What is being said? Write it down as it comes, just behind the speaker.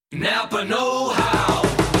Napa know-how.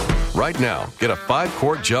 Right now, get a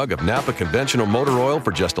 5-quart jug of Napa conventional motor oil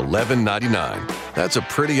for just $11.99. That's a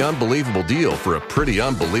pretty unbelievable deal for a pretty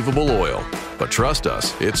unbelievable oil. But trust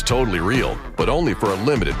us, it's totally real, but only for a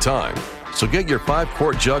limited time. So get your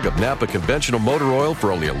 5-quart jug of Napa conventional motor oil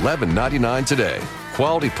for only $11.99 today.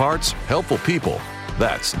 Quality parts, helpful people.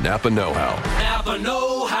 That's Napa know-how. Napa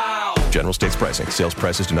know-how. General states pricing. Sales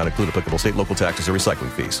prices do not include applicable state, local taxes, or recycling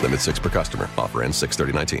fees. Limit 6 per customer. Offer ends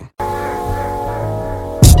 6/30/19.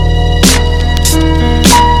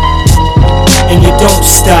 And you don't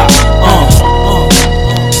stop,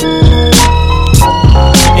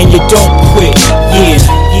 and you don't quit,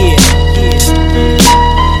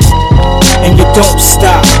 and you don't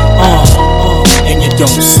stop, and you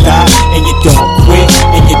don't stop, and you don't quit,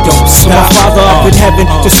 and you don't stop. My Father up in heaven,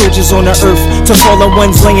 the soldiers on the earth, to fallen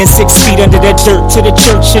ones laying 6 feet under the dirt, to the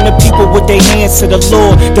church and the people with their hands to the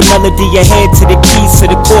Lord, the melody ahead to the keys to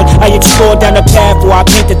the chord. I explore down the path where I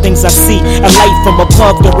paint the things I see, a light from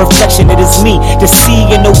above, the reflection it is me, the sea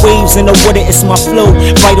and the waves and the water is my flow,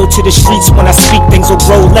 vital to the streets when I speak things will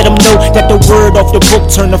grow. Let them know that the word off the book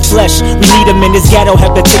turn to flesh. We need them in this ghetto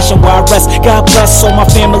habitation where I rest. God bless all my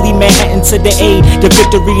family, Manhattan to the A. The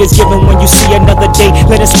victory is given when you see another day.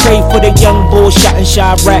 Let us pray for the young bull shot in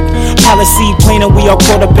Chirac. Policy planning, we all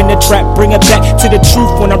caught up in the trap. Bring it back to the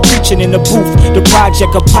truth when I'm preaching in the booth. The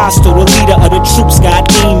project apostle, the leader of the troops. God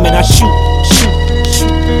aim and I shoot.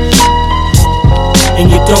 And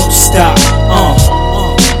you don't stop,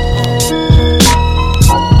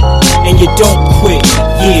 and you don't quit,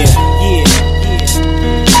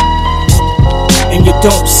 and you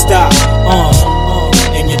don't stop,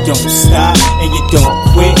 and you don't stop, and you don't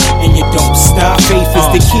quit, and you don't stop. Faith is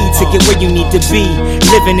the key to get where you need to be.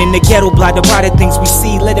 Living in the ghetto, blinded by the things we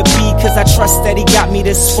see. Let it be, cause I trust that he got me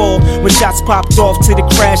this fall. When shots popped off to the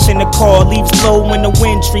crash in the car, leaves low when the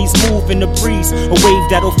wind, trees move in the breeze. A wave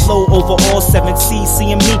that'll flow over all 7 seas.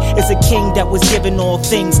 Seeing me is a king that was given all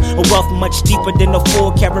things. A wealth much deeper than a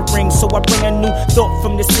 4-carat ring. So I bring a new thought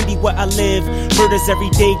from the city where I live. Murders every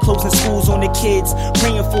day, closing schools on the kids.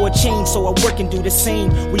 Praying for a change, so I work and do the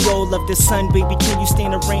same. We all love the sun, baby, can you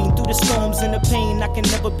stand the rain? Through the storms and the pain, I can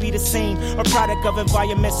never be the same. A product of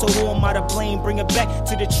environment, so who am I to blame? Bring it back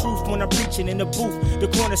to the truth when I'm preaching in the booth. The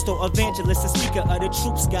cornerstone evangelist, the speaker of the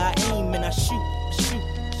troops. God aim and I shoot.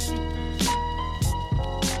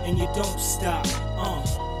 And you don't stop,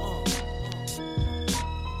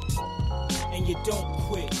 and you don't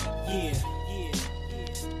quit, and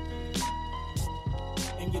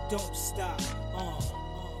you don't stop,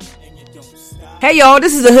 and you don't stop. Hey y'all,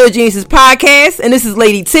 this is the Hood Geniuses podcast, and this is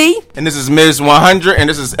Lady T. And this is Ms. 100, and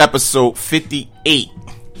this is episode 58.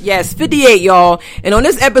 Yes, 58, y'all. And on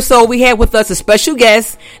this episode, we have with us a special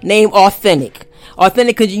guest named Authentic.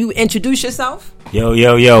 Authentic, could you introduce yourself?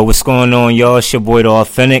 Yo, what's going on, y'all? It's your boy, The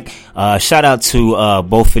Authentic. Shout out to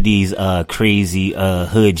both of these crazy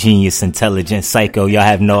hood genius, intelligent psycho. Y'all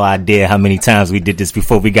have no idea how many times we did this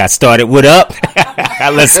before we got started. What up?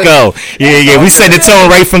 Let's go. Yeah, we set the tone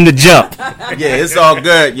right from the jump. Yeah, it's all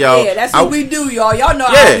good, yo. Yeah, that's what we do, y'all. Y'all know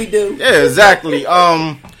how we do. Yeah, exactly.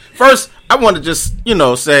 First, I want to just,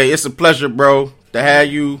 say it's a pleasure, bro, to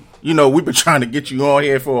have you. We've been trying to get you on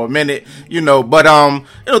here for a minute,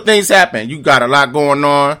 but, things happen. You got a lot going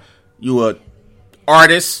on. You a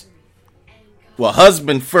artist,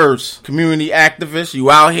 husband first, community activist.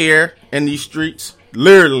 You out here in these streets,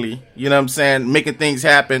 literally, making things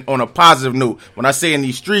happen on a positive note. When I say in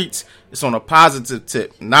these streets, it's on a positive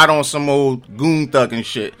tip, not on some old goon thug and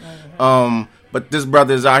shit. But this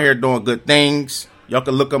brother is out here doing good things. Y'all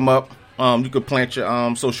can look him up. You could plant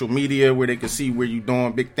your social media where they can see where you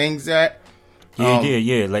doing big things at.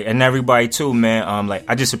 Yeah. Like, and everybody too, man.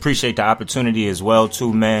 I just appreciate the opportunity as well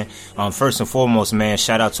too, man. First and foremost, man,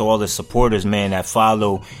 shout out to all the supporters, man, that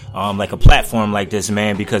follow like a platform like this,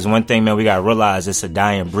 man. Because one thing, man, we gotta realize it's a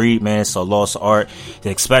dying breed, man. It's a lost art,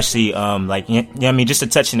 especially just to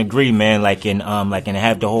touch and agree, man. And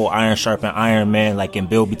have the whole iron sharpen iron, man. And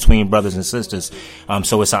build between brothers and sisters.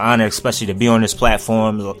 So it's an honor, especially to be on this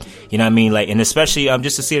platform. And especially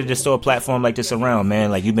just to see that there's still a platform like this around,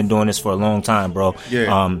 man. You've been doing this for a long time, bro.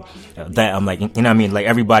 Yeah. That I'm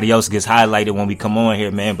everybody else gets highlighted when we come on here,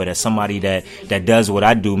 man, but as somebody that does what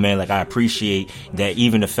I do, man, I appreciate that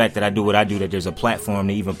even the fact that I do what I do, that there's a platform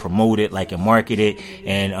to even promote it, and market it,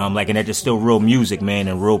 and and that there's still real music, man,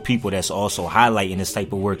 and real people that's also highlighting this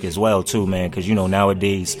type of work as well too, man, because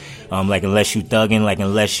nowadays unless you thugging,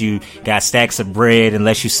 unless you got stacks of bread,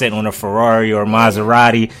 unless you sitting on a Ferrari or a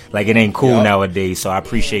Maserati, it ain't cool nowadays. So I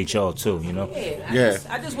appreciate y'all too,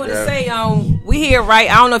 I just want to say we here, right?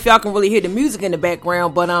 I don't know if y'all can really hear the music in the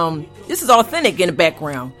background, but this is Authentic in the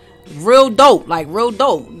background. Real dope, like real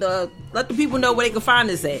dope. Let the people know where they can find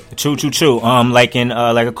this at. True. Like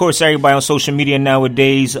of course everybody on social media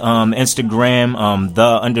nowadays, Instagram,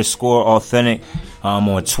 _authentic,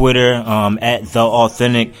 on Twitter, at the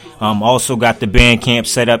authentic. Also got the Bandcamp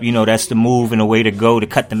set up. You know, that's the move and the way to go to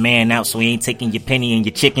cut the man out so he ain't taking your penny and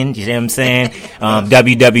your chicken. You know what I'm saying?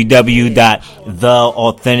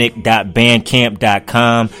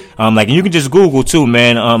 www.theauthentic.bandcamp.com. Like, and you can just Google too,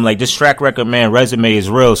 man. Like, this track record, man, resume is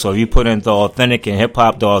real. So if you put in The Authentic and hip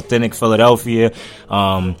hop, The Authentic Philadelphia, you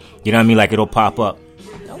know what I mean? Like, it'll pop up.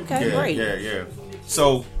 Okay, great. Yeah.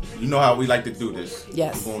 So, you know how we like to do this.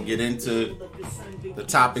 Yes. We're going to get into the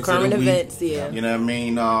topics Current of the events, week. yeah. You know what I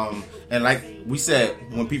mean? And like we said,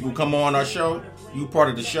 when people come on our show, you part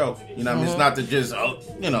of the show. You know what I mean? It's not to just,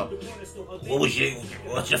 what's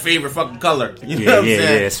your favorite fucking color? You know what I'm saying?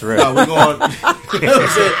 Yeah, it's real. No, we're going, you know what I'm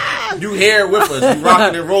saying? You here with us. You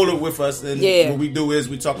rocking and rolling with us. And what we do is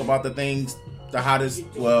we talk about the things, the hottest,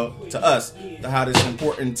 to us, the hottest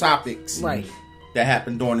important topics that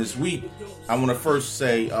happened during this week. I want to first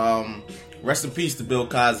say, rest in peace to Bill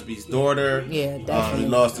Cosby's daughter. Yeah, definitely. He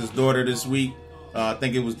lost his daughter this week. I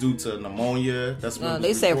think it was due to pneumonia. That's what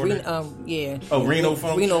they said. renal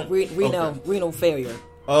function. Renal failure.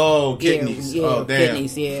 Oh, kidneys. Yeah, oh, damn.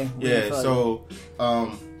 Kidneys. Yeah. So,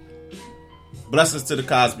 blessings to the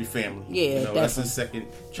Cosby family. Yeah, that's his second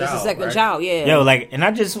child. That's his second right? child. Yeah. Yo, like, and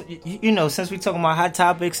I just, since we talking about hot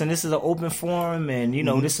topics and this is an open forum, and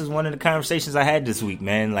this is one of the conversations I had this week,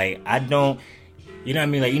 man. Like, I don't. You know what I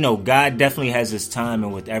mean? Like, God definitely has his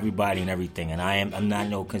timing with everybody and everything. And I'm not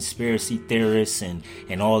no conspiracy theorist and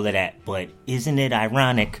all of that. But isn't it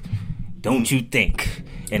ironic, don't you think?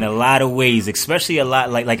 In a lot of ways, especially a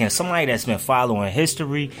lot like in somebody that's been following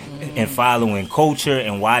history and following culture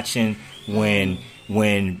and watching when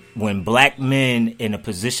black men in a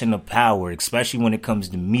position of power, especially when it comes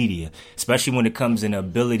to media, especially when it comes in the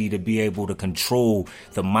ability to be able to control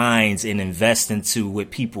the minds and invest into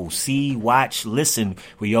what people see, watch, listen,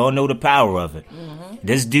 we all know the power of it.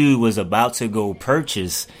 This dude was about to go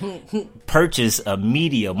purchase a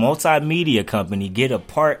multimedia company, get a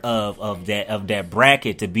part of that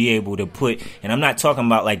bracket to be able to put, and I'm not talking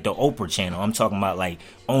about like the Oprah channel, I'm talking about like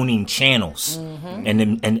owning channels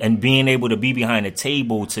and being able to be behind the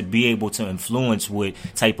table to be able to influence what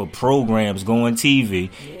type of programs go on TV.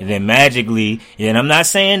 And then magically, and I'm not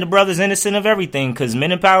saying the brother's innocent of everything, because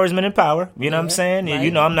men in power is men in power. You know what I'm saying?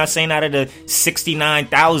 Right. I'm not saying out of the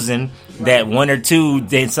 69,000 that one or two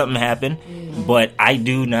did something happen, but I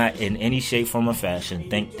do not in any shape, form, or fashion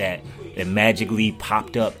think that it magically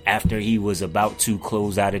popped up after he was about to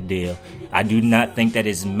close out a deal. I do not think that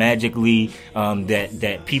it's magically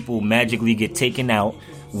that people magically get taken out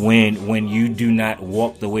when you do not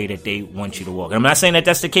walk the way that they want you to walk. I'm not saying that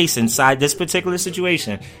that's the case inside this particular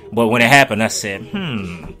situation, but when it happened, I said,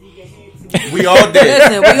 We all did.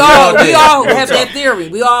 Listen, we all have that theory.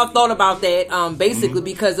 We all thought about that, basically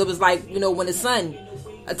because it was like, when his son,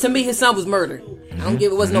 to me, his son was murdered. I don't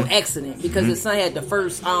give it wasn't no accident because his son had the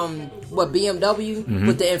first BMW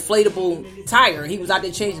with the inflatable tire. He was out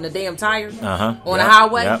there changing the damn tire on the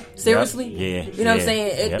highway. Seriously, yeah. You know what I'm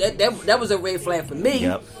saying? That was a red flag for me.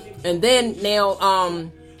 And then now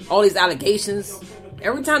all these allegations.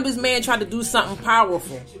 Every time this man tried to do something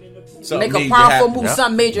powerful, make a powerful move,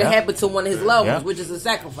 something major happened to one of his loved ones, which is a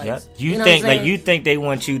sacrifice. You think they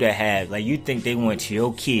want you to have, like, you think they want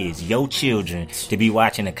your kids, your children to be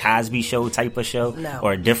watching a Cosby Show type of show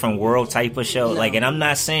or a Different World type of show? Like, and I'm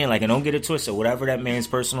not saying, like, and don't get it twisted, whatever that man's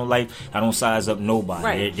personal life, I don't size up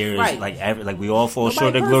nobody. There's like we all fall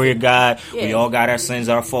short of the glory of God. We all got our sins,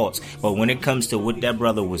 our faults. But when it comes to what that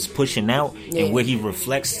brother was pushing out and what he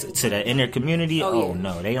reflects to the inner community,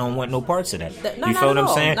 no, they don't want no parts of that. You feel what I'm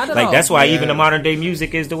saying? Like, that's why even the modern day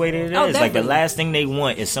music is the way that it is. Definitely. Like, the last thing they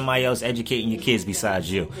want is somebody else educating your kids besides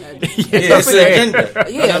you. It's the agenda.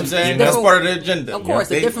 You know what I'm saying? That's part of the agenda. Of course,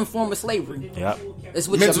 a different form of slavery. It's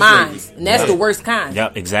with Mental your minds. slavery. And that's the worst kind.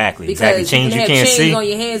 Exactly. Because Chains you you can have can't chains see. on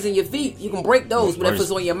your hands and your feet. You can break those, but if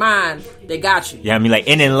it's on your mind, they got you. Yeah, I mean, like,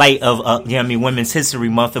 and in light of, Women's History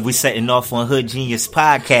Month, if we setting off on Hood Genius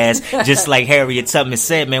podcast, just like Harriet Tubman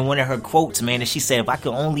said, man, one of her quotes, man, and she said, if I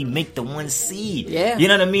could only make the one seed. Yeah. You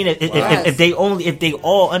know what I mean? If they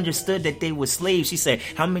all understood that they were slaves, she said,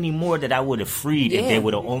 how many more that I would have freed if they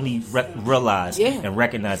would have only realized and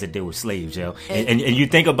recognized that they were slaves, yo. And you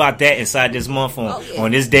think about that inside this month on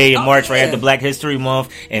on this day in March, right yeah. after Black History Month,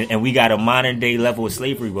 and we got a modern day level of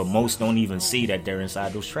slavery, but most don't even see that they're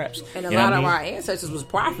inside those traps. And a You know lot what I of mean? our ancestors was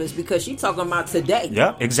prophets because she talking about today.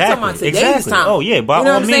 Yeah, She exactly. talking about today's Exactly. time. Oh, yeah, by you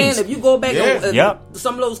know all what I'm means. saying? If you go back on Yep.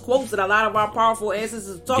 some of those quotes that a lot of our powerful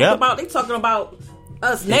ancestors talking Yep. about, they talking about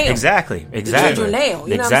us now. Exactly. The children now.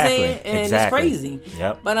 You know what I'm saying? And Exactly. it's crazy.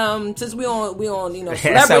 Yep. But since we on That's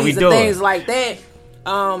how we celebrities do and it. things like that,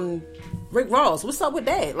 Rick Ross, what's up with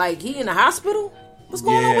that? Like he in the hospital? What's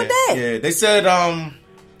going on with that? Yeah, they said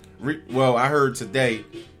well, I heard today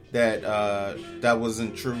that that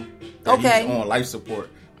wasn't true. That Okay. he's on life support,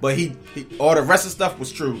 but he all the rest of the stuff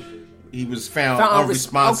was true. He was found Found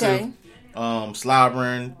unresponsive,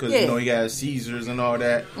 slobbering because Yeah. he had seizures and all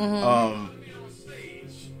that.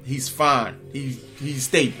 He's fine. He's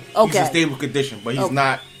stable. He's Okay. in stable condition, but he's Okay.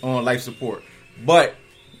 not on life support. But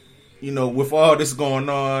with all this going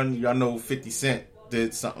on, y'all know 50 Cent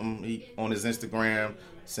did something on his Instagram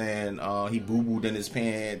saying he boo-booed in his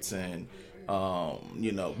pants and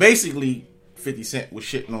basically 50 Cent was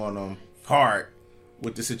shitting on him hard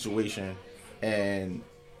with the situation, and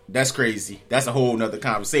that's crazy. That's a whole nother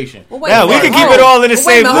conversation. Well, Yeah, we can keep it all in the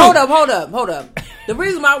same minute, loop. Hold up. The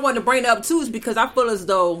reason why I wanted to bring it up too is because I feel as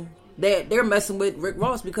though that they're messing with Rick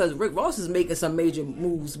Ross because Rick Ross is making some major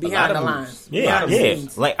moves behind the lines. Yeah, behind the yeah.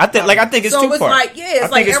 scenes. I think it's So two it's part. like, I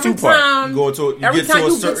like think it's every two-part. time You get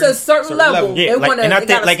to a certain level, Yeah, they like, wanna, and I they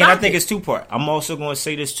think, gotta and I stop think it. it's two part. I'm also going to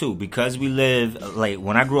say this too because we live like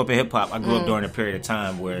when I grew up in hip hop, I grew up during a period of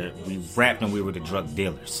time where we rapped and we were the drug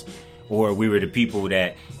dealers, or we were the people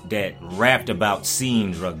that rapped about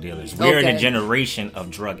seeing drug dealers. We're in a generation of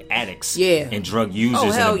drug addicts, and drug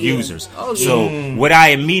users and abusers. Yeah. Oh, yeah. So what I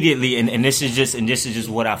immediately and this is just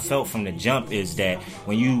what I felt from the jump is that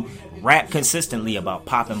when you rap consistently about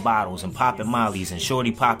popping bottles and popping mollies and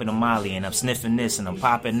shorty popping a molly and I'm sniffing this and I'm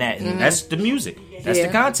popping that and that's the music. That's the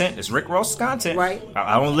content. It's Rick Ross's content. Right.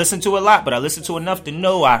 I don't listen to a lot, but I listen to enough to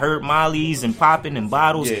know I heard mollies and popping and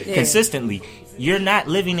bottles consistently. You're not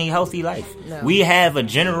living a healthy life. No. We have a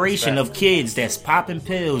generation of kids that's popping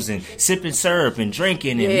pills and sipping syrup and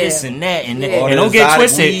drinking and this and that and don't get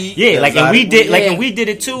twisted. And we did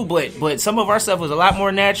it too. But some of our stuff was a lot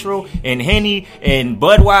more natural. And Henny and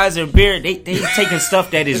Budweiser beer, they taking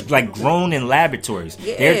stuff that is like grown in laboratories.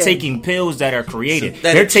 Yeah. They're taking pills that are created.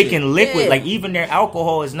 Synthetic They're taking shit. liquid. Yeah. Like even their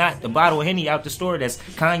alcohol is not the bottle of Henny out the store that's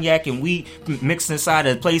cognac and weed mixed inside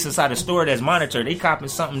a place inside a store that's monitored. They copping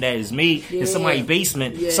something that is made in somebody's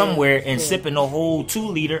basement somewhere and sipping a whole 2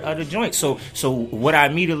 liter of the joint. So what I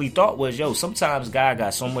immediately thought was, sometimes God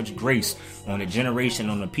got so much grace on a generation,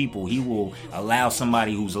 on the people, he will allow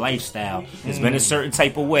somebody whose lifestyle has been a certain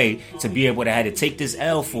type of way to be able to have to take this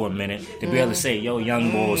L for a minute to be able to say,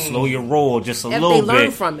 young boy, slow your roll just a If little they bit.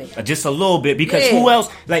 learn from it. Just a little bit. Because who else,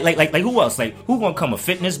 who else? Like, who gonna come a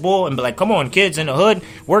fitness boy and be like, come on, kids in the hood,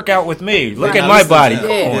 work out with me. Look at my body. Come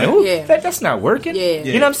on. Who- That's not working. Yeah.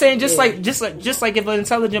 You know what I'm saying? Just like if an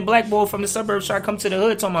intelligent black boy from the suburbs try to come to the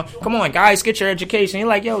hood talking about, come on, guys, get your education. You're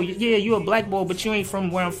like, you a black boy, but you ain't from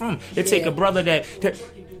where I'm from. They take a brother that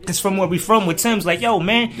is from where we from with Tim's like,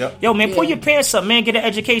 man, pull your pants up, man, get an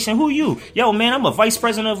education. Who you? Man, I'm a vice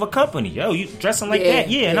president of a company. You dressing like that?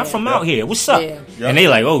 Yeah, and I'm from out here. What's up? Yeah. And they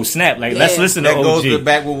like, oh, snap. Like, let's listen to That goes OG.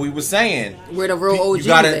 back what we were saying. Where the real OG You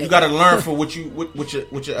gotta is at. you gotta learn from what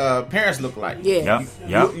your parents look like. Yeah.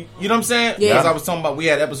 You know what I'm saying? Yeah. Because I was talking about, we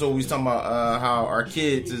had an episode where we was talking about how our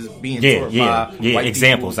kids is being taught by white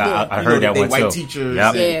examples. people. I heard that they one white too. teachers.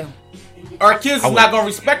 Yep. and our kids is not gonna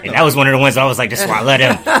respect them. And that was one of the ones I was like, this is why I let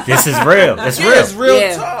him. This is real. It's real. It's real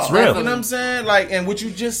Yeah. talk. It's real. You know what I'm saying? Like, and what you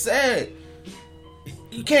just said,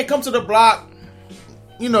 you can't come to the block.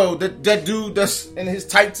 That dude that's in his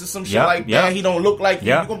tights or some shit that. He don't look like you.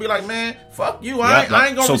 You're gonna be like, man, fuck you. I ain't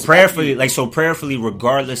gonna respect you. So prayerfully,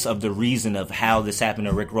 regardless of the reason of how this happened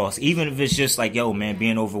to Rick Ross, even if it's just like, man,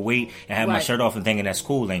 being overweight and having my shirt off and thinking that's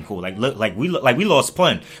cool ain't cool. Like, we lost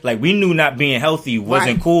Pun. Like, we knew not being healthy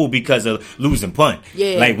wasn't cool because of losing Pun.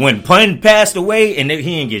 Yeah. Like, when Pun passed away and he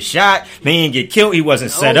didn't get shot, he didn't get killed, he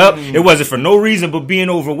wasn't set up. It wasn't for no reason but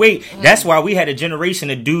being overweight. That's why we had a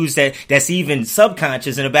generation of dudes that's even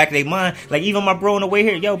subconscious in the back of their mind. Like, even my bro on the way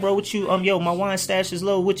here, bro, what you, my wine stash is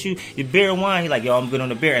low. What you, your beer and wine? He like, I'm good on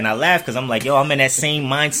the beer. And I laugh because I'm like, I'm in that same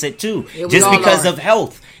mindset too. Yeah, just all because are. of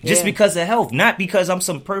health. Just Yeah. because of health. Not because I'm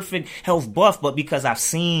some perfect health buff, but because I've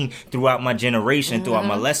seen throughout my generation, throughout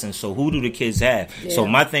my lessons. So who do the kids have? Yeah. So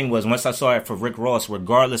my thing was, once I saw it for Rick Ross,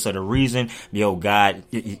 regardless of the reason, God,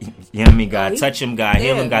 you know what I mean? God touch him, God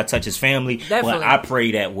heal him, God touch his family. Definitely. But I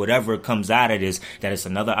pray that whatever comes out of this, that it's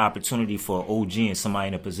another opportunity for OG and somebody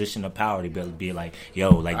in a position of power to be able to be like, I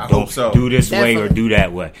hope don't so. do this way or Definitely. do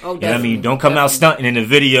that way. Oh, you know what I mean? mean, don't come out stunting in the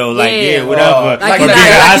video like, Yeah. whatever. Like or you be in like-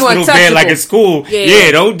 the like you hospital bed like untouchable. it's cool. Yeah.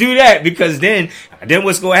 Yeah, don't do that because then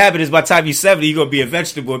what's going to happen is by the time you're 70, you're going to be a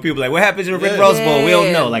vegetable. And people are like, what happens to Rick Ross Bowl? We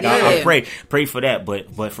don't know. Like, I Yeah. pray for that.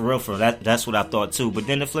 But for real, that's what I thought too. But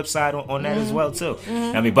then the flip side on that Mm-hmm. as well too.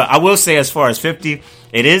 I mean, but I will say as far as 50,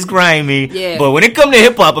 it is grimy. Yeah. But when it come to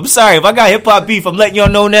hip hop, I'm sorry. If I got hip hop beef, I'm letting y'all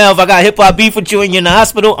know now. If I got hip hop beef with you and you're in the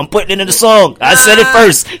hospital, I'm putting it in the song. I said it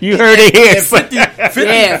first. You heard it here.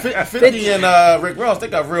 And 50 and Rick Ross, they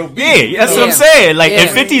got real beef. Yeah, that's what I'm Yeah. saying. Like, Yeah. and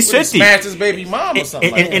 50's When he 50. smashed his baby mom or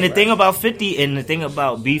something. And the thing about 50 and the thing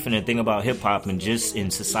about beef and the thing about hip hop and just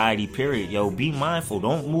in society, period, yo, be mindful.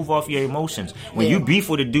 Don't move off your emotions. When Yeah. you beef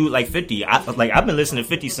with a dude like 50, I've been listening to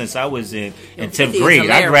 50 since I was in 10th 50 is grade. I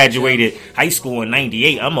hilarious, graduated high school in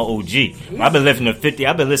 98. I'm an OG. I've been listening to 50.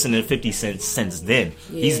 I've been listening to 50 since then.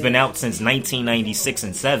 Yeah. He's been out since 1996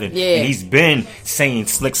 and 7. Yeah. And he's been saying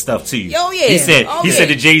slick stuff to you. Oh, yeah. He said Oh, he said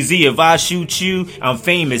yeah. to Jay-Z, if I shoot you, I'm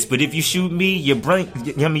famous. But if you shoot me, you're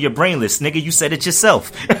brainless, nigga. You said it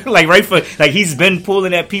yourself. Like he's been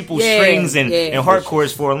pulling at people's Yeah, strings and yeah.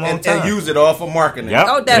 hardcores for a long time. and use it all for marketing. Yep,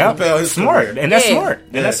 Oh, definitely. yep. His Smart, career. and that's Yeah. smart,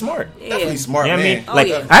 and Yeah. that's smart. Definitely smart, You know what I man. mean? Oh, Like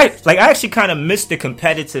yeah. I actually kind of miss the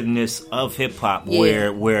competitiveness of hip hop, Yeah.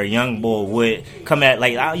 where a young boy would come at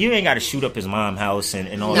like you ain't got to shoot up his mom house and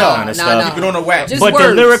all No, that kind of no, stuff. no. Keep it on the wax. Just But words.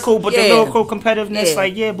 the lyrical Yeah. competitiveness, Yeah.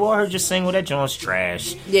 like, yeah, boy, I heard you sing with that joint's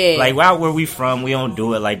trash. Yeah. Like, wow, where we from, we don't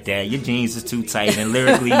do it like that. Your jeans is too tight, and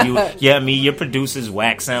lyrically, your producer's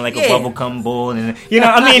whack, sound like a Yeah. bubblegum bull, and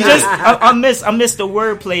I mean, just I miss the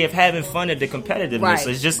wordplay of having fun at the competitiveness. Right.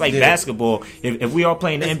 It's just like Yeah. basketball. If we all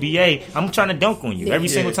playing the NBA, I'm trying to dunk on you every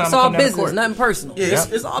single time. It's I all come down the business, court. nothing personal. Yeah,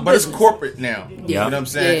 it's all but it's business. corporate now. You know what I'm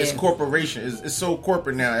saying? Yeah. It's corporation. It's so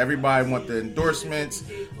corporate now. Everybody want the endorsements.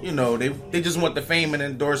 You know, they just want the fame and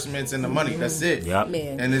endorsements and the money. That's it. Yep.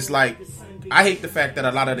 Man. And it's like, I hate the fact that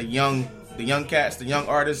a lot of the young cats, the young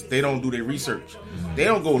artists, they don't do their research. They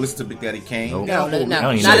don't go listen to Big Daddy Kane. Nope. They don't No, go no, I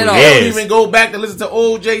don't even not know at who all. he They don't is. even go back to listen to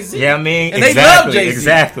old Jay-Z. Yeah, I mean, and exactly, they love Jay-Z.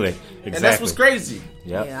 exactly. And that's what's crazy.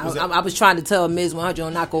 Yep. Yeah, I was trying to tell Ms. 100 to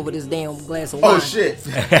knock over this damn glass of wine. Oh shit!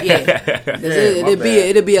 Yeah, my bad.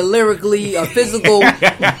 it'd be a lyrically, a physical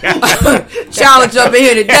challenge up in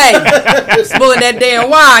here today. Spilling that damn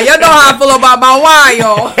wine. Y'all know how I feel about my wine,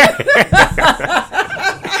 y'all.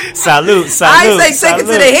 Salute. I ain't say take it to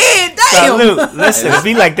the head. Damn. Salute. Listen, it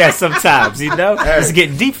be like that sometimes, you know? It's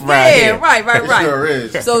getting deep around Yeah, here. right. It sure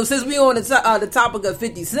is. So since we on the topic of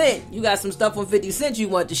 50 Cent, you got some stuff on 50 Cent you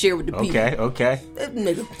want to share with the people. Okay. That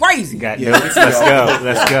nigga crazy. Got Yeah, notes.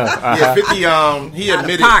 Let's go. Uh-huh. Yeah, 50. He Out of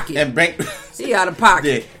admitted pocket. and bank. He out of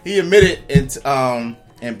pocket. Yeah, he admitted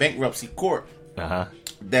in bankruptcy court Uh-huh.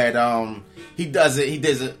 that he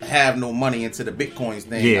doesn't have no money into the Bitcoins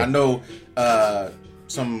thing. Yeah. I know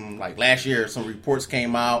some like last year some reports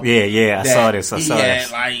came out. Yeah, I that saw this. He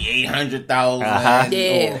had like 800,000 Uh-huh.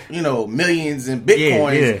 Yeah. or millions in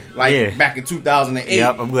Bitcoins yeah. back in 2008.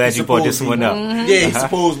 Yep, I'm glad you brought this one up. Yeah, he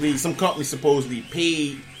supposedly some company supposedly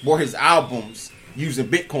paid for his albums using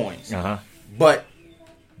Bitcoins. Uh-huh. But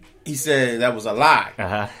he said that was a lie.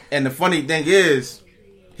 Uh-huh. And the funny thing is,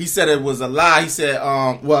 he said it was a lie. He said,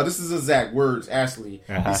 well, this is exact words, Ashley.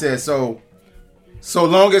 Uh-huh. He said, so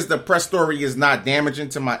long as the press story is not damaging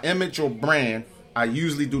to my image or brand, I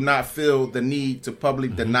usually do not feel the need to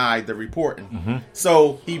publicly deny the reporting.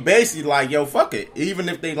 So he basically like, yo, fuck it. Even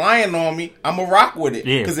if they lying on me, I'm going to rock with it.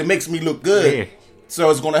 Yeah. Because it makes me look good. Yeah. So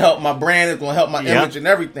it's going to help my brand. It's going to help my Yep. image and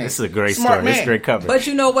everything. This is a great Smart story. This is man. a great cover. But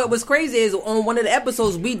you know what was crazy is on one of the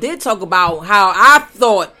episodes we did talk about how I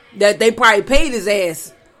thought that they probably paid his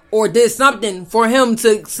ass or did something for him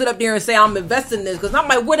to sit up there and say I'm investing in this, because I'm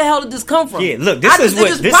like, where the hell did this come from? Yeah, look, this is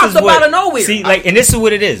what it just popped up out of nowhere. See, like, and this is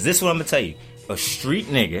what it is. This is what I'm gonna tell you. A street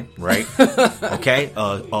nigga, right? Okay,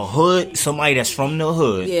 a hood, somebody that's from the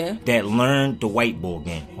hood, Yeah. that learned the white bull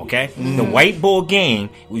game. Okay, the white bull game.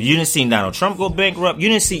 You didn't see Donald Trump go bankrupt. You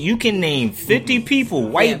didn't see. You can name 50 people,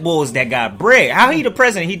 white Yeah. bulls that got bread. How he the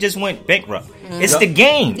president? He just went bankrupt. It's the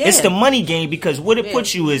game. Yeah. It's the money game, because what it Yeah.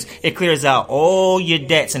 puts you is it clears out all your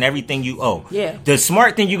debts and everything you owe. Yeah. The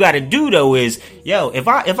smart thing you got to do though is, yo, if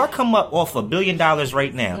I come up off $1 billion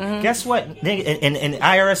right now, guess what? And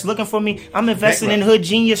IRS looking for me, I'm investing in Hood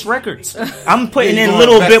Genius Records. I'm putting Yeah, in you a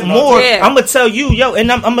little gonna bit invest in more. Yeah. I'm gonna tell you, yo, and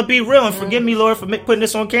I'm gonna be real and forgive me, Lord, for putting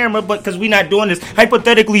this on camera, but because we not doing this,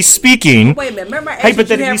 hypothetically speaking. Wait a minute, remember I asked you if you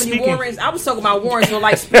Hypothetically have any speaking. warrants? I was talking about warrants for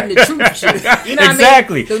like spitting the truth and shit. You know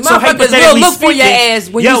Exactly. what I mean? So Because motherfuckers will hypothetically look for your ass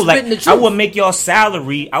when you spitting the truth. I would make y'all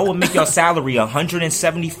salary.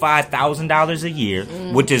 $175,000 a year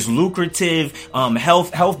with this lucrative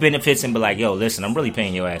health benefits, and be like, yo, listen, I'm really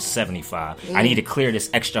paying your ass $75. I need to clear this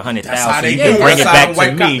extra $100,000 so you can bring it back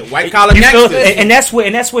to me. White collar gangsters. And that's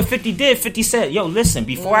what 50 did. 50 said, yo, listen,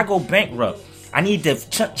 before I go bankrupt, I need to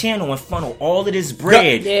channel and funnel all of this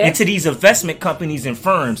bread into these investment companies and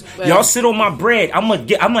firms. Right. Y'all sit on my bread. I'm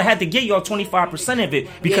gonna have to get y'all 25% of it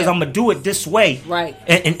because I'm gonna do it this way. Right.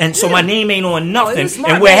 And so my name ain't on nothing.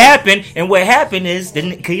 And what happened is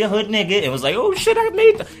the your hood nigga, it was like, oh shit, I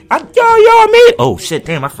made oh shit,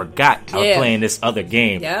 damn, I forgot I was playing this other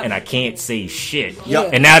game and I can't say shit.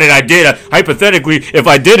 And now that I did, hypothetically, if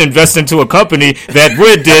I did invest into a company that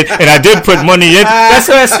Red did and I did put money in, that's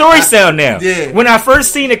how that story sound now. Yeah. When I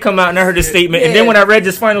first seen it come out and I heard the statement, and then when I read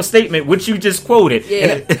this final statement, which you just quoted,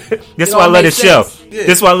 that's why I let it show.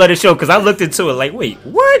 This why I let it show, because I looked into it like, wait,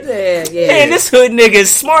 what? Man, this hood nigga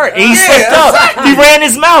is smart. And he slipped up. He ran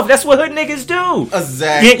his mouth. That's what hood niggas do.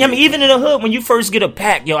 Exactly. Yeah, I mean, even in the hood, when you first get a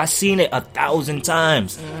pack, yo, I seen it 1,000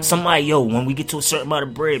 times. Somebody, yo, when we get to a certain amount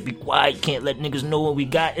of bread, be quiet. Can't let niggas know what we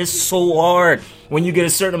got. It's so hard when you get a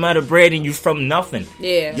certain amount of bread and you from nothing.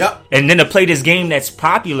 Yeah. Yep. And then to play this game that's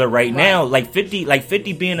popular right now, like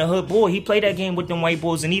 50 being a hood boy, he played that game with them white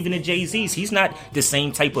boys and even the Jay-Z's. He's not the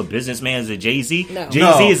same type of businessman as a Jay-Z. No.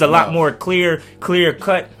 Jay-Z is a lot more clear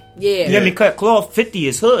cut. Yeah. You let me cut cloth. 50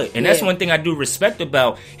 is hood. And that's one thing I do respect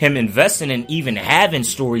about him investing and even having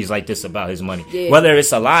stories like this about his money. Yeah. Whether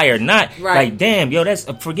it's a lie or not. Right. Like, damn, yo, that's,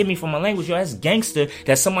 forgive me for my language, yo, that's gangster.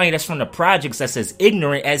 That somebody that's from the projects that's as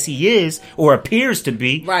ignorant as he is or appears to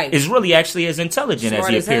be is really actually as intelligent as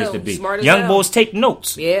he appears to be. Young boys take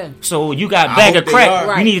notes. Yeah. So you got a bag of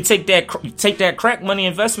crack. You need to take that crack money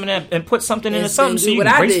investment and put something into something so you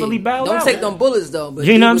can gracefully bow out. Don't take them bullets, though. But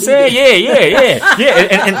you know what I'm saying?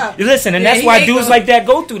 Yeah. And listen, and that's why dudes like that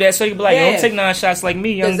go through that. So you be like, don't take 9 shots like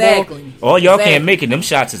me, young boy. Oh, y'all can't make it. Them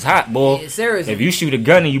shots is hot, boy. Yeah, seriously. If you shoot a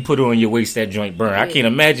gun and you put it on your waist, that joint burn. I can't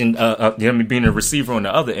imagine being a receiver on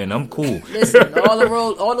the other end. I'm cool. Listen, all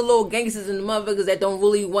the little gangsters and the motherfuckers that don't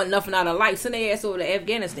really want nothing out of life, send their ass over to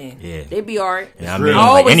Afghanistan. Yeah, they be alright. Yeah, I mean,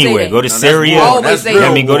 like anywhere, go to Syria. Go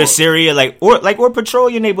to Syria, or patrol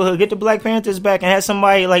your neighborhood. Get the Black Panthers back and have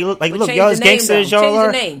somebody look, y'all as gangsters, y'all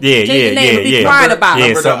are. Yeah. Be quiet about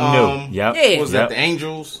it. Yeah, something new. Yep. Yeah. Was that the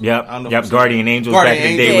Angels? Yep. Guardian Angels back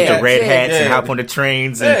in the day with the red hats and hop on the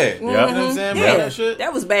trains. And, you know what I'm saying?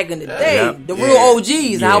 That was back in the day. The real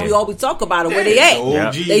OGs. How we always talk about it. Where they at?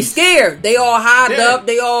 OGs. They scared. They all hid up.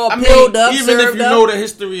 They all pilled up. Even if you know the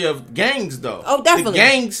history of gangs, though. Oh, definitely. The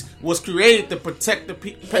gangs was created to protect the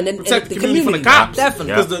community from the cops.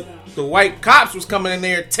 Definitely. Because the white cops was coming in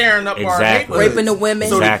there tearing up our neighborhoods. Raping the women.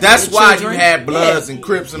 So that's why you had Bloods and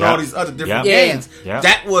Crips and all these other different gangs.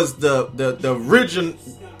 That was the origin.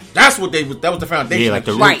 That was the foundation. Yeah, like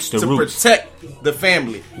the roots. To protect the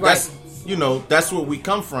family. Right. That's where we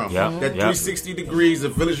come from. That 360 degrees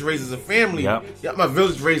of village raises a family. My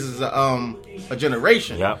village raises a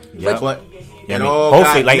generation. But and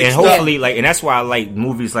that's why I like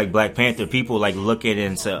movies like Black Panther. People look at it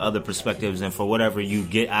into other perspectives, and for whatever you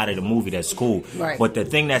get out of the movie, that's cool. Right. But the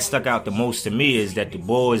thing that stuck out the most to me is that the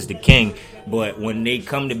boy is the king. But when they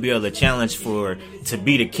come to be able to challenge to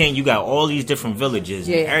be the king, you got all these different villages.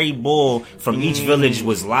 And every bull from each village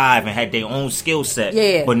was live and had their own skill set.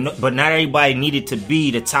 Yeah. But not everybody needed to be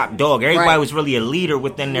the top dog. Everybody was really a leader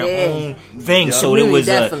within their own thing. So it was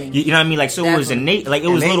you know what I mean? It was it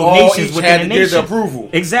was little nations within a nation. Approval.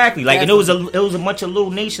 Exactly. And it was a bunch of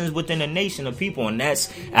little nations within a nation of people, and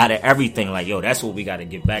that's out of everything. That's what we got to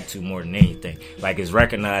get back to more than anything. Is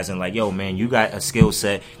recognizing yo, man, you got a skill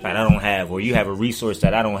set that I don't have, or you have a resource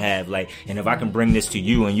that I don't have. And if I can bring this to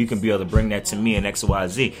you, and you can be able to bring that to me in X, Y,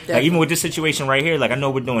 Z. Even with this situation right here, I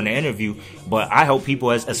know we're doing the interview, but I help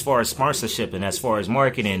people as far as sponsorship and as far as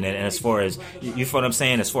marketing and as far as you feel what I'm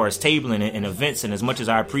saying, as far as tabling and events. And as much as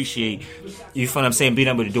I appreciate you feel what I'm saying, being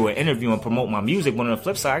able to do an interview and promote my music, but on the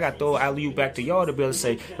flip side, I got to throw alley-oop back to y'all to be able to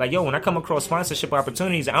say, yo, when I come across sponsorship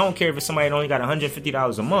opportunities, I don't care if it's somebody that only got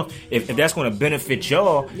 $150 a month. If that's going to benefit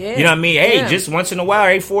y'all, you know what I mean? Hey, just once in a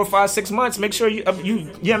while, 4, 5, 6 months, make sure you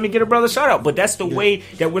get a brother shout out. But that's the way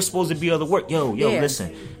that we're supposed to be able to work. Yo,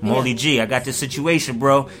 listen, Molly G, I got this situation,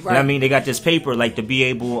 bro. Right. You know what I mean? They got this paper, to be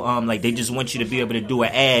able, they just want you to be able to do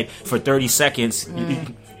an ad for 30 seconds.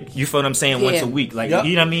 You feel what I'm saying? Once a week, you know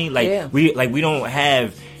what I mean? We don't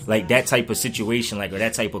have like that type of situation, like or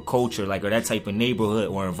that type of culture, like or that type of neighborhood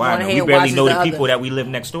or environment. One hand We barely washes know the the people other. that we live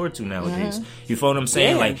next door to nowadays. You feel what I'm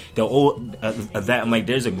saying? Yeah. Like the old that I'm like,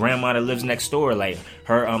 there's a grandma that lives next door. Like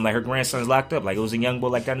her grandson's locked up. Like it was a young boy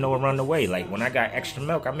like I know around the way. Like when I got extra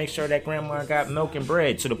milk, I make sure that grandma got milk and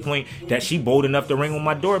bread to the point that she bold enough to ring on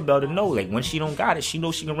my doorbell to know. Like when she don't got it, she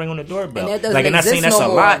knows she can ring on the doorbell. And that doesn't Like and I'm saying exist that's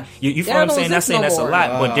no a lot. more. You feel That what I'm don't saying? Not exist saying no that's a more.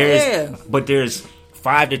 lot, but Yeah. there's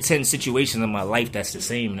 5 to 10 situations in my life that's the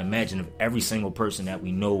same. And imagine if every single person that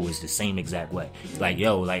we know is the same exact way. Like,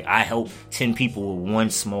 yo, like I help 10 people with one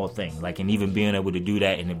small thing. Like, and even being able to do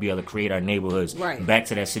that and to be able to create our neighborhoods Right. back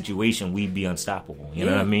to that situation, we'd be unstoppable. You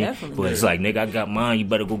know Yeah, what I mean? definitely. But it's like, nigga, I got mine. You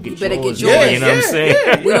better go get better yours. get yours. You know what I'm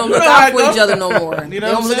saying? We don't look out for each other no more. You know They what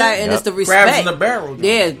don't I'm look out, saying? and it's the Crabs respect. in the barrel.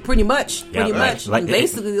 Yeah, pretty much. Yeah, Pretty right. much. Like- And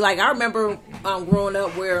basically, like I remember growing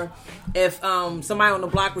up where if somebody on the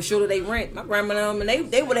block was short of their rent, my grandma and them,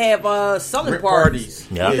 and they would have selling Rent parties. parties.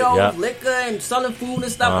 Yeah, You know, yeah. liquor and selling food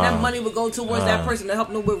and stuff, and that money would go towards that person to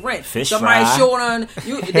help them with rent. Fish Somebody fry. short on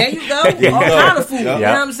you. There you go. There you All go. kind of food. Yeah. You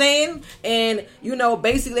know what I'm saying? And you know,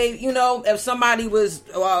 basically, you know, if somebody was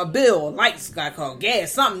a bill, lights got called,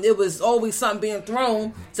 gas, something, it was always something being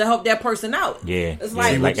thrown to help that person out. Yeah. It's Yeah,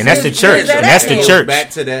 like, like- and that's the where's church, that and that's at? the Goes church. Back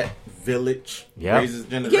to that village. Yeah. Raises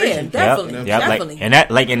generation. Yeah, definitely. Yep, Definitely.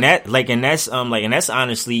 and that's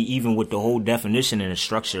honestly even with the whole definition and the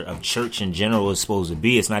structure of church in general is supposed to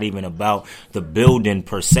be. It's not even about the building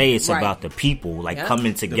per se. It's Right. about the people, like Yep.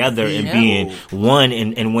 coming together and people. being one.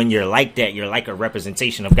 And when you're like that, you're like a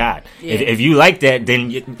representation of God. Yeah. If you like that, then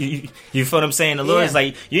you feel what I'm saying. The Lord Yeah. is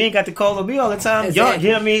like, you ain't got to call on me all the time. Y'all, Exactly. you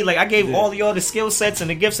know what I mean? Like I gave all of y'all the skill sets and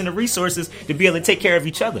the gifts and the resources to be able to take care of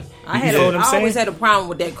each other. I You feel what I'm I always saying? had a problem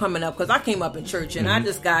with that coming up because I came up in church and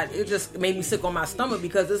Mm-hmm. it just made me sick on my stomach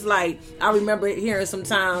because it's like I remember hearing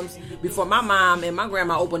sometimes before my mom and my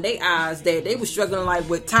grandma opened their eyes that they were struggling like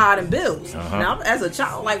with tithe and bills. Now as a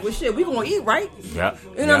child, like, well, shit, we gonna eat, right? Yep.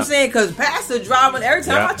 You know what I'm saying? Because pastor driving every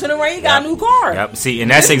time Yep. I turn around, he got a Yep. new car. Yep. See, and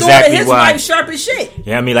that's His exactly his why. wife sharp as shit.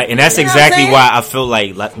 Yeah, I mean, like, and that's You know what I'm exactly saying? why I feel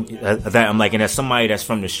like that I'm like, and as somebody that's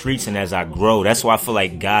from the streets, and as I grow, that's why I feel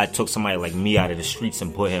like God took somebody like me out of the streets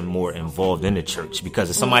and put him more involved in the church. Because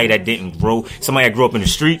as somebody that didn't grow, somebody that grew up in the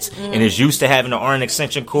streets and is used to having an iron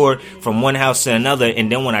extension cord from one house to another,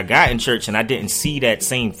 and then when I got in church and I didn't see that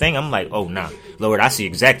same thing, I'm like, oh nah. Lord, I see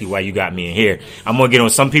exactly why you got me in here. I'm gonna get on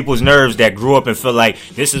some people's nerves that grew up and feel like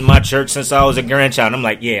this is my church since I was a grandchild. I'm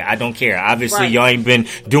like, yeah, I don't care. Obviously, Right. y'all ain't been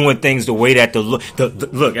doing things the way that the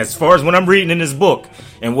look. As far as what I'm reading in this book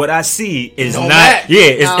and what I see is Don't not. match. Yeah, No,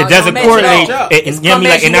 it don't doesn't match correlate. at all. It's You know what I mean?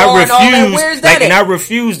 Like, and conventional I and all that. refuse. Where's Like, that and at? I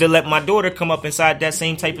refuse to let my daughter come up inside that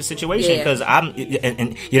same type of situation Yeah. because I'm. And you know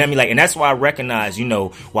what I mean? Like, and that's why I recognize, you know,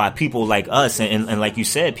 why people like us and like you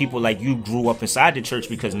said, people like you grew up inside the church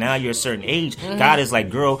because now you're a certain age. God is like,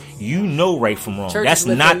 girl, you know right from wrong. Church That's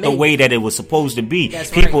is not within the me. way that it was supposed to be. That's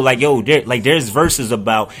People right. like, yo, there's verses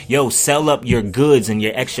about, yo, sell up your goods and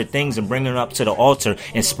your extra things and bring them up to the altar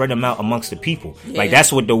and spread them out amongst the people. Like, Yeah.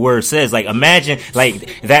 that's what the word says. Like, imagine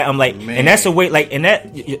like that. I'm like, Man. and that's the way, like, and that,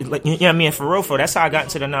 like, you know what I mean? For real, that's how I got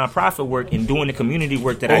into the nonprofit work and doing the community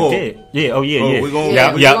work that I Oh. did. Yeah. Oh, yeah, Oh, yeah. we gonna-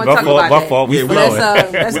 yeah, we yeah. gonna Go talk for it. about Go that. for it. We Yeah, we-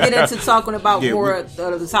 flowing. Let's get into talking about Yeah, more of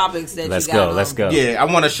the topics that Let's you got. go. Let's go. Yeah, I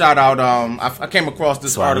want to shout out. I came across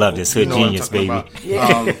this That's why I article. love this hood You know what I'm genius, talking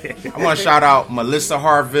baby. about. I want to shout out Melissa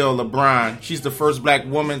Harville LeBron. She's the first black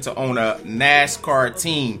woman to own a NASCAR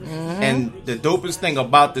team, and the dopest thing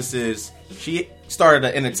about this is she started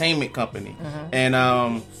an entertainment company,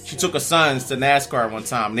 and she took her sons to NASCAR one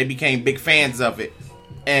time. And they became big fans of it,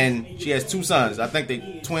 and she has 2 sons. I think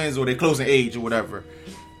they twins or they close in age or whatever.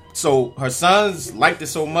 So her sons liked it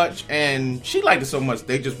so much, and she liked it so much,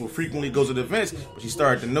 they just would frequently go to the events. But she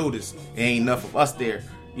started to notice there ain't enough of us there.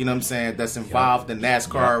 You know what I'm saying? That's involved in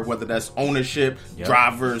NASCAR, whether that's ownership,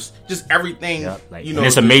 drivers, just everything. Yeah, like, You know, and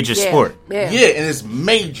it's a major Yeah. sport. Yeah. yeah, and it's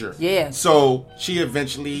major. Yeah. So she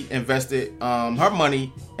eventually invested her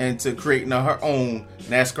money into creating her own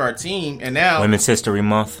NASCAR team, and now Women's History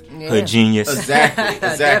Month. Yeah. Hood genius.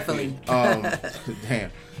 exactly.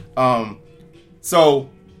 Damn. So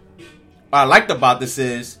what I liked about this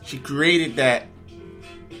is she created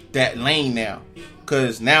that lane now,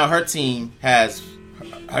 because now her team has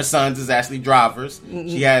her sons is actually drivers.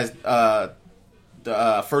 She has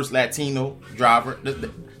the first Latino driver.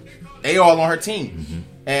 They all on her team,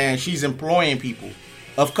 and she's employing people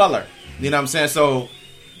of color. You know what I'm saying? So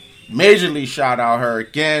majorly shout out her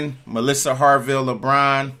again, Melissa Harville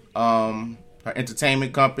LeBron. Her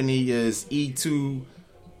entertainment company is E2.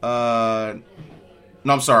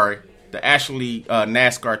 No, I'm sorry. The actually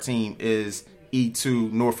NASCAR team is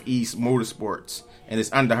E2 Northeast Motorsports, and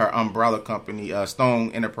it's under her umbrella company,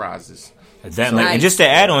 Stone Enterprises. Exactly. Nice. And just to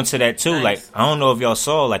add on to that too, Nice. like I don't know if y'all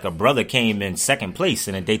saw, like a brother came in second place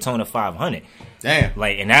in a Daytona 500. Damn.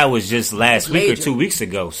 Like, and that was just last That's week major. or 2 weeks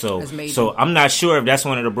ago. So, That's major. so I'm not sure if that's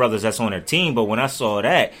one of the brothers that's on her team. But when I saw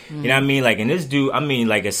that, you know what I mean? Like, and this dude, I mean,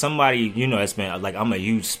 like, as somebody, you know, it's been like I'm a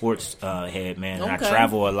huge sports head, man, and I Okay.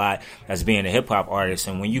 travel a lot as being a hip hop artist.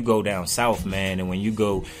 And when you go down south, man, and when you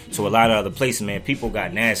go to a lot of other places, man, people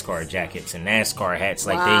got NASCAR jackets and NASCAR hats,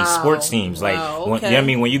 like Wow. they sports teams. Like, Wow, when, you know okay. what I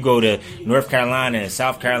mean? When you go to North Carolina and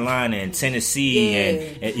South Carolina and Tennessee Yeah.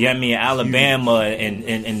 and you know what I mean, Alabama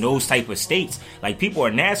and those type of states, like people are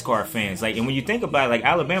NASCAR fans. Like, and when you think about it, like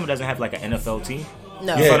Alabama doesn't have like an NFL team.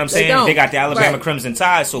 No, You know what I'm saying? don't. They got the Alabama Right. Crimson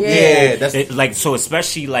Tide, so Yeah, people, that's- like, so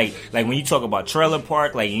especially like when you talk about trailer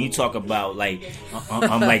park, like, and you talk about like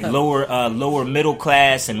like lower middle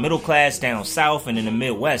class and middle class down south and in the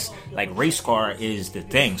Midwest, like race car is the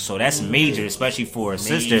thing. So that's major, especially for a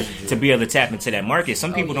sister to be able to tap into that market.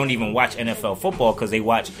 Some people don't even watch NFL football because they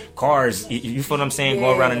watch cars. You feel what I'm saying?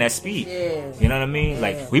 Go around in that speed. Yeah. You know what I mean?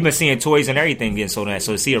 Like, we've been seeing toys and everything getting sold on that.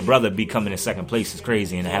 So to see a brother be coming in second place is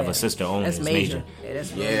crazy, and to have a sister own That's is major. major. Yeah,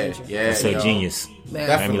 that's real Yeah, major. yeah. That's a yo. genius. Man.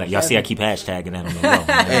 I mean, like, y'all see, I keep hashtagging that on the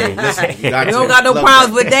road. Hey, listen, you got We to don't got no love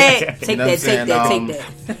problems that. with that. Take You know what that, I'm take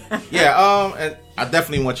saying? that, take that. Yeah, and I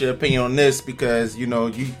definitely want your opinion on this because you know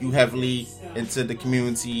you heavily into the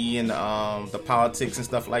community and the politics and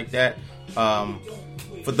stuff like that.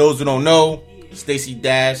 For those who don't know, Stacey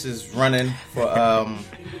Dash is running for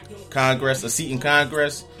Congress, a seat in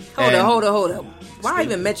Congress. Hold And- up. Why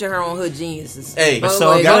even mention her on Hood Geniuses? Hey, That's Go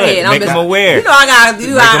so ahead, good. go ahead. Make them aware. You know I got Make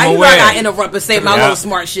 'em aware. interrupt and say my Yeah. little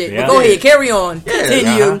smart shit. Yeah. But go ahead, carry on. Yeah,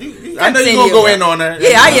 Continue. I know you're gonna go in on her.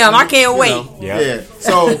 Yeah, I am. I can't wait. Yeah.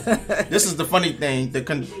 So this is the funny thing: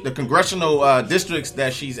 the congressional districts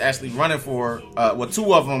that she's actually running for. Well,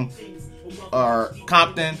 two of them are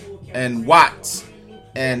Compton and Watts,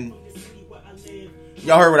 and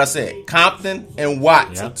y'all heard what I said. Compton and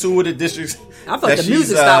Watts Yeah. are two of the districts. I thought that the she's,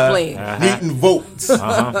 music stopped playing. Needing votes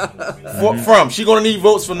from. She gonna need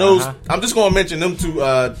votes from those. I'm just gonna mention them two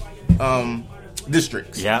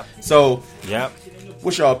districts. Yep. So, Yep.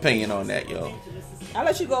 what's your opinion on that, yo? I'll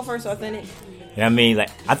let you go first, Authentic. I mean, like,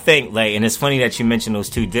 I think, like, and it's funny that you mentioned those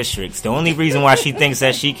two districts. The only reason why she thinks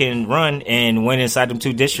that she can run and win inside them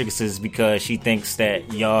two districts is because she thinks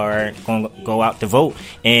that y'all aren't going to go out to vote.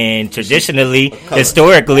 And traditionally,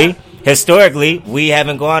 historically, we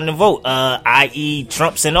haven't gone to vote, i.e.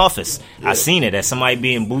 Trump's in office. I've seen it. As somebody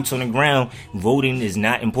being boots on the ground, voting is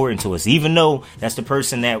not important to us. Even though that's the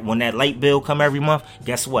person that, when that light bill come every month,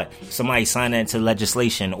 guess what? Somebody signed that into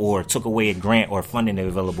legislation or took away a grant or funding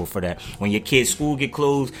available for that. When your kid's school get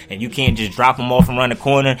closed and you can't just drop them off around the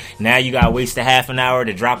corner, now you got to waste a half an hour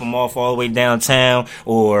to drop them off all the way downtown,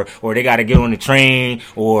 or they got to get on the train,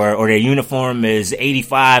 or their uniform is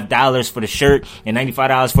 $85 for the shirt and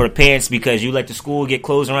 $95 for the pants because you let the school get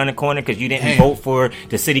closed around the corner because you didn't vote for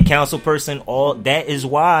the city council person. All that is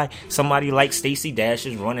why somebody like Stacey Dash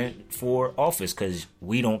is running for office, because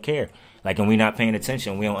we don't care. Like, and we not paying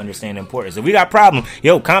attention. We don't understand the importance. If we got a problem,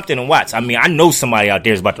 yo, Compton and Watts. I mean, I know somebody out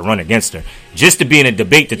there is about to run against her just to be in a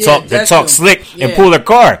debate to talk true. slick and Yeah. pull her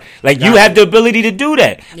car. Like, you have the ability to do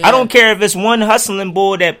that. Yeah. I don't care if it's one hustling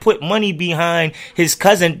boy that put money behind his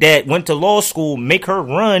cousin that went to law school, make her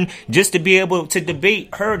run just to be able to debate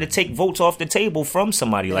her to take votes off the table from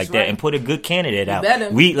somebody like that right. and put a good candidate out.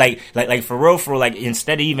 better. We like for real, like,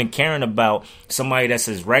 instead of even caring about somebody that's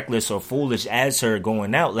as reckless or foolish as her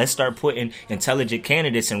going out, let's start putting intelligent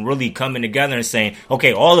candidates and really coming together and saying,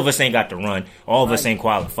 okay, all of us ain't got to run, all of us ain't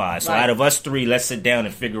qualified. So Right. out of us three, let's sit down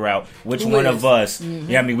and figure out which Who one is. of us,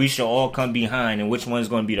 yeah, I mean, we should all come behind, and which one's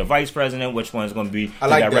going to be the vice president, which one's going to be I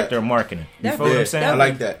the like director that. of marketing. You feel Definitely. what I'm saying? I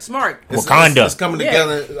like that. Smart. Wakanda. It's coming Yeah.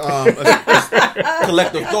 together. It's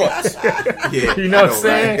collective thoughts. Yeah, You know what I'm I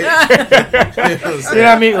saying? right? You know what I'm You know saying? what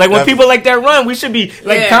I mean? Like, when people like that run, we should be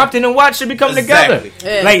like Yeah. Compton and Watts should be coming Exactly.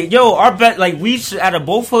 together. Yeah. Like, yo, our bet, like, we should, out of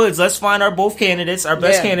both hoods, let's find our both candidates, our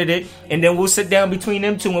best Yeah. candidate, and then we'll sit down between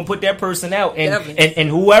them two and put that person out. And Definitely. and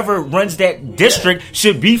whoever runs that district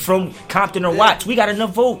should be from Compton or Watts. We got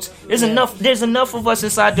enough votes. There's enough of us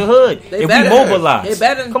inside the hood. They if better. we mobilize. They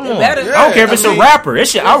better. Come They on. better. I don't care if Yeah, it's I a mean- rapper. It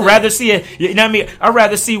should, I'd rather see it. You know what I mean? I'd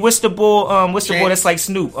rather see what's the boy that's like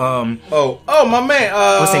Snoop. Oh, my man.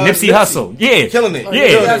 What's it? Nipsey Hussle. Yeah. Killing it. Yeah.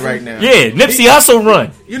 Killing it right now. Yeah, Nipsey Hussle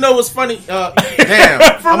run. You know what's funny?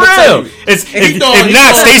 Damn. For I'ma tell real. you. It's, And he if throwing- he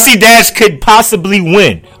not, throwing- Stacey Dash could possibly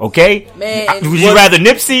win. Okay, Man, would you rather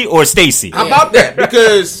Nipsey or Stacey? How about that?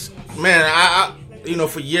 Because man, I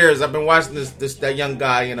for years I've been watching that young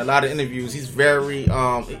guy in a lot of interviews. He's very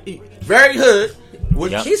very hood,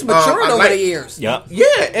 which He's matured I over like. the years. Yep. Yeah,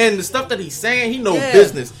 and the stuff that he's saying, he know Yeah,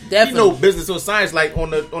 business. definitely. He know business or science, like on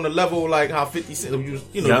the level like how 50 Cent,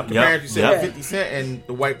 you know, Yep, the yep, parents you said yep. 50 Cent and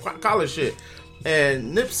the white collar shit.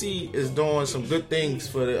 And Nipsey is doing some good things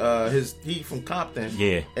for he from Compton.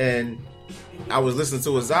 Yeah. And I was listening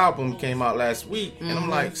to his album, came out last week, and I'm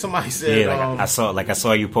like, somebody said, Yeah, I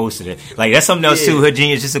saw you posted it. Like that's something else too, Hood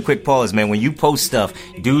Genius. Just a quick pause, man. When you post stuff,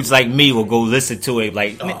 dudes like me will go listen to it.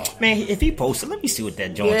 Like, man, if he posted, let me see what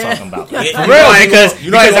that joint talking about. For real, because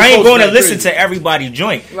I ain't going to listen to everybody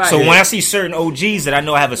joint. Right. So when I see certain OGs that I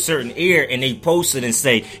know have a certain ear, and they post it and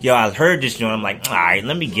say, "Yo, I heard this joint," I'm like, all right,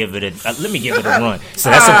 let me give it a run.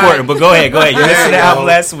 So that's important. But go ahead. You listened to the album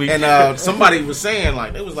last week, and somebody was saying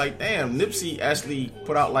like, it was like, damn, Nipsey actually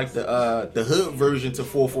put out like the hood version to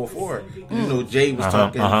 444. You know, Jay was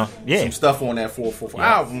talking some stuff on that 444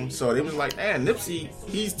 album, so it was like, damn, Nipsey,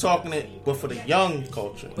 he's talking it, but for the young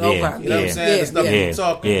culture. Yeah, You know what I'm saying? The stuff he's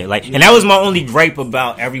talking. Yeah, like, and that was my only gripe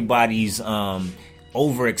about everybody's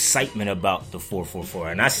overexcitement about the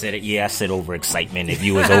 444, and I said it. Yeah, I said overexcitement. If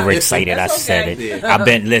you was overexcited, I said it. I've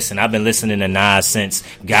been listening to Nas since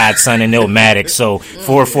Godson and Illmatic. So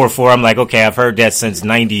 444, I'm like, okay, I've heard that since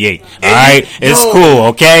 '98. All right, it's cool,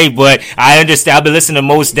 okay, but I understand. I've been listening to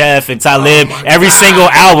Mos Def and Talib. Every single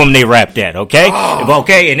album they rap that, okay,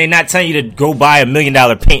 okay, and they're not telling you to go buy $1 million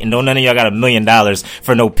painting. No, none of y'all got $1 million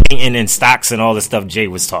for no painting and stocks and all the stuff Jay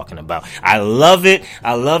was talking about. I love it.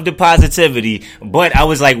 I love the positivity, but I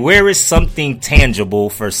was like, where is something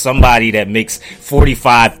tangible for somebody that makes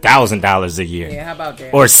 $45,000 a year? Yeah, how about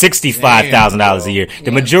that? Or $65,000 a year. Yeah.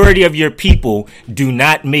 The majority of your people do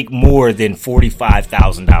not make more than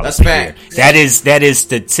 $45,000 a year. That is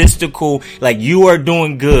statistical. Like, you are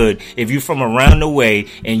doing good if you from around the way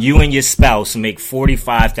and you and your spouse make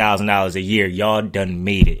 $45,000 a year. Y'all done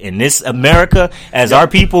made it. In this America, as our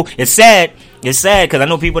people, it's sad. It's sad because I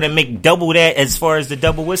know people that make double that as far as the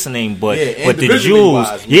double whistling, but the Jews,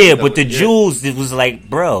 the Jews, it was like,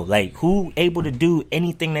 bro, like, who able to do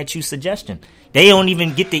anything that you suggesting? They don't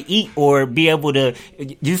even get to eat or be able to,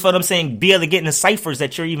 you feel what I'm saying, be able to get in the ciphers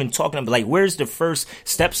that you're even talking about. Like, where's the first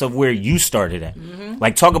steps of where you started at? Mm-hmm.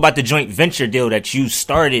 Like, talk about the joint venture deal that you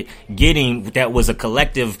started getting that was a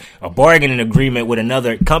bargaining agreement with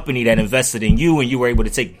another company that invested in you, and you were able to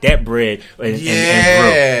take that bread and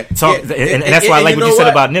grow. And that's why I like what you said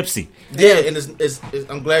about Nipsey. Yeah, and it's,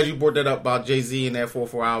 I'm glad you brought that up about Jay-Z and that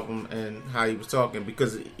 4/4 album and how he was talking,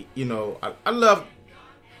 because, you know, I love,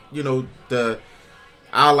 you know,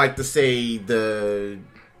 I like to say the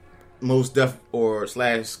most def or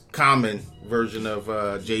 / common version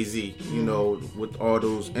of Jay-Z, you know, with all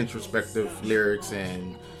those introspective lyrics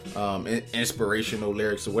and inspirational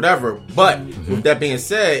lyrics or whatever. But with that being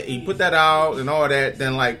said, he put that out and all that,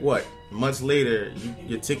 then like what? Months later,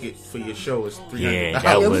 your ticket for your show is $300. Yeah,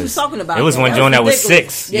 that was. We was talking about it was one joint that was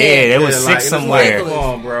 $6. Yeah, there was $6 somewhere. Come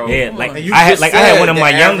on, bro. Yeah, like I had one of my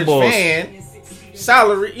young boys.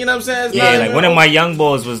 Salary, you know what I'm saying? Yeah, like one of my young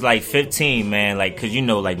boys was like 15, man. Like, cause you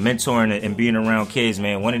know, like mentoring and being around kids,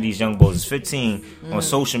 man. One of these young boys is 15 on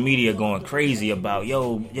social media, going crazy about,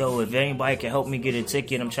 yo, if anybody can help me get a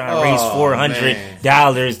ticket, I'm trying to raise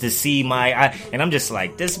 $400 to see and I'm just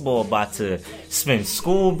like, this boy about to spend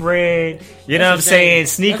school bread. You know what I'm saying?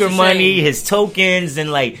 Sneaker money, his tokens,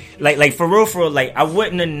 and like for real, like I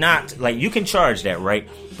wouldn't have knocked. Like, you can charge that, right?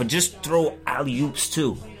 But just throw alley-oops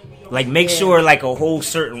too. Like, make sure, like, a whole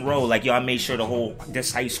certain row, like, yo, I made sure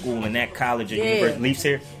this high school and that college or university leaves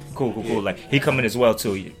here. Cool. Like, he coming as well,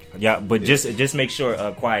 too. Yeah, but just make sure,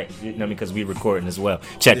 quiet, you know, because we recording as well.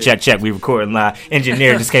 Check, we recording live.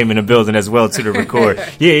 Engineer just came in the building as well to the record.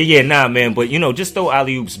 Nah, man, but, you know, just throw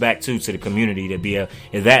alley-oops back, too, to the community to be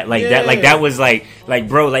that was, like,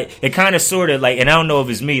 bro, like, it kind of sort of, like, and I don't know if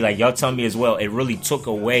it's me, like, y'all tell me as well, it really took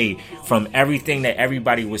away from everything that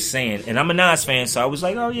everybody was saying, and I'm a Nas fan, so I was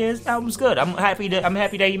like, oh, yeah, this album's good. I'm happy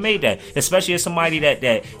that he made that, especially as somebody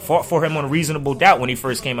that fought for him on Reasonable Doubt when he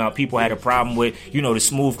first came out. People had a problem with, you know, the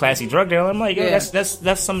smooth, classy drug deal. I'm like,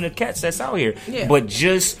 that's some of the cats that's out here. Yeah. But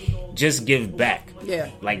just give back. Yeah.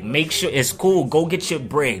 Like, make sure it's cool. Go get your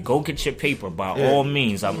bread. Go get your paper. By all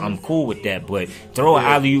means, I'm cool with that. But throw an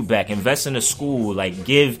alley-oop back. Invest in a school. Like,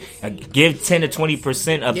 give 10 to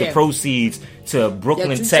 20% of the proceeds to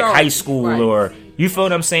Brooklyn Tech High School or. You feel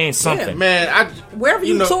what I'm saying? Something. Yeah, man, wherever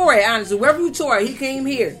you tour at, honestly, wherever you tour at, he came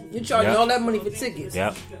here. You charging all that money for tickets.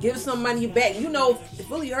 Yep. Give some money back. You know, it's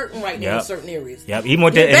really hurting right now in certain areas. Yep. He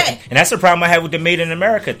want and that's the problem I have with the Made in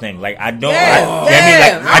America thing. Like, I don't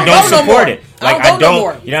support it. Like I don't go no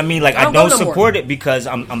more. you know what I mean? Like I I don't don't go no support it because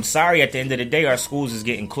I'm sorry. At the end of the day, our schools is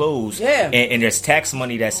getting closed. Yeah. And there's tax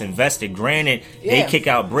money that's invested. Granted, they Yeah. kick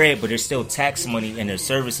out bread, but there's still tax money and there's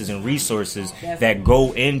services and resources Definitely. that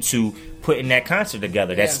go into putting that concert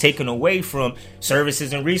together. That's Yeah. taken away from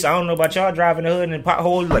services and resources. I don't know about y'all driving the hood and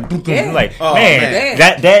pothole like, boom, boom, Yeah. like Oh, man,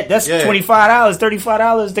 man. that's Yeah. $25,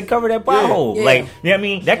 $35 to cover that pothole. Yeah. Like, you know what I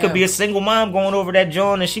mean? That could Yeah. be a single mom going over that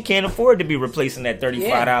joint and she can't afford to be replacing that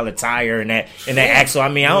 $35 tire and that axle. I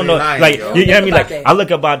mean, I don't know. You're lying, Like, yo. you know what I mean? Think Like, about that. I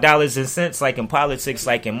look about dollars and cents, like in politics,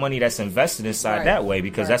 like in money that's invested inside Right. that way,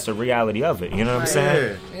 because Right. that's the reality of it. You know what I'm Right.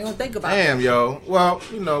 saying? Yeah. You don't think about Damn, yo. Well,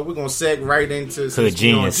 you know, we're gonna seg right into To a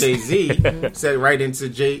genius. Jay Z. Seg right into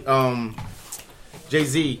Jay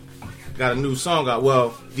Z got a new song out.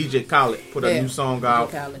 Well, DJ Khaled put a new song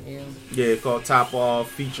out. Khaled, yeah. Yeah, called Top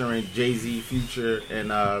Off, featuring Jay Z, Future, and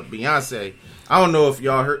Beyonce. I don't know if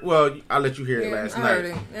y'all heard. Well, I'll let you hear it Yeah, last I night. heard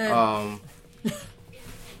it. Yeah.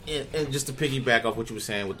 And just to piggyback off what you were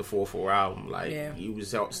saying with the 4/4 album, like Yeah. he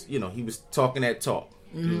was, you know, he was talking that talk,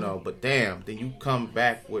 you know. But damn, then you come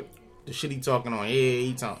back with the shit he talking on. Yeah,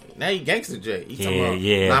 he talking. Now he gangster Jay. He talking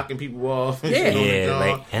about knocking people off. And shit on the Yeah, joint.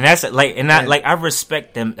 like, and that's like, and I like, I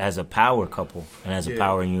respect them as a power couple and as a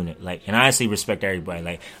power unit. Like, and I honestly respect everybody.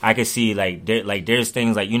 Like, I can see like, there's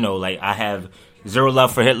things like, you know, like I have zero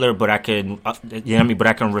love for Hitler, but I can, you know what I mean? But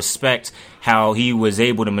I can respect how he was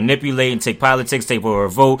able to manipulate and take politics, take over a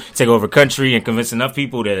vote, take over a country, and convince enough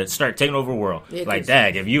people to start taking over the world. Yeah, like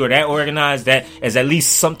that. If you are that organized, that is at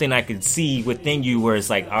least something I could see within you, where it's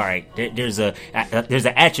like, all right, there's an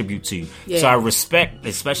attribute to you. Yeah. So I respect,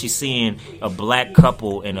 especially seeing a black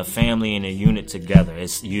couple and a family and a unit together.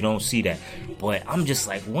 You don't see that. But I'm just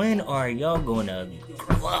like, when are y'all going to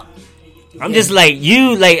grow up? I'm just like,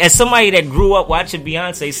 you, like, as somebody that grew up watching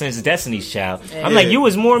Beyonce since Destiny's Child, I'm like, you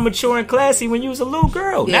was more mature and classy when you was a little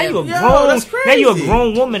girl. Yeah. Now you a Yo, grown, that's now you a crazy.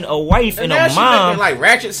 grown woman, a wife, and now a she mom. making like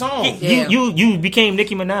ratchet songs. Yeah. You became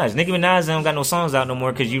Nicki Minaj. Nicki Minaj don't got no songs out no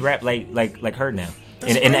more because you rap like her now.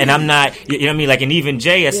 And I'm not, you know what I mean? Like, and even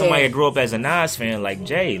Jay, as somebody Yeah. that grew up as a Nas fan, like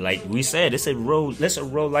Jay, like we said, it's a real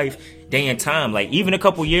life day and time. Like, even a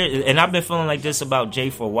couple years, and I've been feeling like this about Jay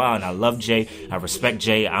for a while, and I love Jay, I respect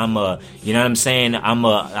Jay. You know what I'm saying?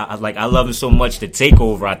 I love him so much that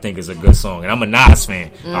Takeover, I think, is a good song, and I'm a Nas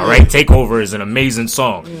fan. All right, Takeover is an amazing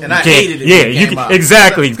song. And I hated it Yeah, when it came out.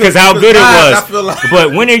 exactly, because how good it I was. feel like-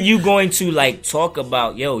 But when are you going to like talk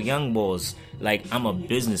about, yo, young boys? Like, I'm a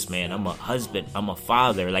businessman, I'm a husband, I'm a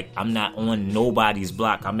father. Like, I'm not on nobody's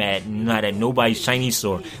block. I'm not at nobody's Chinese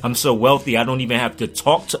store. I'm so wealthy, I don't even have to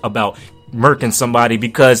talk about murking somebody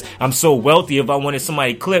because I'm so wealthy. If I wanted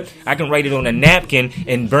somebody clipped, I can write it on a napkin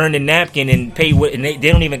and burn the napkin and pay what, and they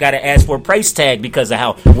don't even got to ask for a price tag because of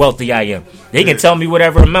how wealthy I am. They can tell me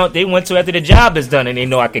whatever amount they went to after the job is done, and they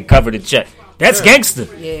know I can cover the check. That's gangster.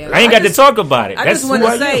 Yeah. I ain't got to talk about it. I That's just want who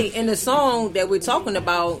to I say, am. in the song that we're talking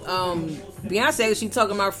about, Beyonce, she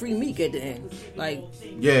talking about free Meek at the end. Like,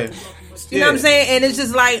 Yeah. you know what I'm saying? And it's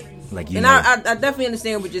just like, Like, you and know. I definitely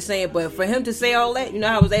understand what you're saying, but for him to say all that, you know,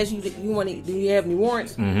 I was asking you, do you have any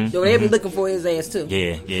warrants? So they be looking for his ass too.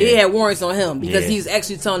 Yeah, yeah. He had warrants on him because Yeah. he's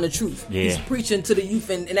actually telling the truth. Yeah. He's preaching to the youth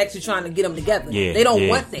and actually trying to get them together. Yeah, They don't yeah.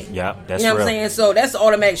 want that. Yep, that's you know what I'm real. saying? So that's the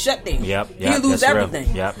automatic shutdown. Yep, He'll lose that's everything.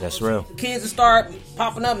 Real. Yep, that's real. Kids will start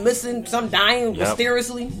popping up, missing, some dying Yep.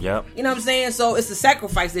 mysteriously. Yep. You know what I'm saying? So it's a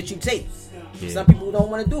sacrifice that you take. Yeah. Some people don't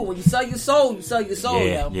want to do it. When you sell your soul, you sell your soul.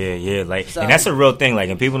 Yeah, yo. yeah. Like, So- and that's a real thing.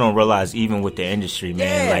 Like, and people don't realize, even with the industry,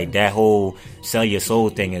 man, Yeah. like that whole sell your soul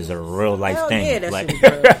thing is a real life Hell thing. yeah, that like, shit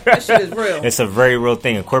is real. That shit is real. It's a very real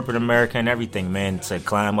thing in corporate America and everything, man. To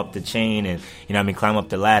climb up the chain and, you know what I mean, climb up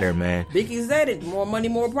the ladder, man. Biggie said it. More money,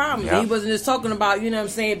 more problems. Yep. He wasn't just talking about, you know what I'm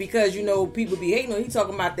saying, because, you know, people be hating on him. He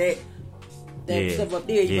talking about that stuff up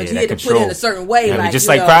there. Yeah, but you that had to put it control. in a certain way. Yeah, I mean, like, just you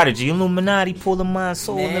like know, Prodigy, Illuminati, pulling my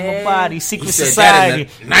soul in my Man. body, secret He said society,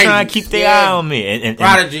 that in the trying to 90s. keep their Yeah. eye on me. And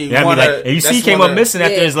Prodigy, you know what I mean? one Like, of- and you see, he that's came one up of- missing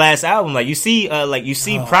after Yeah. his last album. Like, you see,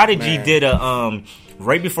 Prodigy man. did a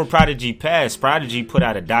right before Prodigy passed, Prodigy put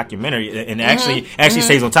out a documentary, and actually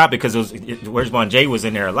stays on topic because Where's Bon Jay was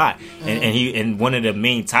in there a lot, and one of the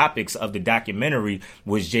main topics of the documentary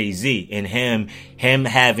was Jay-Z and him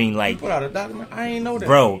having like, Put out a document. I ain't know that.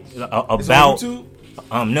 bro, It's on about. YouTube?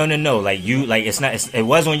 No. Like it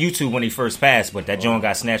was on YouTube when he first passed, but that joint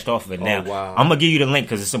got snatched off of it now. Wow. I'm gonna give you the link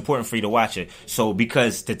because it's important for you to watch it. So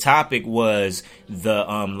because the topic was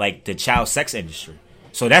the child sex industry.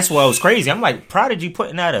 So that's what was crazy. I'm like, Prodigy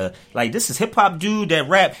putting out this is hip hop dude that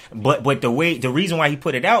rap, but the reason why he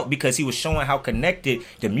put it out because he was showing how connected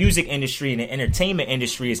the music industry and the entertainment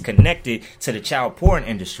industry is connected to the child porn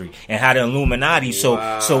industry and how the Illuminati. So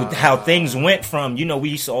how things went from, we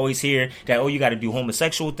used to always hear that, you got to do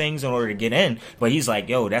homosexual things in order to get in, but he's like,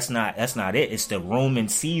 yo, that's not it. It's the Roman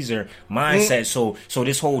Caesar mindset. So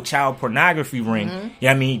this whole child pornography ring,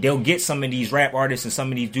 they'll get some of these rap artists and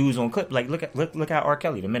some of these dudes on clip. Like look at R.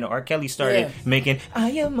 Kelly. The minute R. Kelly started making I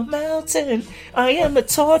am a mountain, I am a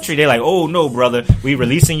tall tree, they're like, oh no, brother, we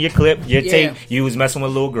releasing your clip, your tape, you was messing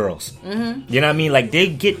with little girls. You know what I mean? Like they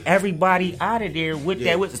get everybody out of there with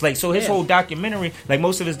that. With like so his whole documentary, like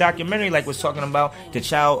most of his documentary, like was talking about the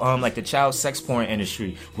child sex porn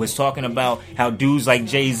industry, was talking about how dudes like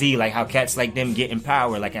Jay-Z, like how cats like them get in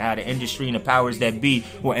power, like how the industry and the powers that be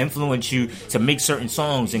will influence you to make certain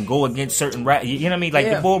songs and go against certain rap. You know what I mean? Like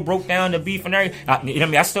the bull broke down the beef and everything. You know what I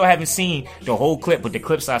mean? I still haven't seen the whole clip, but the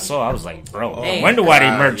clips I saw, I was like, bro, I wonder why they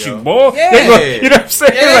murked you, boy. You know what I'm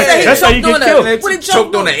saying? Like, that's how you get killed. What he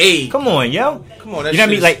choked on the A. Come on, yo. Come on, you know what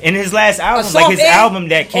I mean? Like in his last album, like his album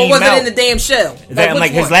that came out, or was it in the damn shell?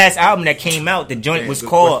 Like his last album that came out, the joint was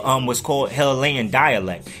called Hellenian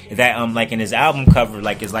Dialect. That like in his album cover,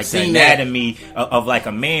 like it's like the anatomy of like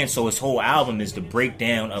a man. So his whole album is the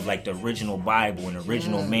breakdown of like the original Bible and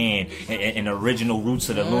original man and the original roots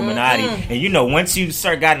of the Illuminati. And once you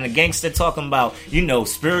start getting the gangster talking about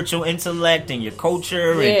spiritual intellect and your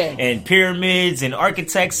culture and pyramids and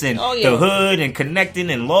architects and the hood and connecting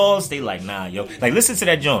and laws, they like, nah, yo. Like listen to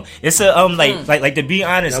that joint. It's a like to be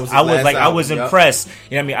honest, I was impressed.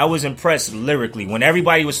 You know what I mean? I was impressed lyrically when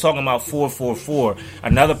everybody was talking about 444.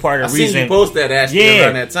 Another part of the reason you post that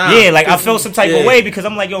around that time. Yeah, like I felt some type of way because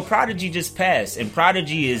I'm like, yo, Prodigy just passed, and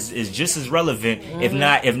Prodigy is just as relevant, if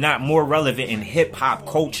not more relevant in hip hop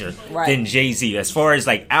culture than Jay-Z. As far as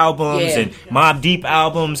like albums and Mobb Deep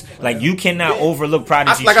albums, like you cannot overlook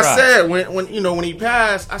Prodigy. Like I said, when he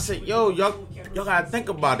passed, I said, yo, y'all gotta think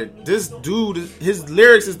about it. This dude, his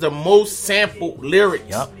lyrics is the most sampled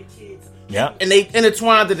lyrics. Yep. And they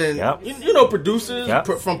intertwined it in, producers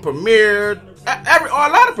from Premier, a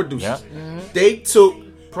lot of producers. They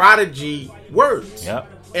took Prodigy words.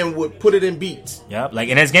 And would put it in beats. Like,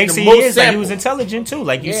 and as gangsta he is, like, he was intelligent too,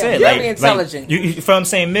 like you said. Very intelligent. From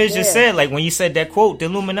saying Miz just said, like when you said that quote, the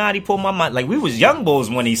Illuminati pulled my mind. Like we was young bulls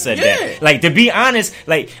when he said that. Like to be honest,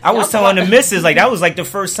 like I was telling the missus, like that was like the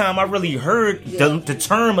first time I really heard the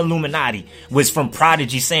term Illuminati was from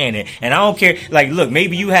Prodigy saying it. And I don't care. Like, look,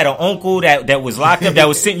 maybe you had an uncle that was locked up that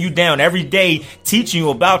was sitting you down every day teaching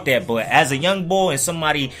you about that. But as a young boy and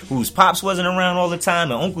somebody whose pops wasn't around all the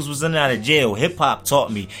time and uncles was in and out of jail, hip hop taught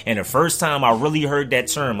me. And the first time I really heard that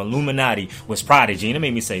term, Illuminati, was Prodigy. And it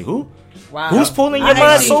made me say, who? Wow. Who's pulling your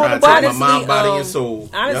mind, soul, and body? My mind, body, and soul.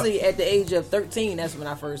 Honestly, at the age of 13, that's when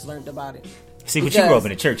I first learned about it. See, but you grew up in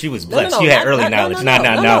the church. You was blessed. You had early knowledge.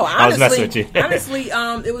 No. I was messing with you. Honestly,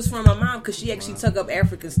 it was from my mom because she actually took up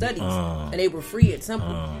African studies, and they were free at Temple.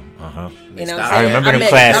 You know what I'm saying? I remember them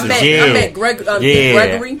classes. I met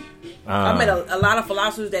Gregory. I met a lot of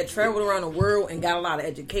philosophers that traveled around the world and got a lot of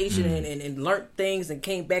education and learned things and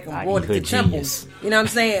came back and brought it to temples. You know what I'm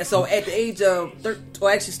saying? So at the age of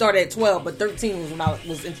actually started at 12, but 13 was when I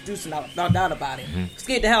was introduced and I found out about it.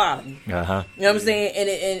 Scared the hell out of me. You know what I'm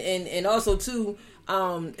saying? And also too,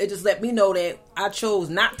 it just let me know that I chose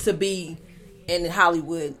not to be in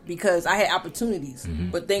Hollywood because I had opportunities,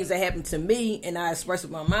 but things that happened to me and I expressed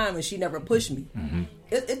with my mom and she never pushed me.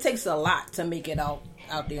 It takes a lot to make it out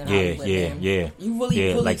there in Hollywood. You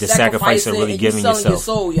really like the sacrifice of really giving yourself your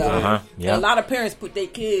soul, y'all. A lot of parents put their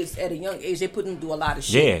kids at a young age. They put them through a lot of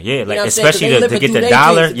shit. Like especially to get the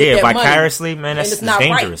dollar. Vicariously, man. That's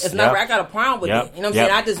dangerous. It's not right. I got a problem with it. You know what I'm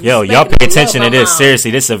saying? I just y'all pay attention to this.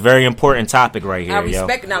 Seriously, this is a very important topic right here. I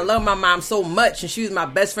respect and I love my mom so much, and she was my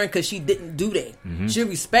best friend because she didn't do that. She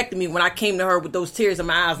respected me when I came to her with those tears in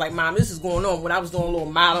my eyes, like, Mom, this is going on. When I was doing a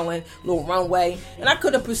little modeling, a little runway, and I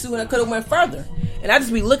could have pursued and I could have went further. And I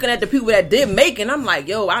just be looking at the people that did make it, and I'm like,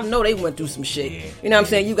 yo, I know they went through some shit. You know what I'm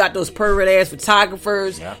saying? You got those pervert ass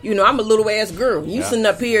photographers. You know, I'm a little ass girl. You sitting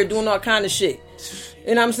up here doing all kind of shit.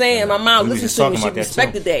 You know what I'm saying? My mom listened to me. She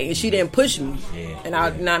respected that, and she didn't push me. And I,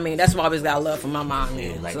 you know what I mean? That's why I always got love for my mom.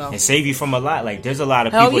 And save you from a lot. Like, there's a lot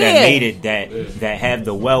of people that made it that have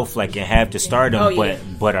the wealth, like, and have the stardom,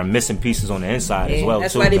 but are missing pieces on the inside as well.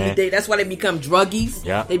 That's too, why man. That's why they become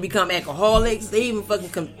druggies. They become alcoholics. They even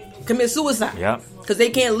fucking commit suicide. Because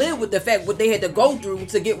they can't live with the fact what they had to go through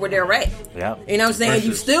to get where they're at. You know what I'm saying?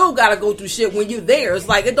 You still got to go through shit when you're there. It's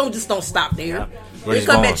like, it don't stop there. Where They it's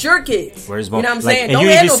come going. at your kids. Where it's You know going. what I'm Like, saying? and Don't you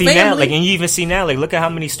have even no see family. now, and you even see now, look at how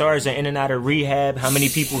many stars are in and out of rehab. How many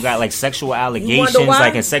people got like sexual allegations, why?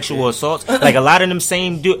 and sexual assaults. Like a lot of them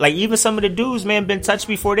same dude, like even some of the dudes, man, been touched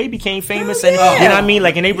before they became famous, and yeah. you know what I mean.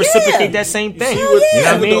 Like, and they reciprocate that same thing. See what, You know what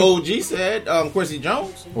I what mean? the OG said, Quincy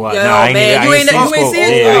Jones. Well, Yo, nah, I ain't man, even- you I ain't seen see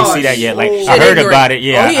it? Yeah, I ain't Oh, see that yet. Like shit. I heard ignorant. about it.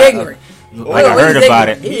 Yeah, Oh, he I- ignorant. Like I heard he's about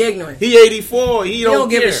ignorant. it. He ignorant. He 84. He don't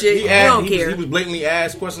give a care. shit. He, He asked, don't he care. Was, he was blatantly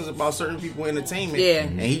asked questions about certain people in entertainment. Yeah.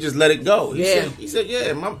 And he just let it go. Yeah. He said,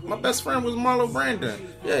 yeah, my best friend was Marlon Brandon.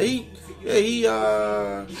 Yeah,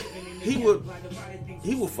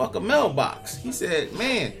 he would fuck a mailbox. He said,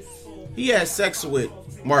 man, he had sex with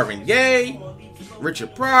Marvin Gaye,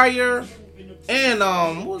 Richard Pryor, and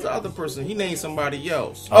what was the other person? He named somebody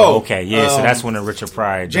else. Oh, okay, yeah. So that's when the Richard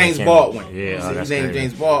Pryor, James came. Baldwin. Yeah, he that's named crazy.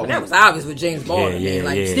 James Baldwin. That was obvious with James Baldwin. Yeah, man.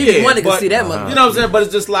 Like yeah. Stevie Wonder could but- see that mother. You know what I'm saying? But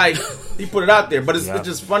it's just like he put it out there. But it's Yeah.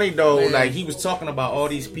 just funny though. Man. Like he was talking about all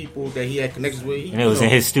these people that he had connections with. And it was in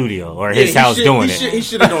his studio or Yeah, his house doing he it. He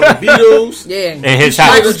should have known the Beatles. Yeah. In his He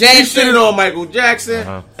house. Michael should have Jackson. known Michael Jackson.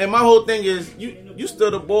 Uh-huh. And my whole thing is, you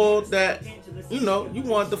stood a bull that you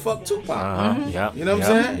wanted to fuck Tupac. Yep, You know what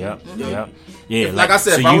I'm saying? Yep. Yeah, Like I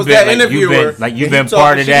said, if I you've was been- that like, interviewer, you've and been he part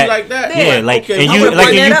talking of shit that. like that, Yeah, yeah, like, okay, and I you, would've like,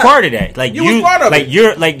 brought and that you up. part of that. Like, You was part of it.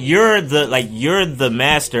 you're the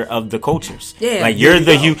master of the cultures. Yeah. Like, you're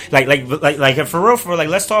There the you you, like, for real, like,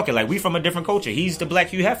 let's talk it. Like, we from a different culture. He's the Black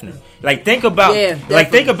Hugh Hefner. Like, think about, Yeah,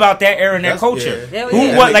 think about that era and that That's- culture. yeah. Hell Who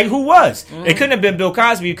yeah. was, like, who was? It couldn't have been Bill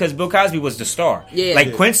Cosby because Bill Cosby was the star. Yeah. Like,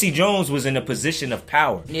 Yeah. Quincy Jones was in a position of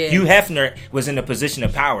power. Yeah. Hugh Hefner was in a position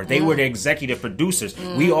of power. They were the executive producers.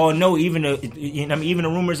 We all know, even the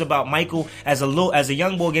rumors about Michael as a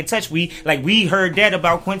young boy get touched. We heard that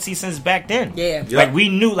about Quincy since back then. Yeah. Like we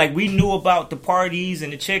knew about the parties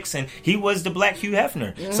and the chicks, and he was the Black Hugh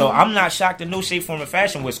Hefner. So I'm not shocked in no shape, form, or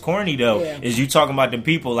fashion. What's corny though Yeah. is you talking about the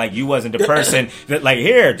people like you wasn't the person that like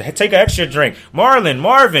here take an extra drink,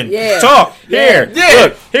 Marvin, Yeah. talk Yeah. here, Yeah.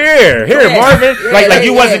 look here, Yeah. Marvin. Yeah, like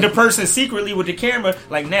you yeah. wasn't the person secretly with the camera.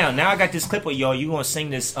 Like now I got this clip of y'all. You gonna sing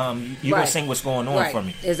this? You gonna Right. sing what's going on Right. for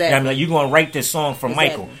me? Exactly. And I'm like you gonna write this song for Exactly.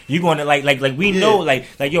 Michael. You going to like we know like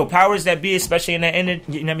yo powers that be, especially in that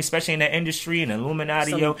especially in that industry and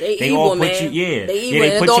Illuminati, yo, They they evil, all put man. you, yeah, They evil. yeah,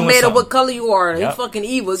 and it put don't you in matter something. what color you are. They Yep. fucking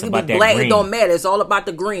evil. It's It about could be that black. green. It don't matter. It's all about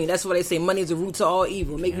the green. That's why they say money is the root to all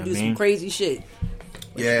evil. Make you do I mean? some crazy shit.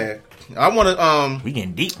 Yeah, I want to We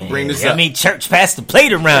getting deep, man. Bring this I up. mean, church passed the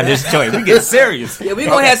plate around this joint. We get serious. Yeah, we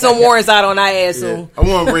gonna have some warrants out on our ass soon. I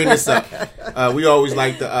want to bring this up. We always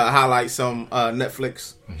like to highlight some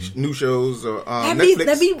Netflix new shows or Let me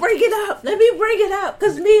Netflix. bring it up. Let me bring it up.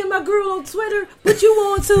 Cause me and my girl on Twitter put you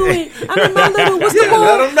on to it. I mean, my little what's the Yeah, ball?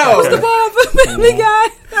 let 'em know. What's the ball for me, guy?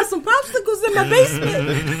 Got some popsicles in my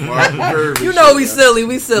basement. Martin Purvis. You know we silly.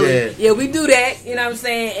 We silly. Yeah. Yeah, we do that. You know what I'm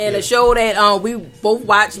saying? And a show that we both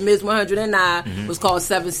watched, Ms. 109, was called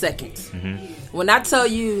 7 Seconds. When I tell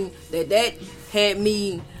you that had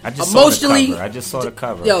me I just emotionally, saw the cover. I just saw the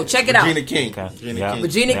cover. Yo, check it out. Regina King. Okay. Regina Yeah. King.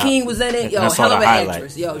 Regina Yeah. King was in it. Yo, And I saw hell of the an highlight.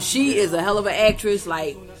 actress. Yo, she is a hell of an actress.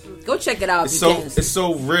 Like, go check it out. It's if you so can. it's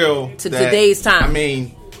so real To that- today's time. I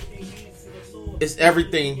mean, it's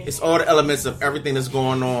everything. It's all the elements of everything that's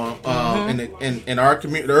going on in our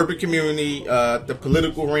community, the urban community, the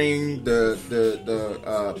political ring, the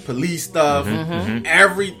police stuff.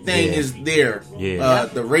 Everything Yeah. is there. Yeah.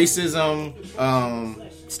 The racism. I don't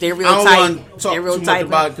Stereotype. want to talk too much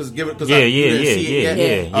about it because Yeah.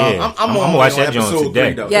 I'm gonna on watch that episode joint today.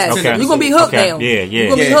 3 though. Yes, It's you're gonna be hooked Okay. now. Yeah. You're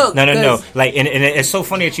gonna be Yeah. hooked. No. 'cause- Like, and it's so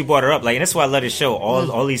funny that you brought her up. Like, and that's why I love the show.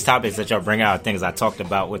 All these topics that y'all bring out, are things I talked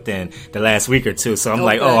about within the last week or two. So I'm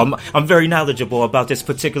like, Okay. oh, I'm very knowledgeable about this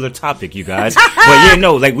particular topic, you guys. But yeah,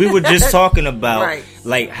 no, like we were just talking about Right.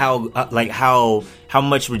 like how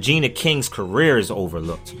much Regina King's career is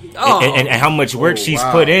overlooked, Oh. and how much work she's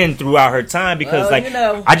wow. put in throughout her time. Because Well, like you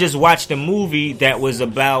know. I just watched a movie that was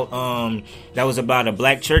about a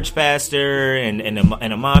black church pastor and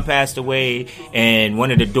a mom passed away, and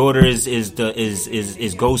one of the daughters is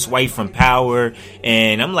Ghost wife from Power,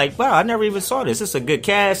 and I'm like, wow, I never even saw this. This is a good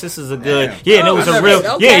cast. This is a good and it was I a never-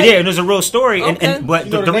 real okay. and it was a real story. Okay. And but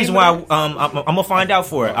You know the the reason name why of I'm gonna find out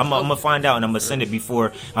for it. I'm gonna find out and I'm gonna send it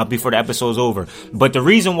before the episode's over. But the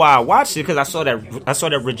reason why I watched it because I saw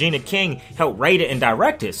that Regina King helped write it and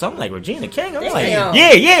direct it. So I'm like, Regina King. I'm like, Damn.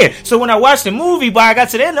 yeah. So when I watched the movie, but I got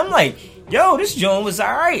to the end, I'm like, yo, this joint was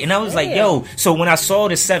alright. And I was like, yo. So when I saw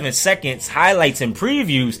the 7 seconds highlights and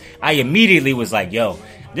previews, I immediately was like, yo,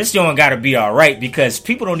 this joint got to be all right because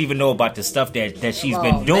people don't even know about the stuff that she's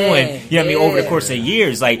been doing. Man. You know what I mean, over the course of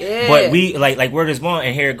years. Like, Yeah. but we like word is born,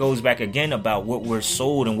 and here it goes back again about what we're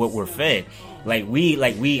sold and what we're fed. Like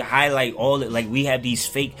we highlight all it. Like we have these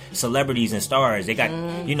fake celebrities and stars. They got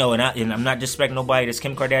you know, and I'm not disrespecting nobody that's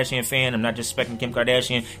Kim Kardashian fan. I'm not disrespecting Kim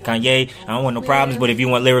Kardashian, Kanye. I don't want no problems. But if you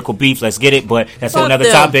want lyrical beef, let's get it. But that's Fuck another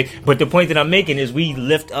them. topic. But the point that I'm making is we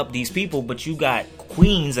lift up these people, but you got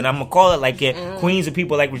queens, and I'm gonna call it like it. Queens of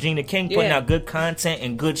people like Regina King putting Yeah. out good content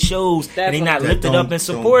and good shows, and they not Definitely. lifted up and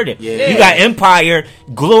supported. Yeah. You got Empire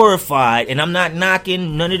glorified, and I'm not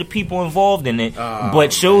knocking none of the people involved in it,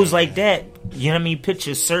 but shows like that. You know what I mean?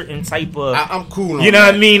 Picture certain type of, I'm cool on you know that.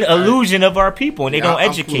 what I mean, illusion of our people, and they Yeah, don't I'm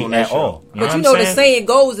educate cool on that at show. all. But what you know, I'm the saying? saying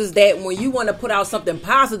goes is that when you want to put out something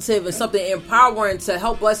positive and something empowering to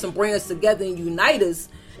help us and bring us together and unite us,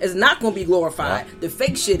 it's not going to be glorified. The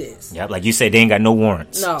fake shit is. Yep, like you said, they ain't got no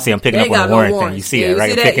warrants. No, See, I'm picking they up ain't on got the no warrant thing. warrants. You see Yeah, that, you right?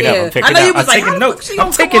 see I'm that? picking up. Yeah. I'm picking I know you up. was I'm like, taking how the fuck notes. she I'm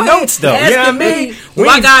gonna taking come on notes, here though. You know what I asking mean? me, do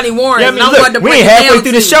I got any warrants? And I wanted to we break ain't it halfway down through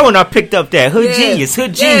to the you. show, and I picked up that Hood Yeah. Genius.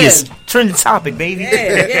 Hood Yeah. Genius. Trending topic, baby.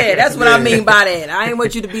 Yeah, that's what I mean by that. I ain't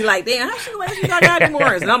want you to be like, damn, how she got any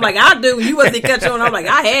warrants? And I'm like, I do. You wasn't catch on. I'm like,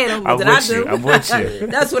 I had them, but I'm then I with do. you. I'm with you.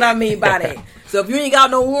 That's what I mean by that. So if you ain't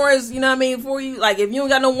got no warrants, you know what I mean, for you, like if you ain't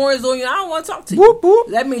got no warrants on you, I don't want to talk to you. Whoop, whoop.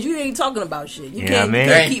 That means you ain't talking about shit. You Yeah, can't, man.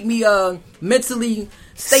 you can't keep me mentally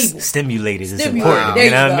stable. Stimulated is Stimulated. important. There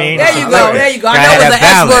You know go. what I mean? There you go. There you go. I Gotta know have it was an that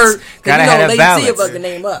S balance. word because Gotta you know have Lady that Tia balance. fucking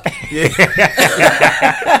name up.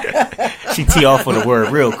 She tee off for the word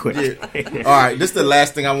real quick. All right, this is the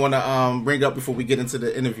last thing I want to bring up before we get into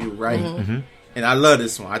the interview, right? Mm-hmm. And I love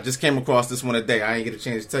this one. I just came across this one today. I ain't get a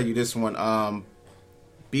chance to tell you this one.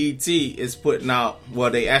 BT is putting out, well,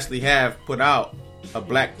 they actually have put out a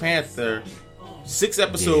Black Panther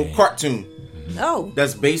 6-episode cartoon Oh,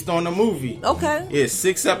 that's based on the movie. okay. It's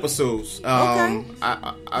 6 episodes. Okay.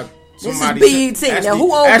 This is Somebody BET. said- Now,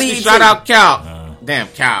 who owns actually, BET? shout out Cal. Damn,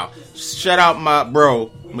 Cal. Shout out my bro,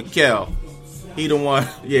 Mikkel. He the one.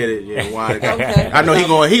 Yeah. Why? Okay. I know he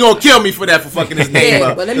gonna kill me for that, for fucking his name Yeah,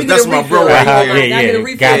 up. but let me 'Cause get that's a my bro refill. right Uh-huh, there. yeah, Can I get a yeah.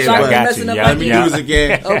 refill Got so I you, can got messing you. up Yeah, my Let me yeah. do this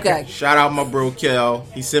again. Okay. Shout out my bro Kel.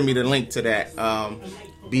 He sent me the link to that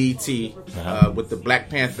BT with the Black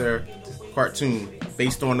Panther cartoon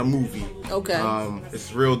based on the movie. Okay.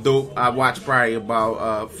 It's real dope. I watched probably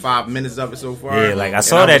about 5 minutes of it so far. Yeah, like I And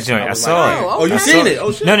saw that was- joint. I was saw like, it. Oh, Oh, you okay. seen it?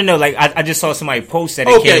 Oh shit. No. Like I just saw somebody post that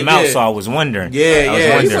it Okay, came out, yeah. so I was wondering. Yeah, I was yeah.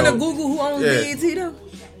 You wondering. want to Google who owns Yeah. BET though?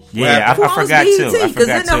 Yeah, Who I owns forgot BET? too. I Because forgot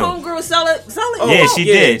then the too. homegirl sell it. Yeah, she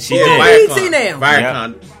did. She Who did. owns BET now?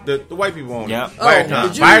 Viacom. The white people own it. Yeah. Oh, Viacom.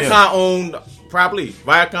 did you- Viacom owned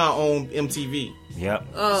Viacom owned MTV. Yep.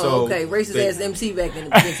 Oh, So, okay. Racist they- ass MC back in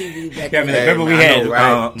the TV back Yeah, I in mean, the day. remember we I had know,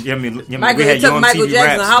 right? Michael, we had it took UMTV Michael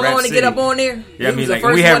Jackson Raps, how Rap long to get City. up on there? Yeah, I He mean, was the like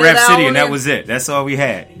first we had one that Rap got City, on and there. that was it. That's all we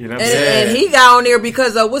had. You know what I'm saying? And he got on there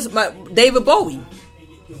because of David Bowie.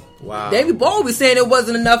 Wow. David Bowie was saying it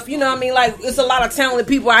wasn't enough. You know what I mean? Like, it's a lot of talented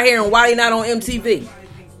people out here, and why they not on MTV?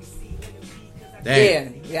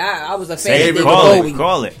 Damn. Yeah, I was a fan Say of it, David call Bowie. it,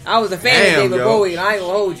 call it. I was a fan Damn, of David yo. Bowie, and I ain't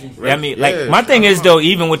gonna hold you. Yeah, I mean, like Yeah. my thing is though,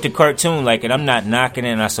 even with the cartoon, like, and I'm not knocking it,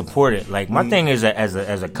 and I support it. Like my thing is as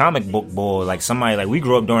a comic book boy, like somebody like we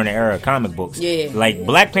grew up during the era of comic books. Yeah. Like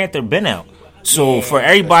Black Panther been out. So for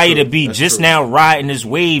everybody to be just now riding this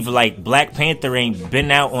wave, like Black Panther ain't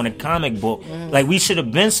been out on a comic book, like we should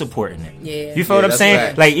have been supporting it. Yeah. You feel Yeah, what I'm that's saying?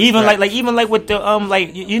 right. Like even Right. like even like with the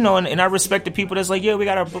like you know, and I respect the people that's like, yeah, we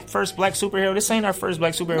got our first black superhero. This ain't our first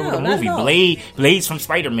black superhero No, with a not movie. at all. Blade's from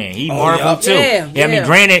Spider-Man. He Marvel yup. too. Yeah, I mean, yeah.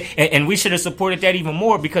 granted, and we should have supported that even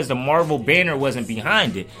more because the Marvel banner wasn't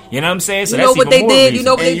behind it. You know what I'm saying? So You know that's what even they more did? reason. You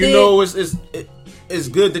know what And they you did? know it's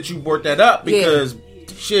good that you brought that up because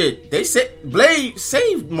shit, they said Blade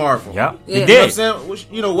saved Marvel. Yeah, Yeah. it You know what I'm did. saying? Which,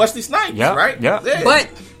 you know, Wesley Snipes, Yeah, right? yeah. But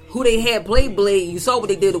who they had play Blade, you saw what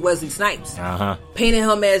they did to Wesley Snipes. Uh-huh. Painting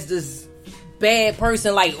him as this bad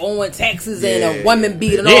person, like owing taxes and Yeah. a woman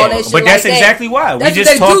beat and Yeah, all that shit. but that's like that. exactly why. That's We what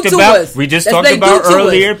just they talked do to about. us. We just That's talked what they about do to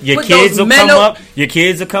earlier. us. Your Put kids those will mental- come up. Your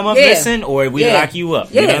kids will come up Yeah. missing, or we Yeah. lock you up.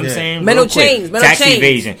 You know Yeah. what I'm Yeah. saying? Mental Real quick. chains, mental Tax chains.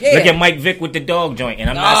 evasion. Yeah. Look at Mike Vick with the dog joint,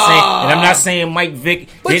 and I'm not saying Mike Vick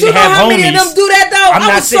But didn't you know have how homies. many of them do that though? I'm I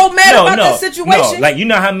not was saying- so mad no, about no, that situation. No, like you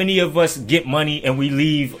know how many of us get money and we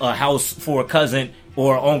leave a house for a cousin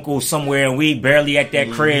or uncle somewhere, and we barely at that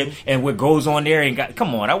crib, and what goes on there and got.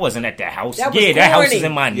 Come on, I wasn't at that house. That was That house corny. is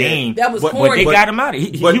in my name. That was but corny. they got him out. He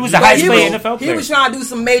but- was the but highest he paid was- NFL player. He was trying to do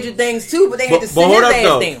some major things too, but they had to But sit hold his up ass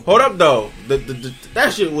though. down. Hold up though.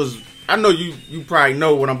 That shit was. I know you probably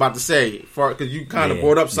know what I'm about to say, because you kind of Yeah,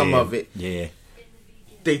 brought up some yeah, of it. Yeah.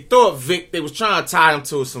 they thought Vic, they was trying to tie him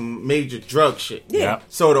to some major drug shit. Yep.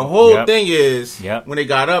 So the whole Yep. thing is, Yep. when they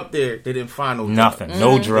got up there, they didn't find no Nothing. drugs.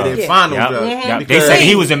 No They drugs. didn't find no Yep. drugs. Yep. They Because said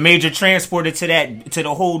he was a major transporter to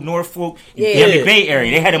the whole Norfolk Yeah. Miami Bay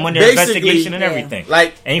area. They had him under Basically, investigation and yeah. everything.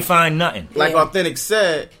 Like- ain't find nothing. like Yeah. Authentic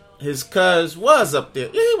said, his cuz was up there.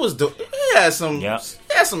 Yeah, he had some Yep.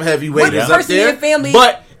 heavyweights Yep. up Person in there. your family-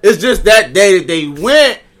 But it's just that day that they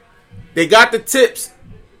went, they got the tips,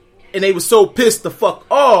 and they was so pissed the fuck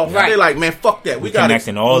off. Right. They like, man, fuck that. We got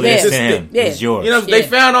Connecting all Yeah. this to Just him. yeah. It's yours. You know, they Yeah.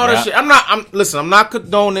 found all that Yeah. shit. I'm not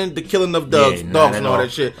condoning the killing of dogs, Yeah, not dogs at and all all.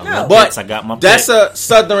 that shit. I love But pets. I got my that's pet. a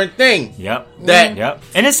southern thing. Yep. That Yep.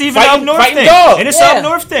 And it's even Fighting- up north fighting thing. dogs. And it's Yeah. up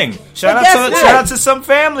north thing. Shout guess out what? to some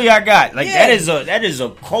family I got. Like Yeah. that is a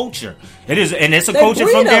culture. It is, and it's a They culture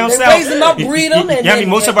breed from them. down They south. raise them up, breed them, and yeah, I mean, then-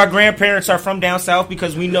 most of our grandparents are from down south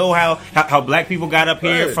because we know how black people got up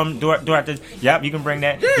here Right. from throughout the. Yep, you can bring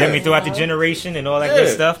that. Yeah. I mean, throughout the generation and all that good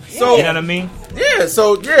Yeah. stuff. So- you know what I mean? yeah,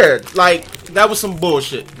 so yeah, like that was some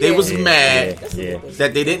bullshit. They Yeah. was Yeah, mad Yeah.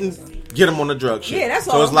 that they didn't get him on the drug shit. Yeah, that's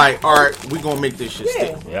so all. it's like, all right, we gonna make this shit Yeah.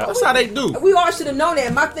 stick. Yeah. That's how they do. We all should have known that.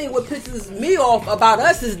 And my thing, what pisses me off about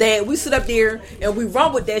us is that we sit up there and we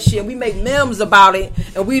run with that shit and we make memes about it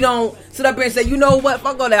and we don't sit up here and say, you know what,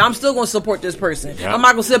 fuck all that. I'm still gonna support this person. Yeah. I'm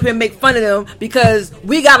not gonna sit up here and make fun of them because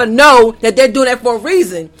we gotta know that they're doing that for a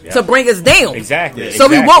reason Yeah. to bring us down. Exactly. So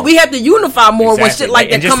we have to unify more when Exactly. shit like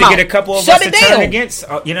that and just come to out. get a couple of Shut us it to down. turn against,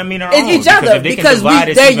 you know what I mean, our And own. each other if they because can divide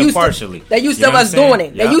us they even used partially. to, they used You to know what us I'm saying? doing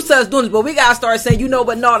it. Yeah. They used to us doing this, but we gotta start saying, you know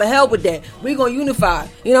what, no, to hell with that. We gonna unify.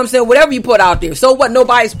 You know what I'm saying? Whatever you put out there. So what?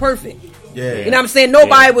 Nobody's perfect. Yeah. You know what I'm saying?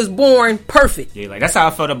 Nobody was born perfect. Yeah, like that's how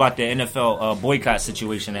I felt about the NFL boycott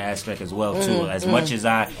situation aspect as well too. As much as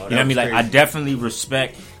I, you know what I mean, like I definitely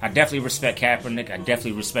respect Kaepernick. I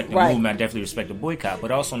definitely respect the Right. movement. I definitely respect the boycott.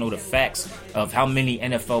 But I also know the facts of how many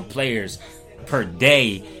NFL players per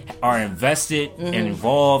day are invested and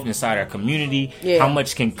involved inside our community. Yeah. How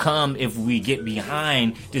much can come if we get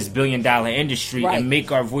behind this billion-dollar industry Right. and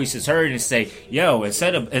make our voices heard and say, yo,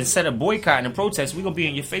 instead of boycotting and protest, we're gonna be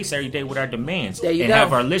in your face every day with our demands There you and go.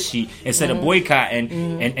 have our list sheet instead of boycotting.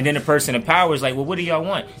 And then the person in power is like, well, what do y'all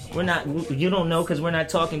want? We're not, you don't know because we're not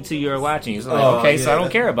talking to you or watching. It's like, Oh, okay, so yeah, I don't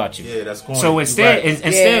that- care about you. yeah, that's corny. So You're instead, right.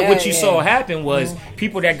 instead, Yeah, what you yeah. saw happen was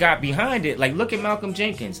people that got behind it. Like, look at Malcolm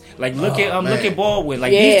Jenkins. Like, look at Baldwin.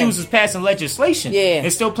 Like, Yeah. these dudes is passing legislation. Yeah.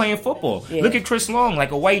 And still playing football. Yeah. Look at Chris Long,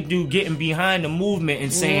 like a white dude getting behind the movement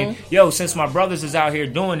and saying, yo, since my brothers is out here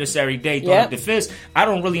doing this every day, throwing Yep. up the fist, I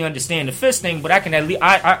don't really understand the fist thing, but I can at least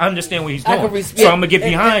I understand what he's I doing. can So I'm gonna get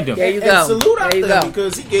behind him. There you And go. salute out There you there go.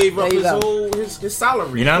 because he gave up There you his go. whole his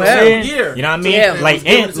salary. You know what Yeah. I'm saying? Yeah. You know what I mean? Yeah. Like, It was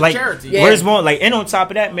given and to like, charity. Yeah. where's more? Like, and on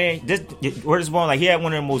top of that, man, where's more? Like, he had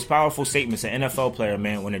one of the most powerful statements, an NFL player,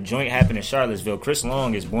 man. When a joint happened in Charlottesville, Chris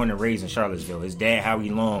Long is born and raised in Charlottesville. His dad, Howie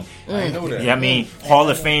Long, I know that. you know what I mean? Hall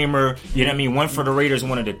of Famer, you know what I mean? One for the Raiders,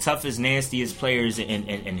 one of the toughest, nastiest players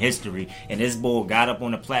in history. And this bull got up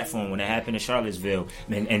on the platform when it happened in Charlottesville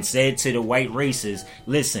and said to the white races,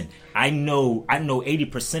 listen, I know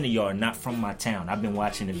 80% of y'all are not from my town. I've been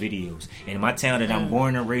watching the videos. In my town that I'm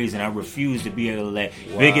born and raised, and I refuse to be able to let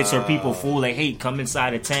bigots or people full of hate come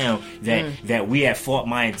inside a town that we have fought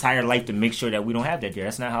my entire life to make sure that we don't have that there.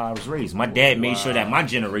 That's not how I was raised. My dad made sure that my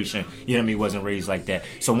generation, you know what I mean, wasn't raised like that.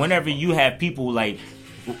 So whenever you have people like,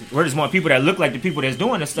 there's more people that look like the people that's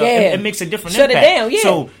doing this stuff, Yeah. it makes a different Shut it impact. down, yeah.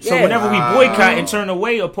 So Yeah. whenever we boycott and turn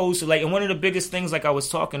away, opposed to like, and one of the biggest things, like I was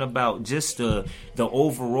talking about, just the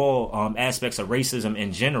overall aspects of racism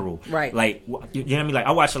in general. Right. Like, you know what I mean? Like,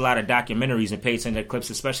 I watch a lot of documentaries and pay attention to clips,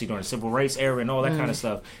 especially during the civil rights era and all that kind of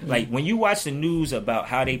stuff. Like, when you watch the news about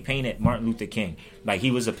how they painted Martin Luther King, like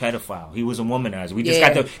he was a pedophile, he was a womanizer. We just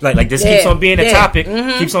Yeah. got to like this Yeah. keeps on being a Yeah. topic,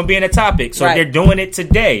 keeps on being a topic. So Right. they're doing it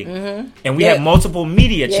today, and we Yeah. have multiple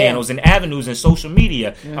media Yeah. channels and avenues and social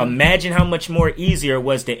media. Imagine how much more easier it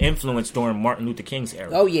was to influence during Martin Luther King's era.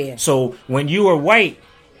 Oh, yeah. So when you were white,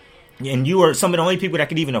 and you were some of the only people that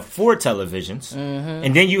could even afford televisions,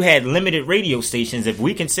 and then you had limited radio stations. If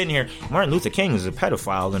we can sit in here, Martin Luther King is a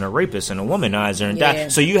pedophile and a rapist and a womanizer and Yeah.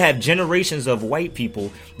 that. So you have generations of white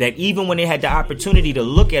people that even when they had the opportunity to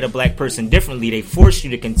look at a black person differently, they forced you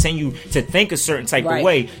to continue to think a certain type Right. of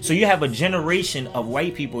way. So you have a generation of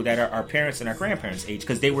white people that are our parents and our grandparents' age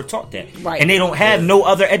because they were taught that, Right. and they don't have no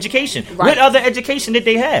other education. Right. What other education did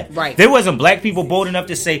they have? Right. There wasn't black people bold enough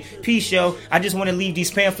to say, "Peace, yo. I just want to leave these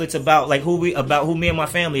pamphlets about about like who me and my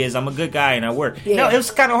family is. I'm a good guy and I work. Yeah. No, it was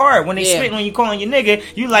kind of hard when they Yeah. spitting on you, calling you nigga.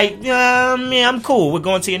 You like, man, I'm cool. We're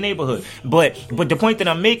going to your neighborhood. But the point that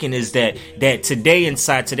I'm making is that today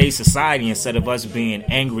inside today's society, instead of us being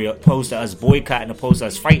angry, opposed to us boycotting, opposed to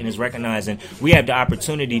us fighting, is recognizing we have the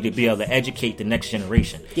opportunity to be able to educate the next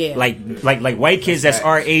generation. Yeah. Like white kids that's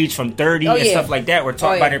our age from 30 and stuff like that were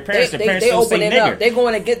taught by their parents. Their parents don't say nigger. They're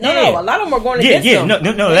going to get no. A lot of them are going to get them.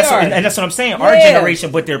 No. That's what I'm saying. Our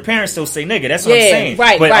generation, but their parents still say nigga. That's what I'm saying.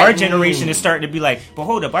 Right. But our generation is starting to be like, but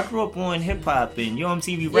hold up, I grew up on hip hop and Yo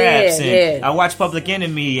MTV raps and I watch Public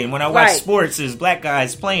Enemy, and when I watch sports, there's black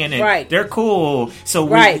guys playing and they're cool. So you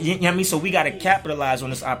know what I mean? So we got to capitalize on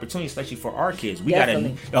this opportunity, especially for our kids. We got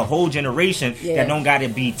a whole generation that don't got to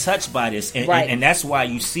be touched by this, and that's why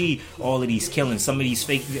you see all of these killings. Some of these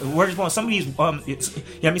fake. Some of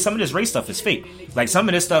these. Some of this race stuff is fake. Like some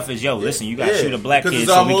of this stuff is, listen, you got to shoot a black kid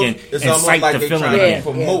so we can incite like the feeling again.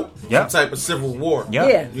 Promote some type of civil war. You know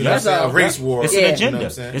what I'm saying? A race war. It's an agenda.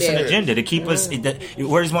 It's an agenda to keep us.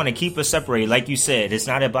 Where's one to keep us separated? Like you said, it's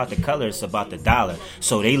not about the color; it's about the dollar.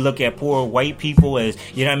 So they look at poor white people as,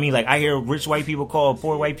 you know what I mean? Like I hear rich white people call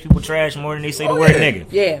poor white people trash more than they say the word nigga.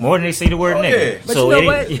 Yeah, more than they say the word nigga. But so you know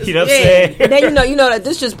what? You know what I'm saying? And then you know that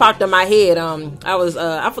this just popped in my head.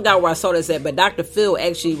 I forgot where I saw this at, but Dr. Phil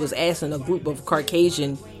actually was asking a group of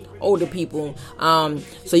Caucasian older people.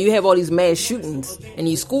 So you have all these mass shootings in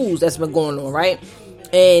these schools that's been going on, right?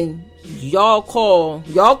 And y'all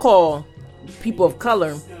call people of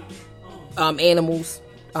color animals,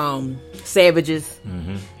 savages.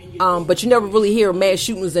 Mm-hmm. But you never really hear mass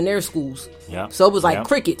shootings in their schools. Yep. So it was like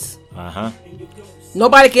crickets. Uh-huh.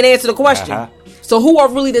 Nobody can answer the question. Uh-huh. So who are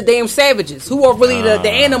really the damn savages? Who are really the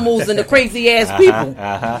animals and the crazy ass people?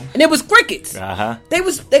 And it was crickets.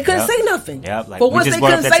 They couldn't say nothing. Yep. Like, but once they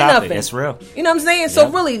couldn't say nothing, it's real. You know what I'm saying? So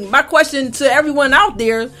really, my question to everyone out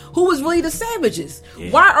there: who was really the savages?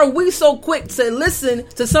 Why are we so quick to listen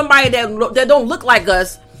to somebody that don't look like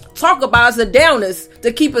us talk about us and down us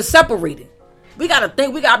to keep us separated? We gotta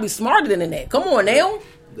think. We gotta be smarter than that. Come on now.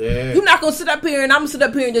 Yeah. You're not gonna sit up here and I'm gonna sit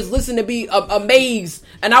up here and just listen to be amazed,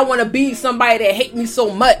 and I want to be somebody that hate me so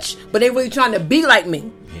much, but they really trying to be like me.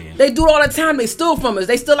 Yeah. They do it all the time. They steal from us.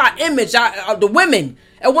 They steal our image. The women.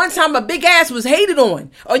 At one time, a big ass was hated on.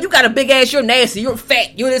 Oh, you got a big ass. You're nasty. You're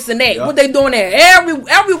fat. You're this and that. Yeah. What they doing there?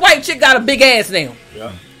 Every white chick got a big ass now.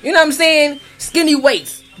 Yeah. You know what I'm saying? Skinny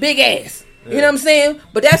waist, big ass. You know what I'm saying?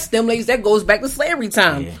 But that stimulates, that goes back to slavery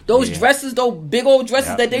time. Those dresses, those big old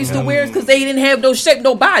dresses that they used to wear, because they didn't have no shape,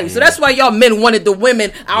 no body. So that's why y'all men wanted the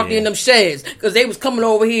women out there in them sheds, because they was coming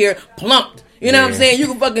over here plumped. You know what I'm saying? You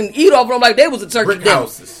can fucking eat off them like they was a turkey brick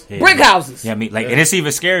houses. Brick houses. Yeah, I mean, like, and it's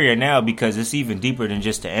even scarier now because it's even deeper than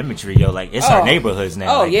just the imagery, yo. Like, it's our neighborhoods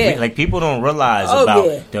now. Like, people don't realize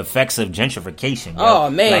about the effects of gentrification. Yo. Oh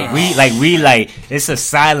man, like it's a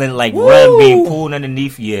silent rug being pulled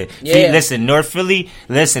underneath you. Yeah. Listen, North Philly.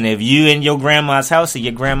 Listen, if you in your grandma's house and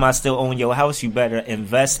your grandma still own your house, you better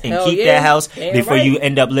invest and keep that house before you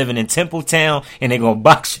end up living in Templetown and they're gonna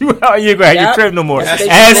box you out. You ain't gonna have your crib no more. As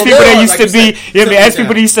people that used to be. As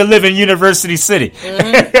people that used to live in University City.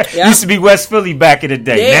 Mm-hmm. Used to be West Philly back in the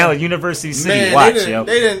day. Now University City,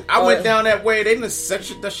 I went down that way. They didn't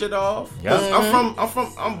section that shit off.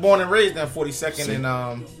 I'm born and raised in 42nd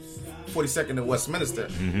and 42nd in Westminster.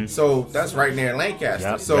 Mm-hmm. So that's right near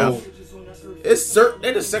Lancaster. It's certain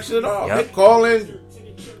they just section it off. They calling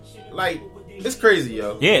it's crazy,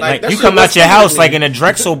 yo. Yeah, like you come out your house like in a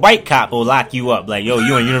Drexel bike cop will lock you up. Like, yo,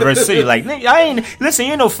 you in University City. Like, I ain't listen.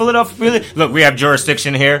 You know, Philadelphia. Look, we have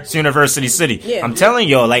jurisdiction here. It's University City. Yeah. I'm telling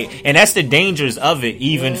y'all, and that's the dangers of it,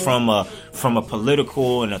 even from a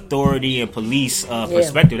political and authority and police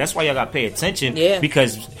perspective. That's why y'all got to pay attention. Yeah.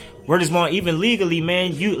 Because word is more, even legally,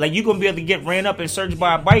 man, you gonna be able to get ran up and searched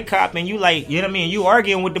by a bike cop, and you know what I mean, you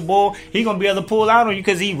arguing with the bull, he gonna be able to pull out on you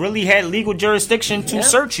because he really had legal jurisdiction to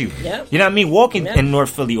search you. You know what I mean? Walking in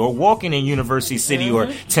North Philly or walking in University City or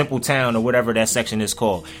Templetown or whatever that section is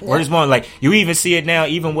called. Word is more, you even see it now,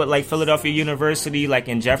 even with Philadelphia University,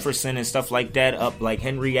 in Jefferson and stuff like that, up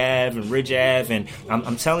Henry Ave and Ridge Ave, and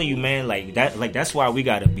I'm telling you, man, that's why we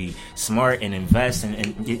gotta be smart and invest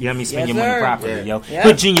and you know what I mean, spend your money properly, yo.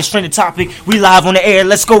 Good genius. Trending topic. We live on the air.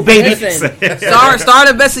 Let's go, baby. Start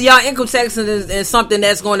investing y'all income tax in something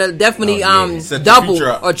that's going to definitely double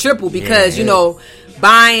or triple, because you know,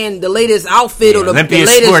 buying the latest outfit or the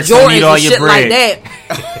latest Jordan and shit like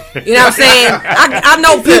that. You know what I'm saying? I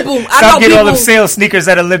know people. Stop getting all them sales sneakers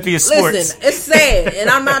at Olympia Sports. Listen, it's sad, and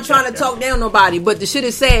I'm not trying to talk down nobody, but the shit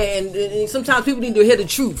is sad, and sometimes people need to hear the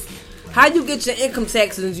truth. How you get your income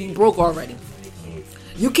taxes and you broke already?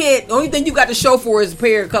 You can't. The only thing you got to show for is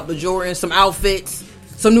a couple of Jordans, some outfits,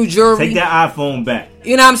 some new jewelry. Take that iPhone back.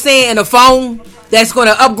 You know what I'm saying? And a phone that's going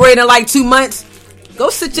to upgrade in like 2 months. Go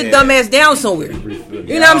sit your dumb ass down somewhere.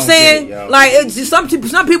 You know what I'm saying? Like it's just some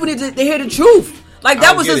people need to hear the truth. Like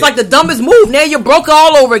that was just like the dumbest move. Now you're broke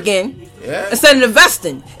all over again. Yeah. Instead of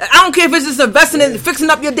investing. I don't care if it's just investing in fixing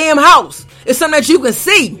up your damn house. It's something that you can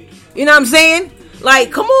see. You know what I'm saying?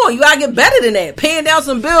 Like, come on, you gotta get better than that. Paying down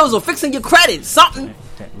some bills or fixing your credit, something.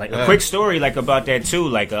 Like a quick story, like about that too,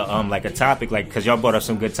 like a topic, like because y'all brought up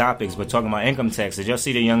some good topics, but talking about income tax, did y'all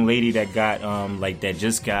see the young lady that got that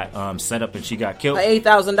just got set up and she got killed?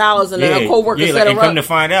 $8,000 and then a co-worker set her and up. come to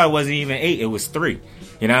find out, it wasn't even 8, it was 3.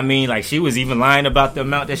 You know what I mean? Like she was even lying about the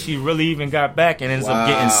amount that she really even got back, and ends up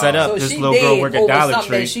getting set up. So this she little girl worked at Dollar something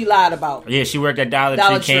Tree. that she lied about. Yeah, she worked at Dollar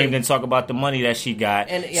Tree. Came and talk about the money that she got.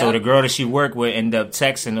 And, so the girl that she worked with ended up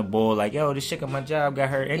texting the boy like, "Yo, this chick at my job got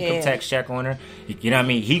her income tax check on her." You know what I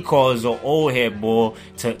mean? He calls the old head boy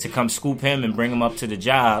to come scoop him and bring him up to the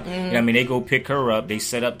job. You know what I mean? They go pick her up. They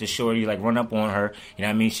set up the shorty, like run up on her. You know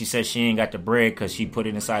what I mean? She says she ain't got the bread because she put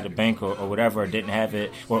it inside the bank or whatever, or didn't have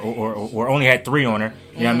it, or only had 3 on her.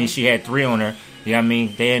 You know what I mean? She had 3 on her. You know what I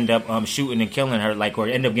mean? They end up shooting and killing her, like, or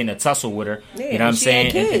end up getting a tussle with her. Yeah, you know what I'm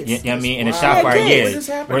saying? And, you know what I mean? In the shot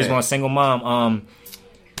fire, where's my single mom?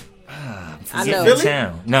 I know.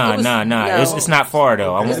 Town. Nah. It's not far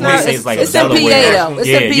though. I want to say it's like it's Delaware. PA, though.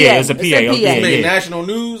 It's a PA. Yeah. National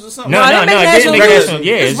news or something? No, it didn't make national.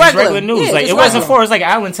 Yeah, it's just regular news. Yeah, like it wasn't far. It's like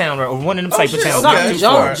Allentown or one of them type of towns.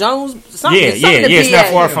 Jones. Something. It's not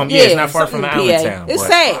far from. Yeah, it's not far from Allentown. It's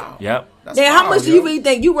sad. Yep. Then how much do you really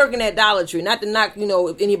think you working at Dollar Tree? Not to knock,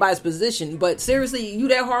 anybody's position, but seriously, you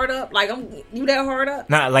that hard up? Like you that hard up?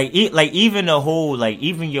 Nah, even the whole,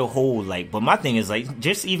 even your whole, but my thing is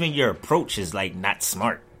just even your approach is not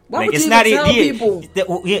smart. Why would you even tell people?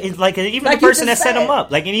 Even the person that set them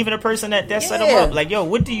up, and even the person that set them up, yo,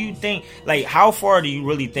 what do you think? How far do you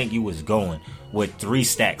really think you was going with 3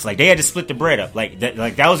 stacks? They had to split the bread up.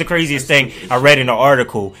 That was the craziest thing I read in the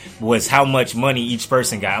article was how much money each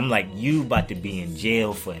person got. I'm like, you about to be in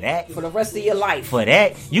jail for that for the rest of your life. For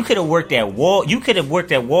that, you could have worked at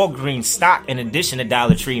Walgreens stock in addition to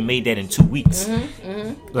Dollar Tree and made that in 2 weeks,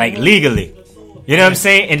 legally. You know what I'm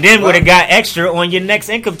saying? And then would have got extra on your next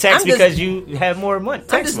income tax because you have more money.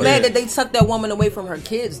 I'm just glad that they took that woman away from her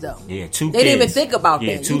kids, though. Yeah, 2 kids. They didn't even think about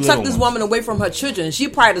that. You took this woman away from her children. She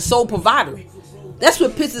probably the sole provider. That's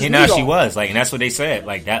what pisses me off. She was and that's what they said.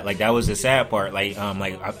 That was the sad part.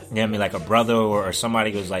 A brother or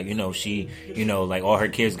somebody was she, all her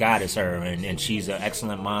kids got is her, and she's an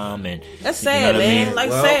excellent mom, and that's sad, man.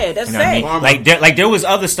 Sad. That's sad. I mean? There was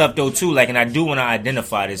other stuff though too. And I do want to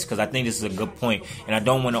identify this because I think this is a good point, and I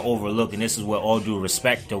don't want to overlook. And this is what all due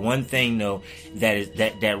respect. The one thing though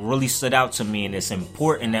that really stood out to me, and it's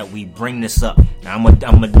important that we bring this up. Now, I'm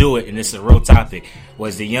gonna do it, and this is a real topic.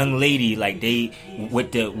 Was the young lady they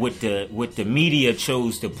with the media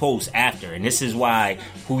chose to post after, and this is why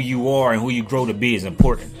who you are and who you grow to be is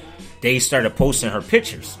important. They started posting her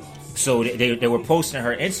pictures. So they were posting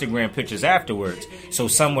her Instagram pictures afterwards. So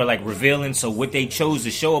some were revealing. So what they chose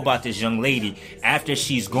to show about this young lady after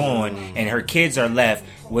she's gone and her kids are left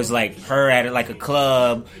was her at a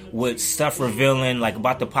club with stuff revealing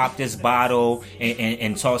about to pop this bottle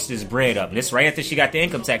and toss this bread up. And this right after she got the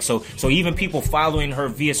income tax. So even people following her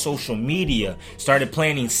via social media started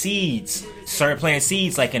planting seeds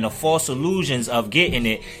in the false illusions of getting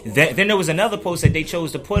it. Then there was another post that they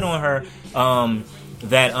chose to put on her.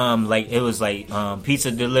 It was pizza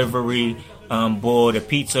delivery boy, the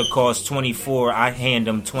pizza costs $24, I hand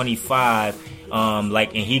him $25,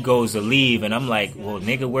 and he goes to leave, and I'm like, well,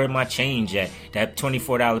 nigga, where my change at? That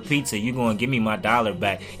 $24 pizza, you gonna give me my $1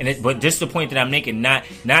 back? But this is the point that I'm making, not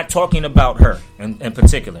talking about her in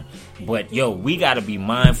particular, but yo, we gotta be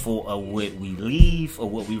mindful of what we leave, or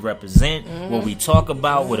what we represent, what we talk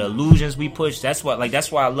about, what illusions we push. That's why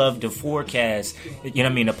I love the forecast. You know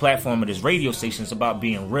what I mean? The platform of this radio station is about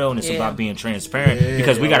being real, and it's about being transparent,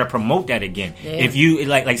 because we gotta promote that again. Yeah. If you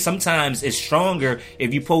sometimes it's stronger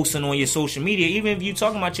if you posting on your social media, even if you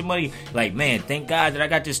talking about your money, man, thank God that I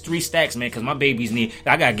got this 3 stacks, man, because my babies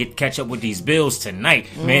I gotta catch up with these bills tonight,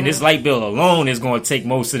 man. This light bill alone is gonna take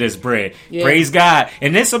most of this bread. Praise God.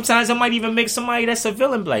 And then sometimes I might even make somebody that's a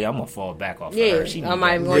villain I'm gonna fall back off of her. I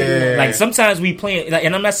might do that. Sometimes we play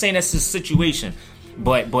and I'm not saying that's the situation,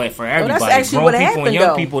 but for everybody, that's grown people happened, and young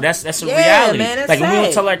though. people, that's a reality. Man, we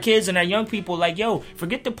don't tell our kids and our young people, yo,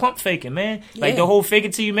 forget the pump faking, man. The whole fake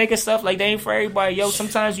it till you make it stuff, they ain't for everybody. Yo,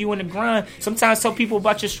 sometimes you in the grind. Sometimes tell people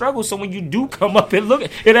about your struggle, so when you do come up,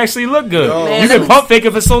 it actually look good. Yo, you been pump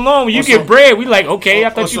faking for so long. When you get bread, we okay, I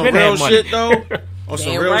thought you been having money. Shit, though. On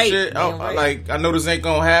some real shit, I know this ain't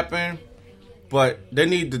gonna happen. but they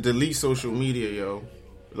need to delete social media, yo.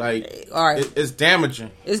 Like, All right. it's damaging.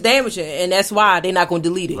 It's damaging, and that's why they're not going to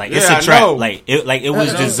delete it. Like Yeah, it's I a trap. know. Like it was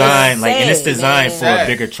It's designed. Like and it's sad, designed man. for a Sad.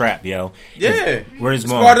 bigger trap, yo. Yeah, Where's it's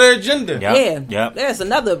more? part of the agenda. Yep. Yeah, Yep. That's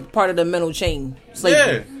another part of the mental chain.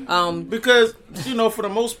 Slavery. Because for the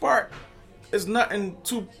most part, it's nothing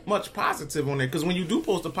too much positive on there. Because when you do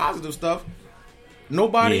post the positive stuff,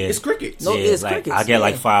 nobody, Yeah. it's crickets. No, it's like crickets, I get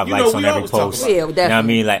like yeah. 5 You likes know, on we every always talk post. about Yeah, You know what I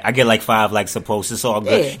definitely. mean? Like I get like 5 likes a post. It's all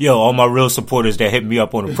good. Yeah. Yo, all my real supporters that hit me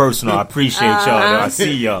up on the personal, I appreciate y'all. Yo. I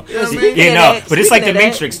see y'all. Yeah, Speaking of no, that- but it's like the speaking of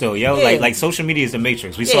that, Matrix though, yo. yeah. Like social media is the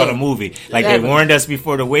Matrix. We saw Yeah. the movie. Like Exactly. they warned us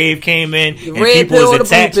before the wave came in, and red people pill or was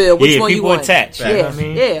the blue attached. pill? Which Yeah, one you people want? attached. You know Yeah, what I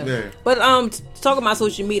mean? yeah. Yeah. But talking about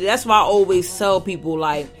social media, that's why I always tell people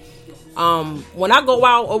like, when I go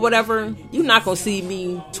out or whatever, you're not gonna see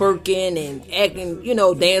me twerking and acting,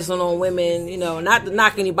 dancing on women, not to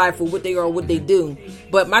knock anybody for what they are or what they do.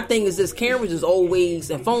 But my thing is this: cameras is always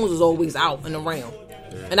and phones is always out and around,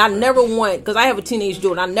 and I never want, because I have a teenage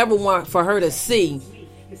daughter, I never want for her to see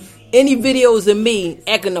any videos of me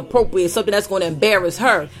acting appropriate, something that's going to embarrass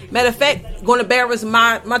her. Matter of fact, going to embarrass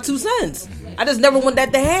my 2 sons. I just never want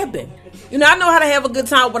that to happen. I know how to have a good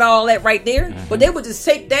time with all that right there, but they would just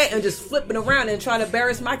take that and just flip it around and try to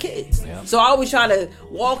embarrass my kids. Yeah. So I always try to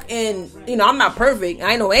walk in, I'm not perfect.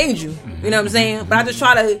 I ain't no angel. You know what I'm saying? But I just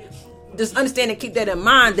try to just understand and keep that in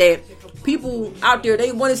mind that people out there,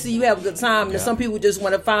 they want to see you have a good time, and some people just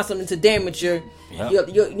want to find something to damage your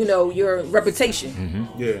reputation.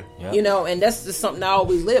 Yeah. And that's just something I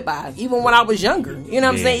always live by. Even when I was younger, you know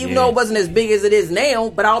what I'm saying? Even though it wasn't as big as it is now,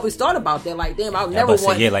 but I always thought about that. Like, damn, I would never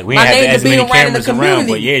want like we my ain't name have as to be many around in the cameras around,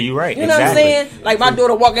 community. but yeah, you're right. You know Exactly. what I'm saying? Like my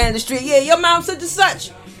daughter walking down the street, yeah, your mom such and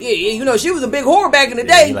such. Yeah, she was a big whore back in the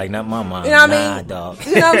day. You like not my mom. You know what I Nah, mean? dog.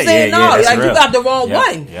 You know what I'm saying? Yeah, No, that's like you real. got the wrong Yep,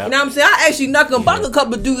 one. yep. You know what I'm saying? I actually knuck and buck a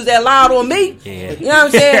couple of dudes that lied on me. Yeah. You know what I'm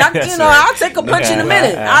saying? That's right. I'll take a punch in a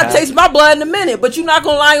minute. I'll taste my blood in a minute, but you're not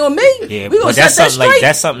gonna lie on me. Yeah, we gonna but set that's that something like straight.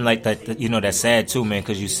 that's something like that. That's sad too, man.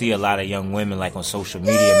 Because you see a lot of young women like on social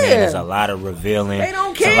media, man. Yeah. There's a lot of revealing. They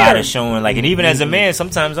don't It's a care. lot of showing. Like, and even as a man,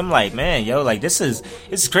 sometimes I'm like, man, yo, like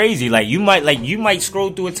it's crazy. Like you might scroll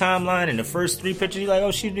through a timeline and the first 3 pictures, you're like, oh,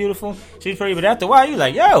 she's beautiful, she's pretty. But after a while, you're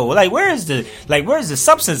like, yo, like where's the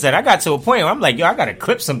substance that I got to a point where I'm like, yo, I gotta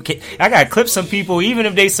clip some people, even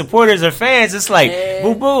if they supporters or fans. It's like,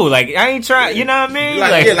 boo boo, like I ain't trying. You know what I mean?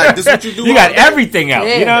 Like this what you do You got all day? everything out.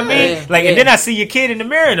 Yeah, You know what I mean? yeah, Like, yeah. and then I see your kid in the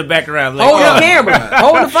mirror in the background, like, Hold yo. the camera,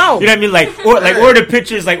 hold the phone. You know what I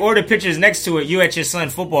mean? Or the pictures next to it. You at your son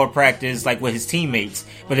football practice, like with his teammates.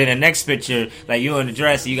 But in the next picture, like you in the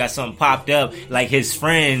dress, and you got something popped up. Like his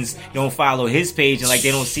friends don't follow his page, and like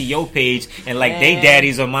they don't see your page, and like they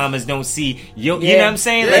daddies or mamas don't see your. You know what I'm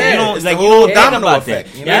saying? Like Yeah, you don't it's like the you whole don't think domino about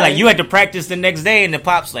effect, that. you know? Yeah, like you had to practice the next day, and the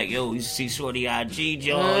pop's like, yo, you see Shorty IG,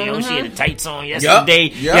 yo, she had the tights on yesterday.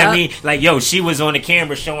 You know what I mean? Like, yo, she was on the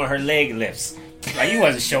camera showing her leg lifts. Like, you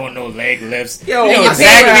wasn't showing no leg lifts. Yo, you know my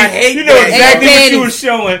exactly, parents, I hate you know that. exactly And what you panties. was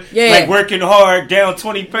showing. Yeah. Like working hard, down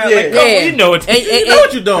 20 pounds. Yeah. Like, oh, you know what? You know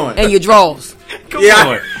what you're doing. And your drawers. Come Yeah.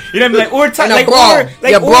 on. You know what I mean? Like, or tights. And a Like, bra. or,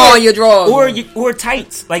 like, Your bra and your drawers. Or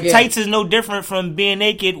tights. Like, Yeah. tights is no different from being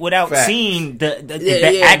naked without Facts. seeing the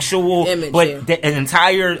Yeah. actual, Image, but yeah. an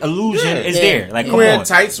entire illusion is Yeah. there. Like, You come wearing on.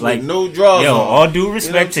 tights like, with no drawers yo, on. all due You know what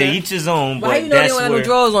respect I'm to saying? each his own, But but how you know they that's don't have where... no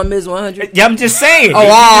drawers on Ms. 100? Yeah, I'm just saying. Oh,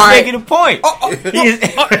 He's all just right. making a point. No,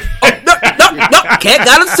 cat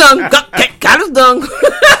got his tongue. Cat got his dung.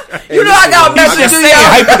 You know I got a He's message just to saying,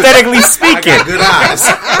 y'all. hypothetically I speaking. got good eyes.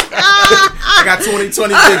 I got 20/20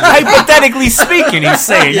 vision. Hypothetically speaking, he's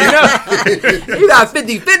saying, you know. You got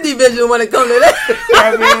 50-50 vision when it comes to that.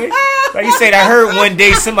 I mean, like you said, I heard one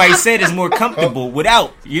day somebody said it's more comfortable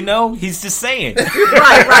without. You know, he's just saying.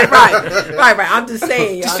 Right. I'm just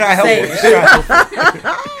saying. Just I'm try to just help saying. him. Just try to help him.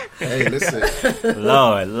 Hey, listen.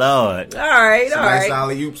 Lord. All right. Nice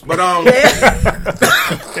alley oops. But we're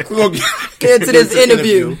gonna Get into this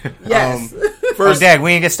interview. Yes. Oh, First, Dad,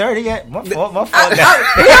 we ain't get started yet. My fault. We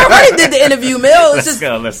already did the interview, Mill. It's Let's just,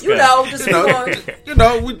 go. Let's you go. know, just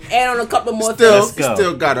we add on a couple more still things. go.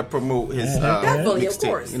 still gotta promote his Definitely, of mixtape.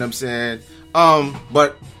 course. You know what I'm saying?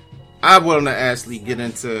 But I want to actually get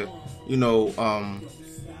into a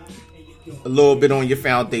little bit on your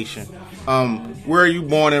foundation. Where are you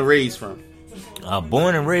born and raised from?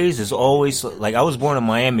 Born and raised is always like I was born in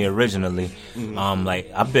Miami originally. Like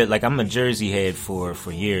I'm a Jersey head for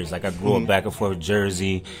years. Like I grew up back and forth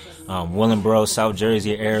Jersey, Willingboro, South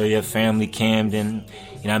Jersey area, family Camden.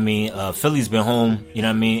 You know what I mean? Philly's been home. You know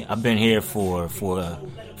what I mean? I've been here for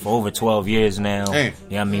over 12 years now. Damn. You know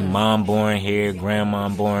what I mean? Mom born here, grandma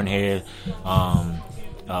born here.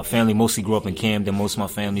 family mostly grew up in Camden. Most of my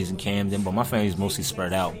family is in Camden, but my family's mostly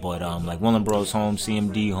spread out. But like Willenboro's home,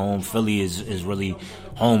 CMD home, Philly is really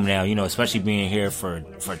home now. You know, especially being here for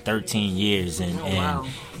 13 years, and you know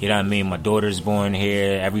what I mean. My daughter's born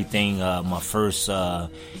here. Everything. My first like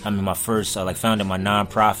founded my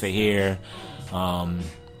nonprofit here.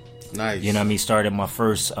 Nice. You know what I mean? Started my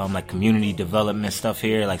first like community development stuff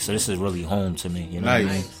here. Like, so this is really home to me. You know what I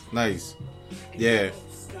mean? Nice. Yeah.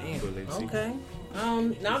 Okay.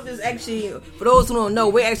 Now I'm just actually, for those who don't know,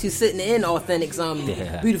 we're actually sitting in Authentic's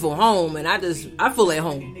beautiful home, and I feel at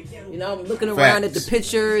home. You know, I'm looking around at the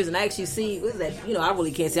pictures, and I actually see, what is that? You know, I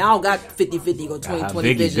really can't say. I don't got 50-50 or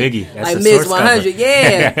 20-20 vision. Biggie. That's like the Ms. source 100.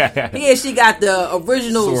 Yeah. Yeah, she got the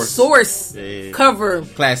original source cover.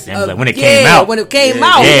 Classic. Like when it came out. When it came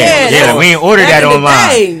out. Yeah. We ain't ordered that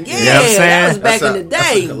online. Yeah, you know what I'm saying? that was back in the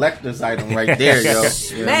That's day. a collector's item right there,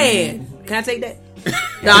 yo. Man, can I take that?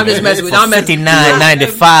 No, I'm just messing with you. I'm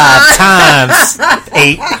 $59.95 times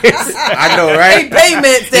 8. I know, right? 8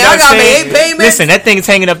 payments. You know I what got I'm me saying? 8 payments. Listen, that thing's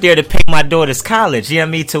hanging up there to pay my daughter's college. You know what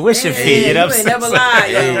I mean? Tuition fee. You know what I'm saying? Never lie,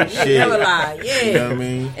 yo. Shit. Never lie. Yeah. You know what I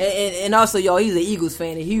mean? And also, yo, he's an Eagles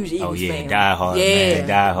fan, a huge Eagles fan. Die hard, man.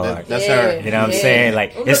 Die hard. That's her. You know what I'm saying?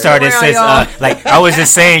 Like, Look it started around, since y'all. like I was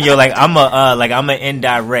just saying, yo, like I'm an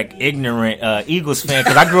indirect, ignorant Eagles fan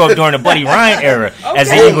because I grew up during the Buddy Ryan era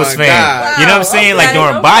as an Oh Eagles my fan. God. You know what I'm saying? Like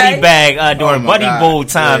during Okay. Body Bag, during my Buddy God. Bowl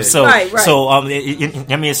time. Yeah. So Right. so I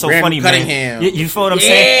mean, it's so Randall funny, Cunningham. man. You feel what I'm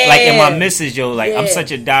saying? Like, and my Yeah. missus, yo, like I'm Yeah.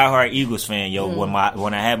 such a diehard Eagles fan, yo. When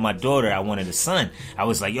I had my daughter, I wanted a son. I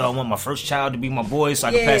was like, yo, I want my first child to be my boy, so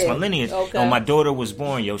I can pass my lineage. Okay. When my daughter was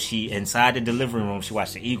born, yo, she inside the delivery room, she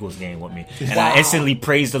watched the Eagles game with me, and I instantly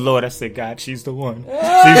praised the Lord. I said, God, she's the one.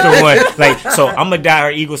 She's the one. Like, so I'm a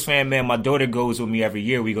diehard Eagles fan, man. My daughter goes with me every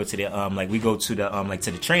year. We go to the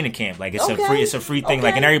to the training camp. Like, it's a free thing.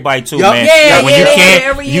 Like, and everybody too, Yup. man. Yeah, Like, when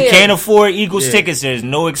every you year. can't afford Eagles tickets, there's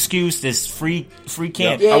no excuse. There's free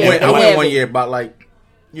camp. Yeah. I went Yeah. one year about like,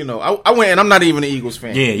 you know, I went and I'm not even an Eagles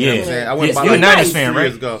fan. Yeah, You know what I'm yeah. saying? I went Yes, about you're a like Niners 3 fan, years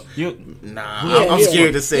right? ago. You- I'm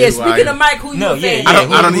scared to say Yeah, who I speaking am. of Mike, who you No, a fan? yeah.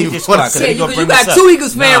 I don't who even just wanna talk, 'cause say. they Yeah, gonna you bring got us 2 up.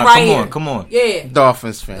 Eagles fan Nah, right here. Come on. Yeah.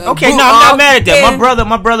 Dolphins fan. Okay, Blue- no, I'm not mad at that. yeah.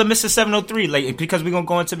 My brother, Mr. 703, like, because we're gonna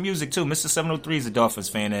go into music too. Mr. 703 is a Dolphins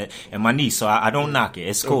fan, and my niece, so I don't knock it.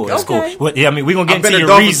 It's cool. It's Okay. cool. Well, yeah, I mean, we're gonna I've get been into a your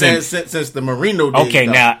Dolphins reason. fan since the Marino days. Okay,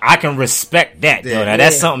 though. now I can respect that, though. Yeah. Now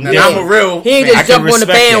that's something Now, different. I'm a real He ain't fan. I just can jump on the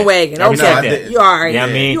respect that. bandwagon. I Okay, respect that. you alright. Yeah, I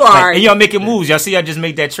mean, you like, alright. and y'all making moves. Y'all see, I just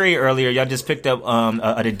made that trade earlier. Y'all just picked up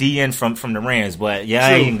the DN from the Rams, but yeah,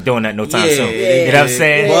 I True. ain't doing that no time Yeah, soon. yeah, You know what I'm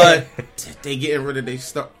saying? But they getting rid of their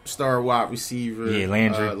star wide receiver. Yeah,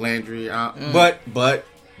 Landry. Landry. But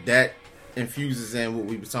that infuses in what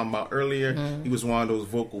we were talking about earlier. He was one of those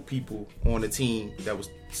vocal people on the team that was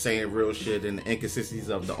saying real shit and the inconsistencies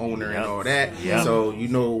of the owner and all that. Yep. So you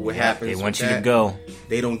know what happens. They want with you to that. go.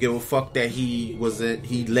 They don't give a fuck that he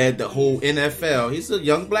led the whole NFL. He's a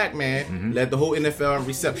young black man, led the whole NFL in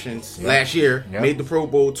receptions last year, Yep. made the Pro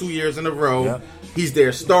Bowl 2 years in a row. Yep. He's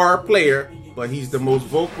their star player, but he's the most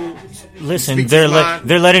vocal. Listen, Speaks they're his mind.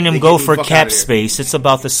 they're letting him They go get for the fuck cap outta there. space. It's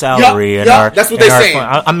about the salary Yup, and yup, our. that's what and they our saying.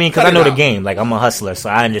 fun. I mean, because Cut I know it the out. game. Like, I'm a hustler, so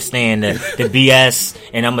I understand the BS,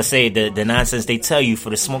 and I'm gonna say the nonsense they tell you for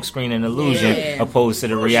the smokescreen and illusion, Yeah. opposed to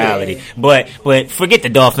the reality. But forget the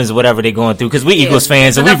Dolphins or whatever they're going through, because we Eagles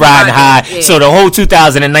fans and we Enough riding about high. it. Yeah. So the whole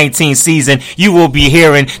 2019 season, you will be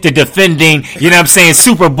hearing the defending, you know what I'm saying,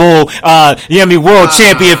 Super Bowl, you know what I mean, world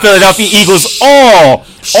champion Philadelphia Eagles,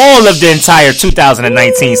 all of the entire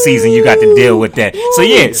 2019 season. You got to deal with that. So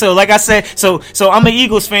yeah, so like I said, so I'm an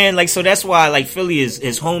Eagles fan, like, so that's why, like, Philly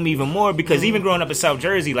is home even more, because even growing up in South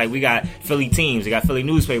Jersey, like, we got Philly teams, we got Philly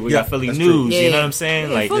newspaper, we Yeah, got Philly that's news, true. you know Yeah. what I'm saying?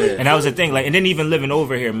 Yeah, Like, Philly- and that was the thing, like, and then even living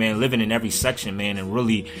over here, man, living in every section, man, and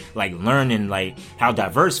really, like, learning, like, how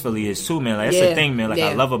diverse Philly is too, man. Like, that's Yeah, the thing, man, like, I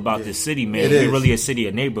yeah. love about this city, man. It we is. really a city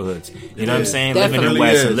of neighborhoods, you know what I'm is. saying? Definitely Living in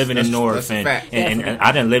West is. and living in That's- North, that's a and, fact. and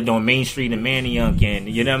I done lived on Main Street in Manayunk, and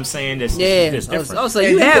you know what I'm saying? That's different. Oh, so And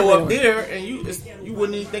you you have go it. up there and you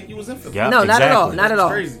wouldn't even think you was in Philly. Yeah. No, not at all. Exactly. Not at all.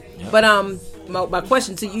 Crazy. But my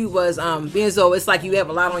question to you was, being so it's like you have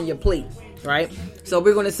a lot on your plate, right? So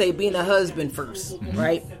we're gonna say being a husband 1st,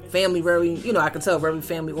 right? Family, very, I can tell very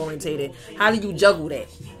family orientated. How do you juggle that?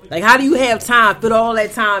 Like, how do you have time, fit all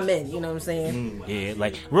that time in? You know what I'm saying? Yeah,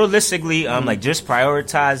 like, realistically, like, just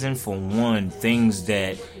prioritizing, for one, things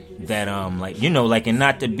that that like, you know, like, and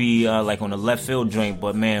not to be like on the left field joint,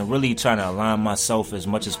 but man, really trying to align myself as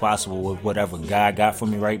much as possible with whatever God got for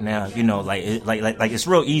me right now. You know, like it's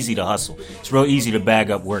real easy to hustle. It's real easy to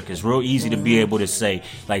bag up work. It's real easy to be able to say,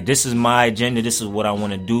 like, this is my agenda, this is what I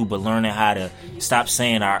want to do, but learning how to stop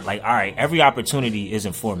saying, like, all right, every opportunity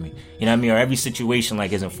isn't for me. You know what I mean? Or every situation,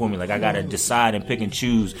 like, isn't for me. Like, I got to decide and pick and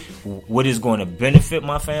choose what is going to benefit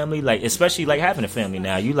my family. Like, especially, like, having a family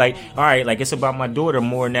now. You, like, all right, like, it's about my daughter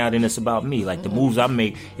more now than it's about me. Like, the moves I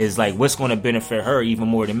make is, like, what's going to benefit her even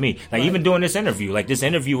more than me. Like, even doing this interview. Like, this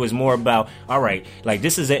interview is more about, all right, like,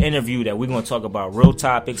 this is an interview that we're going to talk about real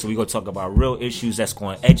topics. We're going to talk about real issues that's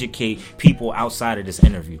going to educate people outside of this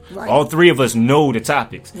interview. Right. All three of us know the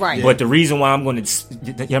topics. Right. But the reason why I'm going to,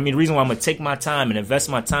 the reason why I'm going to take my time and invest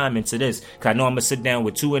my time into this, because I know I'm going to sit down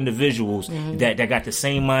with two individuals that got the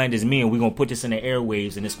same mind as me, and we're going to put this in the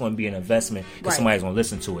airwaves, and it's going to be an investment because somebody's going to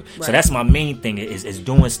listen to it. Right. So that's my main thing is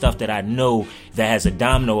doing stuff that I know that has a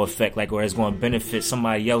domino effect, like, or is going to benefit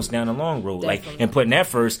somebody else down the long road. Definitely. Like, and putting that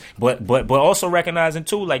first, but also recognizing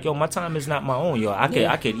too, like, yo, my time is not my own, yo.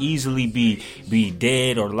 I could easily be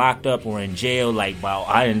dead or locked up or in jail. Like, wow,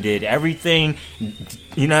 I done did everything,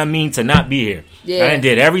 you know what I mean, to not be here. Yeah. I done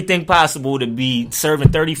did everything possible to be serving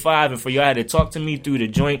 35 and for y'all to talk to me through the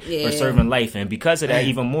joint for serving life. And because of that,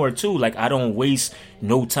 even more too, like, I don't waste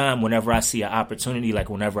no time whenever I see an opportunity, like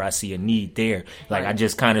whenever I see a need there. Like, I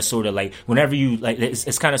just kind of sort of like, whenever you, like,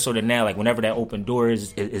 it's kind of sort of now, like, whenever that open door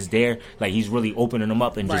is there, like, he's really opening them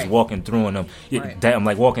up and just walking through them. That I'm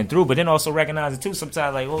like walking through, but then also recognizing too,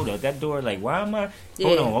 sometimes, like, hold up, that door, like, why am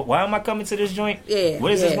I coming to this joint? Yeah.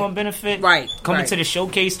 What is this going to benefit? Right. Coming to the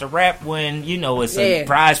showcase to rap when, you know, it's a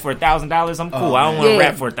prize for $1,000. I'm cool. I don't want to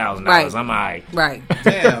rap for $1,000. Right. I'm all right. Right.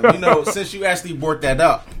 Damn, you know, since you actually brought that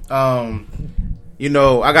up, you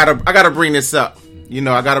know, I gotta bring this up. You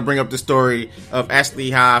know, I gotta bring up the story of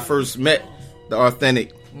actually how I first met the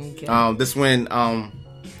Authentic. Okay. This when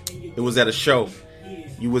it was at a show.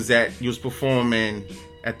 You was performing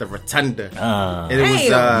at the Rotunda. And it was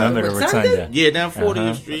remember the Rotunda? Yeah, down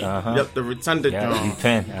 40th Street. Yep, the Rotunda. Yeah,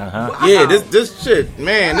 Penn. Yeah, this shit,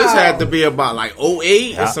 man, this had to be about like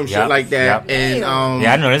 08 or some shit like that. And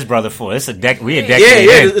I know this brother for it's a decade. We a yeah,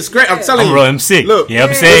 decade. it's great. I'm telling I'm you, real MC. Look, you know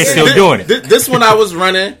what I'm saying? Still doing it. This one I was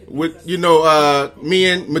running with, you know, me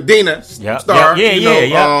and Medina Star.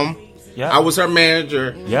 I was her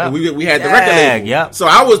manager. Yeah, and we had the record label. Yeah, so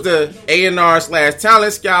I was the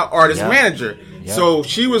A&R/talent scout artist manager. Yep. So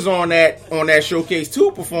she was on that showcase too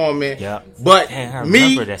performing. Yeah. But man, I me,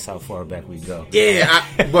 remember that's how far back we go. Yeah.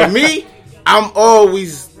 But me, I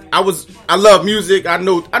love music. I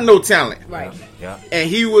know talent. Right. Yeah. And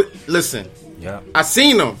he would listen. Yeah. I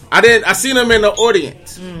seen him. I seen him in the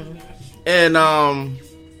audience. And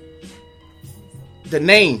the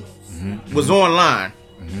name was online.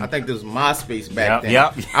 I think there was MySpace back then.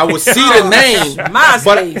 Yep. I would see the name.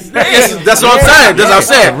 MySpace. That's what I'm saying. That's what I'm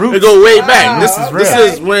saying. It go way back. This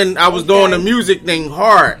is when I was doing the music thing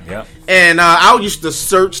hard. Yep. And I used to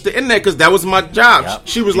search the internet because that was my job. Yep.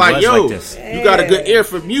 She was like, yo, you got a good ear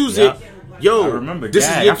for music. Yo, I remember this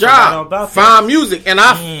that. is your job. Find music. And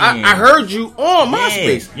I heard you on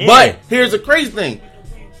MySpace. Yeah. But here's the crazy thing.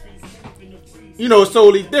 You know, it's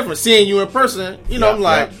totally different. Seeing you in person, you know, I'm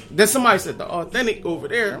like, then somebody said the Authentic over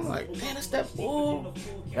there. I'm like, man, that's that bull.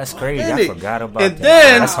 That's crazy. Authentic. I forgot about and that.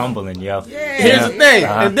 Then, that's humbling, yo. Here's the thing.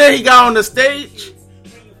 And then he got on the stage.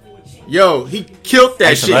 Yo, he killed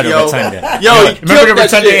that shit, yo. He remember the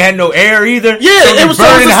Rotunda ain't had no air either? Yeah, so it was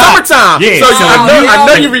summertime. Yeah, so I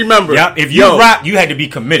know you remember. Yep, if you rock, you had to be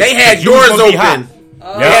committed. They had doors open.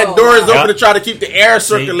 They had doors open to try to keep the air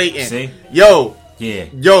circulating. See? Yo. Yeah.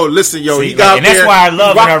 Yo, listen, yo. See, he got and that's why I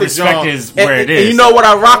love and I respect is where it is. And you know what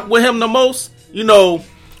I rock with him the most? You know,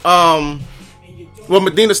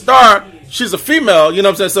 Medina Star, she's a female, you know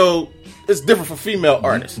what I'm saying? So it's different for female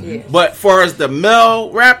artists. Yeah. But far as the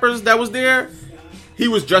male rappers that was there, he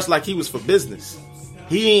was dressed like he was for business.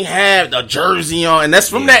 He ain't have the jersey on. And that's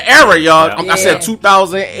from that era, y'all. I said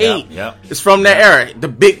 2008. It's from that era. The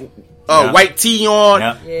big white tee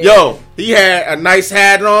on. Yo, he had a nice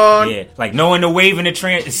hat on. Yeah, like knowing the wave and the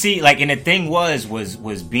trend. See, like, and the thing was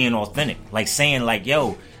being authentic. Like saying, like,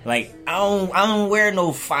 yo, like I don't wear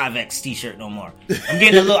no 5X t-shirt no more. I'm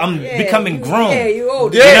getting a little. I'm becoming grown. Yeah, you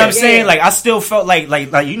old. You know what I'm saying? Like I still felt like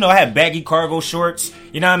you know I had baggy cargo shorts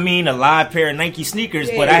you know what I mean, a live pair of Nike sneakers,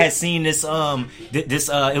 but I had seen this it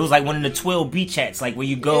was like one of the 12 beach hats, like where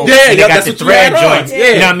you go, and they got the thread joints,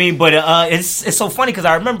 you know what I mean? But it's so funny because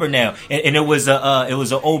I remember now, and it was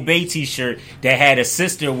an Old Bay t-shirt that had a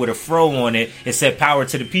sister with a fro on it. It said "Power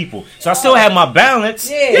to the People," so I still had my balance.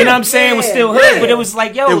 You know what I'm saying? It was still hood, but it was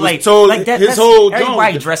like, yo, It was like totally- like that. his whole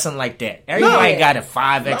everybody joint. dressing like that. Everybody got a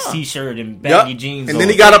 5X t-shirt and baggy jeans, and then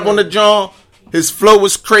he got up on the joint. His flow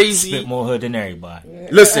was crazy. Spit more hood than everybody.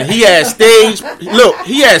 Listen, he had stage. Look,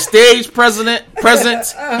 he had stage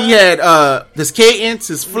presence. He had his cadence,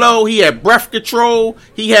 his flow. He had breath control.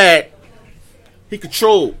 He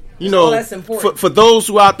controlled. You know, that's important. for those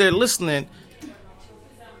who out there listening,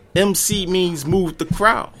 MC means move the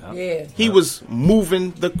crowd. Yeah. He was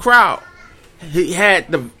moving the crowd. He had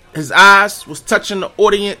his eyes was touching the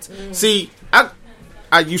audience. See,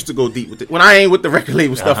 I used to go deep with it. When I ain't with the record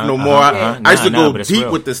label stuff no more, I used to go but it's deep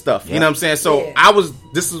real. with this stuff. You know what I'm saying? So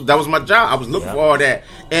that was my job. I was looking for all that.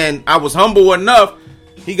 And I was humble enough.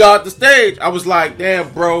 He got off the stage. I was like, damn,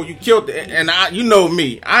 bro, you killed it. And you know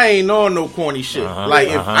me. I ain't on no corny shit. If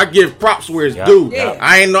I give props where it's due. Yeah.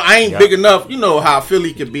 I ain't big enough. You know how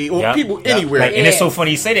Philly could be. Or people anywhere. Like, and it's so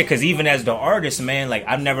funny you say that because even as the artist, man, like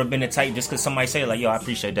I've never been the type just because somebody say like, yo, I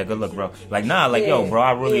appreciate that. Good look, bro. Like, nah, like, yo, bro,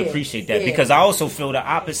 I really appreciate that because I also feel the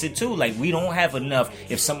opposite too. Like, we don't have enough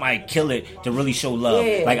if somebody kill it to really show love.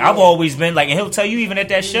 Like, I've always been like, and he'll tell you even at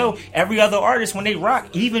that show, every other artist when they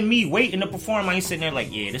rock, even me waiting to perform, I ain't sitting there like,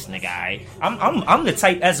 yeah, this nigga, I'm the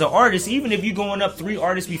type as an artist, even if you going up 3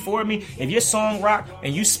 artists before me, if your song rock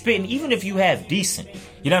and you spitting, even if you have decent,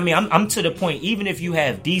 you know what I mean? I'm to the point, even if you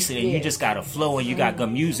have decent and you just got a flow and you got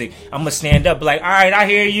good music, I'm gonna stand up like, all right, I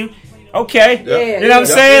hear you. Okay, you know what I'm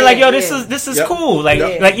saying? Like, yo, this is cool.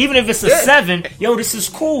 Like, like even if it's a 7, yo, this is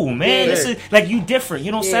cool, man. This is like you different.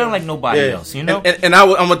 You don't sound like nobody else. You know? And I'm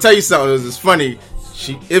gonna tell you something. It's funny.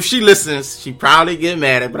 If she listens, she probably get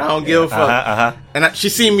mad at it, but I don't give a fuck. And she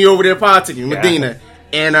seen me over there politicking, Medina,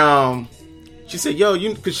 and she said, "Yo,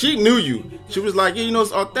 because she knew you." She was like, "Yeah, you know,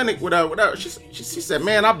 it's authentic." Whatever. She said,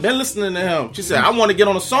 "Man, I've been listening to him." She said, "I want to get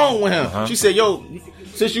on a song with him." She said, "Yo."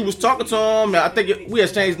 Since you was talking to him, I think we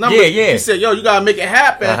exchanged numbers. She said, "Yo, you gotta make it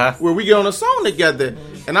happen where we get on a song together."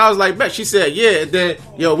 And I was like, "Bet." She said, "Yeah." And then,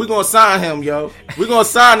 yo, we gonna sign him, yo. We gonna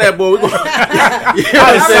sign that boy. I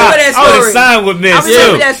would have signed with Miz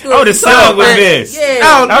too. I would have signed with Miz.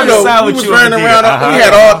 I know. We was running around. We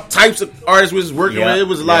had all types of artists we was working with. It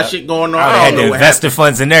was a lot of shit going on. I had the investor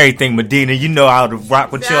funds and everything, Medina. You know how to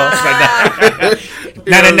rock with y'all.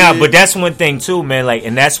 No. But that's one thing too, man. Like,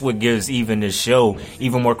 and that's what gives even this show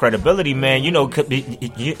even more credibility, man. You know what I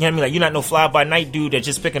mean? Like, you're not no fly by night dude that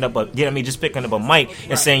just picking up a mic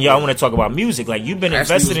and saying, yo, I want to talk about music. Like, you've been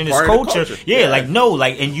invested in this culture. Like, no,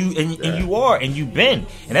 like, and you are, and you've been,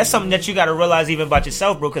 and that's something that you got to realize even about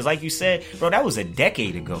yourself, bro. Because like you said, bro, that was a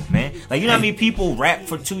decade ago, man. Like, you know how many people rap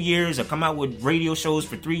for 2 years or come out with radio shows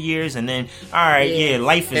for 3 years, and then, all right,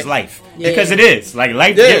 life is life, because it is. Like,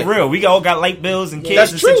 life get real. We all got light bills and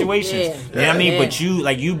kids and situations. You know what I mean? But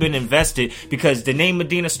you've been invested because the name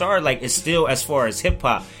Medina Star, like, is still, as far as hip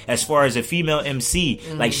hop, as far as a female MC,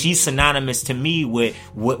 like, she's synonymous to me with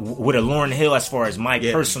a Lauryn Hill as far as my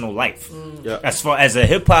personal life. As far as a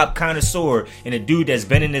hip hop connoisseur and a dude that's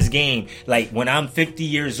been in this game, like, when I'm 50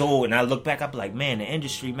 years old and I look back, I'm like, man, the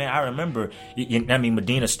industry, man, I remember,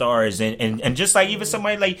 Medina Stars and just like even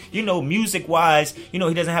somebody like, you know, music wise, you know,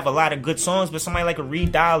 he doesn't have a lot of good songs, but somebody like a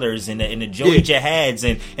Reed Dollars and the Jody Jahads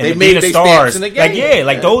and Medina Stars,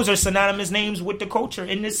 those are synonymous names with the culture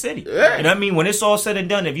in this city. You know what I mean? When it's all said and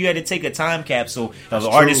done, if you had to take a time capsule of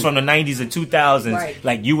artists from the 90s and 2000s,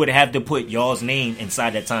 like, you would have to put y'all's name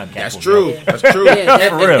inside that time capsule. That's true. That's true.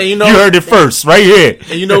 For real. And you heard it first, right here.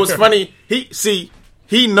 And you know what's funny?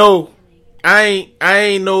 He know I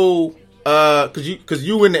ain't know cause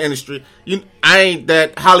you in the industry. I ain't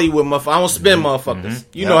that Hollywood motherfucker. I don't spin motherfuckers.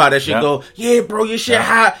 You know how that shit go. Yeah, bro, your shit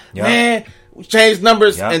hot, man. We change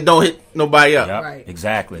numbers and don't hit nobody up. Right.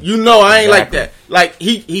 Exactly. You know I ain't like that. Like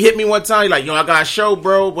he hit me one time. He like, yo, I got a show,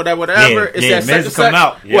 bro. Whatever. It's that such and such.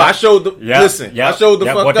 Out. Well, I showed the listen. I showed the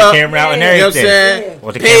fuck what up. The camera out and everything. You know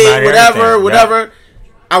what I'm saying? Paid whatever.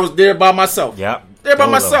 I was there by myself. There by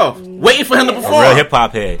myself, waiting for him to perform. A real hip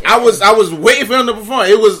hop head. I was waiting for him to perform.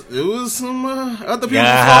 It was some other people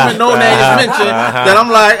performing, no names mentioned. That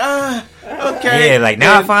I'm like, okay. Yeah, like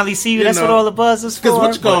now I finally see you. That's what all the buzz was for.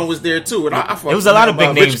 Because Witchcon was there too. And I it was a lot of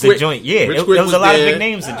big names that joined. Yeah, there was a lot of big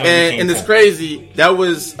names that joined. And it's crazy. That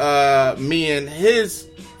was me and his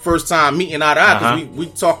first time meeting eye to eye, because we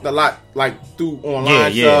talked a lot like through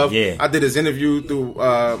online stuff. I did his interview through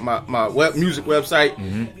my music website,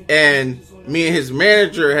 and me and his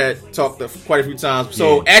manager had talked quite a few times.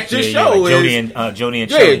 So at your show, like Jody and Jody,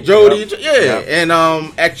 and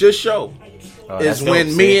at your show. Is when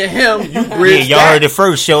dope, me and him, you bridge y'all heard it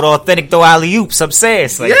first. Showed authentic throw alley oops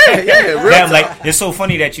upstairs. Like, damn, like it's so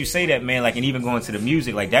funny that you say that, man. Like, and even going to the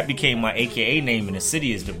music, like that became my AKA name in the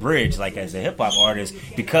city is The Bridge. Like as a hip hop artist,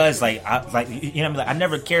 because like I what I mean, like I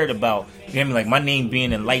never cared about like my name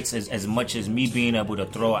being in lights as much as me being able to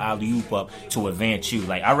throw an alley oop up to advance you.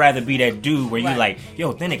 Like I'd rather be that dude where you like,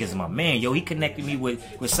 yo, Authentic is my man. Yo, he connected me with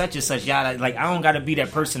such and such. Y'all like I don't gotta be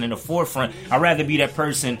that person in the forefront. I'd rather be that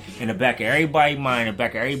person in the back of everybody's mind, in the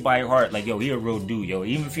back of everybody's heart. Like, yo, he a real dude, yo.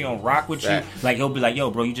 Even if he don't rock with you, like he'll be like,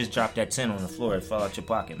 yo, bro, you just dropped that 10 on the floor. It fell out your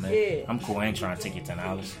pocket, man. I'm cool. I ain't trying to take your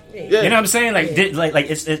 $10. You know what I'm saying? Like, like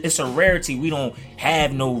it's a rarity. We don't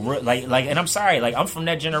have no like. And I'm sorry, like I'm from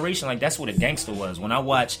that generation. Like that's what a gangster was. When I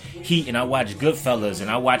watch Heat and I watch Goodfellas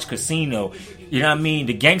and I watch Casino, you know what I mean?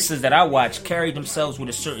 The gangsters that I watch carried themselves with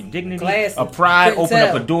a certain dignity, a pride, open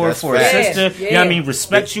up a door for a sister. You know what I mean?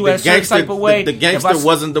 Respect you as a certain type of way. The gangster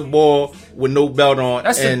wasn't the boy with no belt on.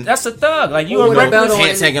 That's a thug. Like you a reckless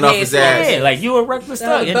hands hanging off his ass. Yeah, like you a reckless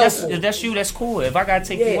thug. And that's you. That's cool. If I gotta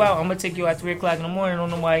take you out, I'm gonna take you out 3:00 in the morning.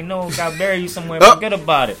 Don't nobody know. Gotta bury you somewhere. Forget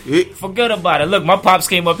about it. Forget about it. Look, my pops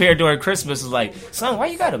came up here during Christmas. Was like, son, why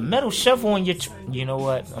you got a metal shovel on your? You know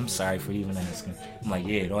what? I'm sorry for even asking. I'm like,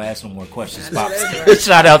 yeah, don't ask no more questions, pops.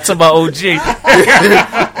 Shout out to my OG.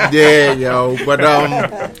 Yeah, yo.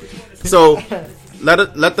 But so let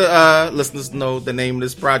the listeners know the name of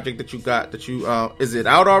this project that you got. That you is it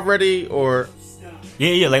out already or?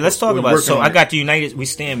 Yeah. Like let's talk about it. So I got the United We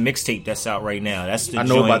Stand mixtape that's out right now. That's the I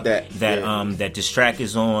know joint about that. That this track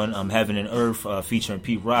is on. Heaven and Earth featuring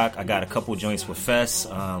Pete Rock. I got a couple joints with Fess.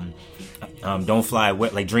 Don't Fly Away,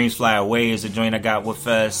 like Dreams Fly Away is a joint I got with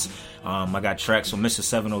Fess. I got tracks with Mr.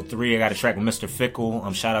 703. I got a track with Mr.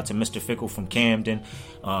 Fickle. Shout out to Mr. Fickle from Camden.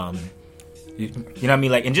 You know what I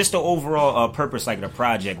mean? Like, and just the overall purpose, like the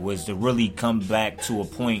project, was to really come back to a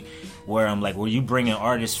point where I'm like, where you bringing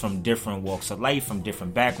artists from different walks of life, from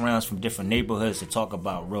different backgrounds, from different neighborhoods to talk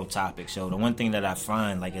about real topics. So the one thing that I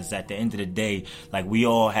find, like, is at the end of the day, like, we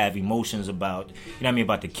all have emotions about, you know what I mean,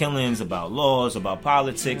 about the killings, about laws, about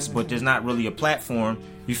politics, but there's not really a platform,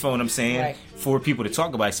 you feel what I'm saying, for people to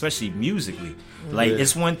talk about, especially musically. Like,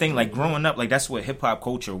 it's one thing, like, growing up, like, that's what hip-hop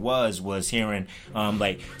culture was hearing,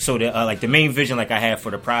 like, so the, like, the main vision, like, I had for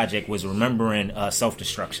the project was remembering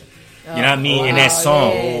self-destruction. You know what I mean? In that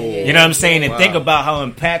song. You know what I'm saying? And think about how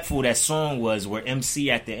impactful that song was, where MC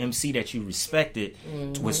after MC that you respected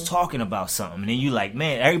was talking about something. And then you like,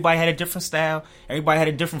 man, everybody had a different style. Everybody had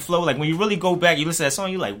a different flow. Like, when you really go back, you listen to that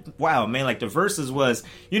song, you're like, wow, man, like, the verses was,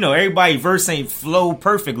 you know, everybody verse ain't flow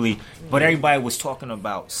perfectly, but everybody was talking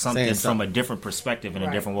about something from a different perspective and a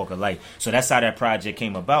different walk of life. So that's how that project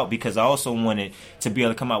came about, because I also wanted to be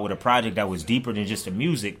able to come out with a project that was deeper than just the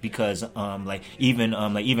music, because, even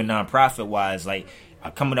nonprofit wise, like,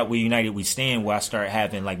 coming up with United We Stand, where I started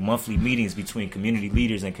having like monthly meetings between community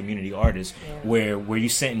leaders and community artists, where you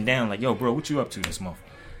sitting down like, yo, bro, what you up to this month?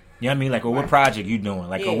 You know what I mean? Like, or what project you doing?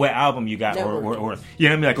 Like, or what album you got? Or you know what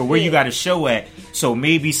I mean? Like, or where you got a show at? So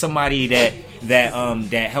maybe somebody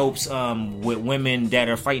that helps with women that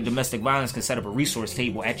are fighting domestic violence can set up a resource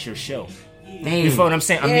table at your show. You feel what I'm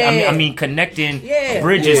saying? I mean, connecting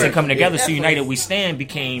bridges and coming together. So United We Stand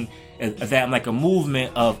became that like a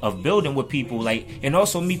movement of building with people, like, and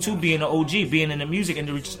also me too, being an OG, being in the music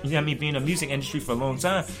industry, you know what I mean, being in the music industry for a long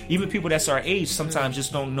time. Even people that's our age sometimes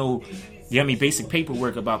just don't know, you know what I mean, basic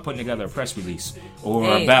paperwork about putting together a press release, or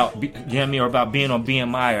about, you know what I mean, or about being on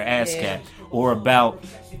BMI or ASCAP, or about,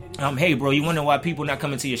 hey bro, you wonder why people not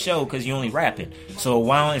coming to your show because you only rapping. So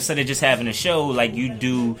why don't, instead of just having a show, like, you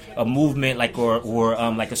do a movement, like, or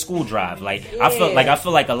like a school drive. Like, I feel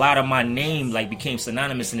like a lot of my name like became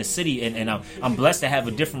synonymous in the city, and I'm blessed to have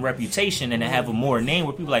a different reputation and to have a more name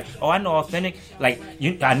where people like, oh, I know Authentic, like,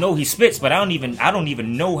 I know he spits, but I don't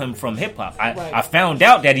even know him from hip hop. I found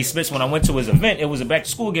out that he spits when I went to his event. It was a back to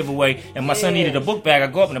school giveaway, and my son needed a book bag. I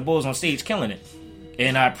go up and the Bulls on stage killing it.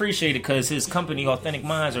 And I appreciate it because his company, Authentic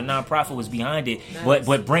Minds, or nonprofit, was behind it. Nice.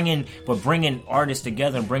 But bringing artists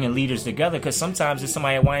together and bringing leaders together, because sometimes it's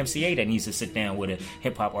somebody at YMCA that needs to sit down with a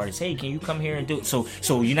hip hop artist. Hey, can you come here and do it?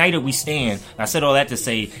 So United We Stand. I said all that to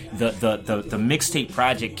say the mixtape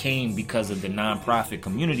project came because of the nonprofit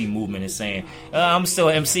community movement and saying, I'm still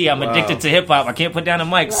an MC. I'm addicted to hip hop. I can't put down a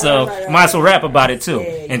mic, so might as well rap about it too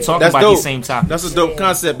and talk about these same topics. That's a dope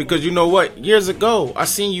concept, because you know what? Years ago, I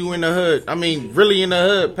seen you in the hood. I mean, really in the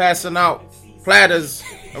hood, passing out platters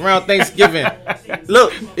around Thanksgiving.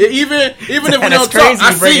 Look, even if we That's don't crazy talk,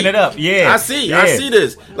 I you bringing see it up. Yeah, I see yeah.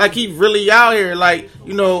 this. Like he really out here. Like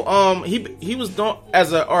he was doing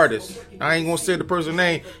as an artist. I ain't gonna say the person's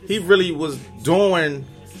name. He really was doing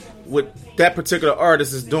what that particular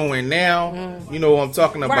artist is doing now. You know what I'm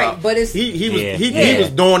talking about. Right, but it's he was Yeah. he was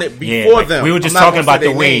doing it before like, them. we were just I'm not talking gonna about say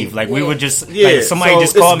the their wave. name. Like we were just Yeah, like somebody so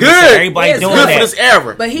just it's called me. good. And said, everybody Yeah, it's doing good that. for this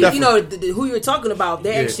era. But he, Definitely. who you're talking about,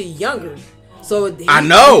 they're actually younger. So I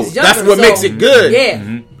know he's younger, that's what so- makes it good.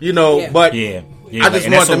 Yeah. You know, Yeah. but Yeah, I just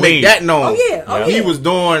and that's wanted to a make wave. that known. Oh, yeah. Oh, He yeah. was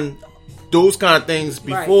doing those kind of things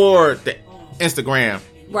before the Instagram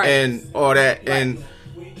Right. and all that, and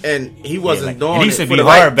he wasn't doing it used to it be for the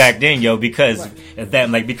hard likes. back then, yo, because of that,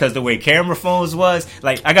 like because the way camera phones was.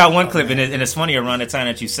 Like I got one clip, and it's funny around the time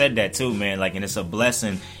that you said that too, man. Like, and it's a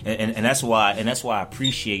blessing, and that's why I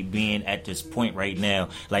appreciate being at this point right now.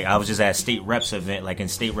 Like I was just at a state reps event, like in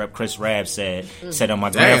state rep Chris Rabb said my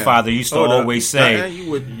grandfather used to always say,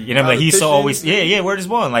 you know, like he used to always, word is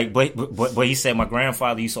born. Like, but he said my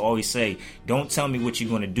grandfather used to always say, don't tell me what you're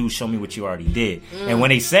gonna do, show me what you already did. And when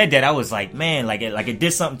they said that, I was like, man, like it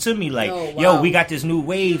did something to me. Like, yo, we got this new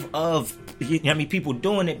wave of, you know, I mean, people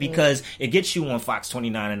doing it because it gets you on Fox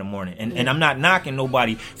 29 in the morning. And I'm not knocking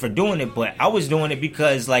nobody for doing it, but I was doing it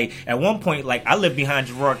because, like, at one point, like, I lived behind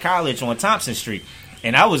Girard College on Thompson Street,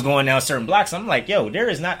 and I was going down certain blocks. I'm like, yo, there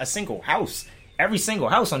is not a single house. Every single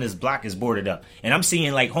house on this block is boarded up. And I'm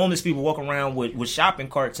seeing, like, homeless people walk around with shopping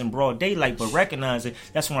carts in broad daylight, but recognizing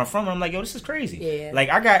that's where I'm from. I'm like, yo, this is crazy. Yeah. Like,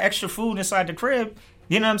 I got extra food inside the crib.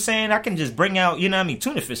 You know what I'm saying? I can just bring out, you know what I mean,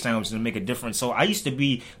 tuna fish sandwiches and make a difference. So I used to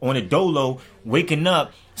be on a dolo, waking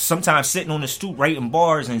up, sometimes sitting on the stoop writing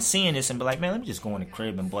bars and seeing this and be like, man, let me just go in the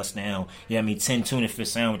crib and bust down, you know what I mean, 10 tuna fish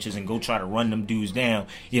sandwiches and go try to run them dudes down.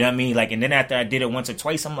 You know what I mean? Like, and then after I did it once or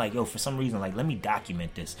twice, I'm like, yo, for some reason, like, let me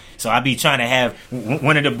document this. So I be trying to have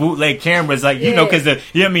one of the bootleg cameras, like, you know, because the,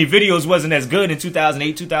 you know what I mean, videos wasn't as good in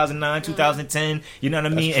 2008, 2009, 2010, you know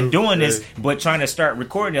what I mean? And doing this, but trying to start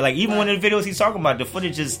recording it. Like, even one of the videos he's talking about, the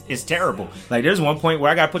footage is terrible. Like, there's one point where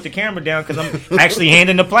I got to put the camera down because I'm actually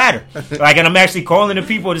handing the platter. Like, and I'm actually calling the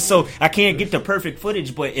people. So I can't get the perfect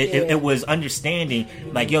footage, but it was understanding,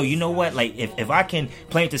 like, yo, you know what? Like, if I can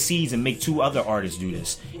plant the seeds and make 2 other artists do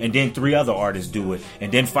this, and then 3 other artists do it,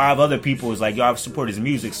 and then 5 other people is like, yo, I support his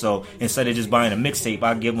music, so instead of just buying a mixtape,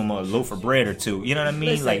 I'll give them a loaf of bread or 2. You know what I mean?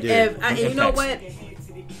 Listen, like, you know what?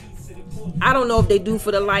 I don't know if they do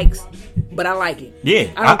for the likes, but I like it.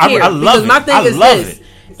 Yeah, I don't care. I love because it. my thing I is love this. it.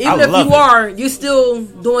 Even I if love you it. are, you're still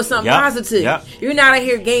doing something Yep, positive. yep. You're not out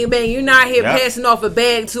here gangbanging. You're not here Yep. passing off a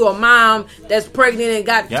bag to a mom that's pregnant and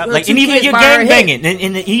got Yeah, 2 like, and even kids you're by her head. gangbanging,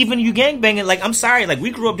 and even you gangbanging. Like, I'm sorry, like, we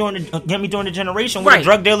grew up during the generation where Right. the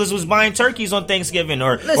drug dealers was buying turkeys on Thanksgiving,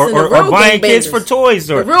 or Listen, or the real buying kids gangbangers. for toys,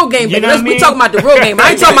 or The real game, you know baby. what I We mean? talking about the real game.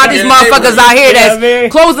 I ain't talking about these motherfuckers out here You know that's what I mean?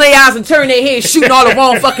 closing their eyes and turning their head, shooting all the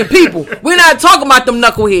wrong fucking people. We're not talking about them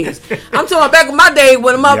knuckleheads. I'm talking about back in my day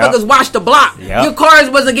when the motherfuckers watched the block. Yep. Your cars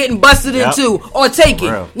wasn't getting busted Yep. into or taken.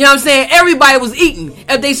 Real. You know what I'm saying? Everybody was eating.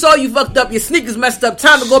 If they saw you fucked up, your sneakers messed up,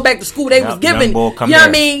 time to go back to school, they was giving. young boy, You come know what I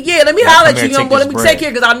here. mean? Yeah, let me Yep, holler come at you, here, young take boy. this Let me bread. take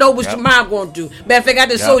care because I know what Yep. your mom going to do. Matter of fact, I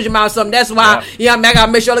just Yep. sold your mom something. That's why, Yep. you know what I mean? I got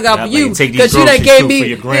to make sure I look out for Yep, you like, take these because she done groceries, gave too, me. for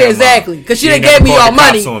your Yeah, grandma. exactly. Because she You done ain't gave never me called all the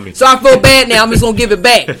money. cops on me. So I feel bad now. I'm just going to give it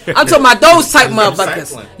back. I'm talking about those type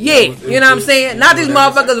motherfuckers. recycling. Yeah, you know what I'm saying? Not these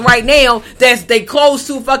motherfuckers right now that's they close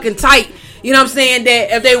too fucking tight. You know what I'm saying?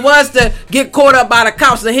 That if they was to get caught up by the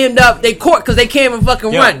cops and hemmed up, they caught because they can't even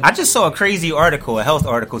fucking Yo, run. I just saw a crazy article, a health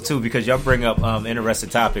article too, because y'all bring up interesting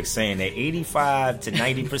topics, saying that 85 to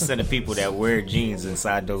 90% of people that wear jeans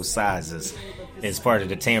inside those sizes is part of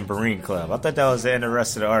the Tambourine Club. I thought that was an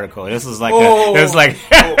interesting article. This was like it was like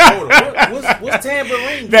What's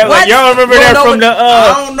tambourine? that, like, What? y'all remember You that don't from know the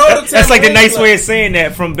I don't know the that's like the Tambourine nice Club. way of saying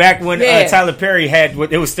that from back when Yeah. Tyler Perry had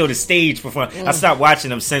it was still the stage performance. I stopped watching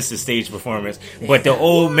them since the stage performance. But the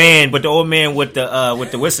old man with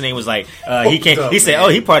the what's the name was like he can't he said, "Oh,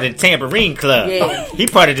 he part of the Tambourine Club." Yeah. He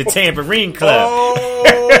part of the Tambourine Club.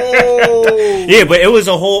 Oh. Yeah, but it was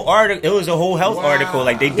a whole article. It was a whole health article.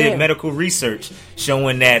 Like they did Yeah. medical research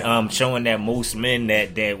showing that most men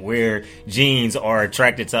that wear jeans are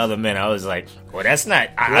attracted to other men. I was like, well, that's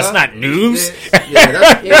not news.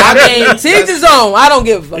 Yeah, Yeah, I mean, teach his own. I don't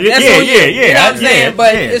give a fuck. That's Yeah, on you. yeah, You know what I'm yeah, saying?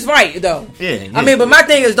 But yeah. it's right, though. Yeah, yeah. I mean, but my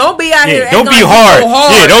thing is, don't be out here. Yeah, don't acting be like you hard. so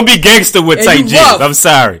hard. Yeah, don't be gangster with And tight you jeans. rough. I'm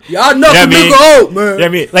sorry. Y'all know You know what I the mean? nigga old, man. You know what I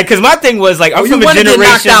mean? Like, cause my thing was like, I'm you from a wanna get knocked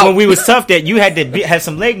generation out. when we was tough that you had to have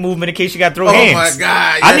some leg movement in case you got to throw Oh hands. my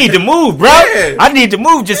God, I yeah. need to move, bro. Yeah. I need to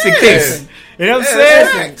move just in case. You know what I'm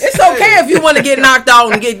saying? It's okay if you want to get knocked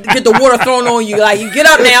out and get the water thrown on you. Like, you get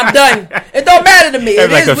up now, I'm done. It don't matter to me.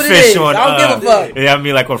 It like is what it is. I don't give a fuck. Yeah, I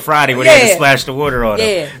mean, like on Friday when they had to splash the water on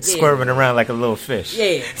him. Squirming around like a little fish.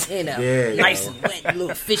 Yeah, you know. Nice and wet,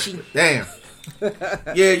 little fishy. Damn.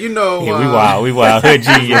 Yeah, you know. Yeah, we wild. Hood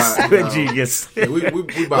genius. Hood genius. Yeah, we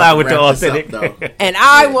Live with the authentic. authentic. And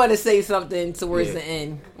I want to say something towards the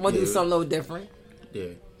end. I want to do something a little different. Yeah.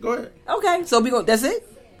 Go ahead. Okay, so that's it?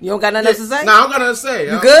 You don't got nothing else to say? No, I don't got nothing to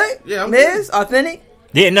say. You good? Yeah, I'm Miz, good. Authentic?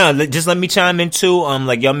 Yeah, no, just let me chime in too.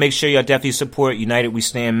 Like, y'all make sure y'all definitely support United We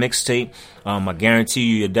Stand mixtape. I guarantee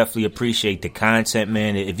you'll definitely appreciate the content,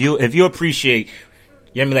 man. If you appreciate, you know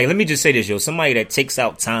what I mean? Like, let me just say this, yo. Somebody that takes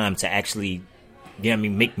out time to actually, you know what I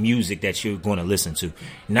mean, make music that you're going to listen to.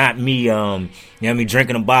 Not me, you know what I mean,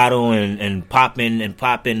 drinking a bottle and popping, you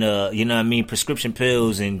know what I mean, prescription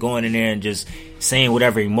pills and going in there and just saying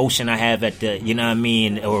whatever emotion I have at the, you know what I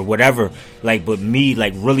mean, or whatever. Like, but me,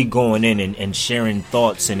 like, really going in and sharing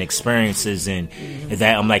thoughts and experiences and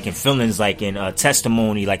that I'm like in feelings, like in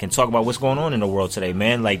testimony, like, and talk about what's going on in the world today,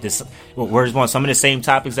 man. Like this, where's one? Some of the same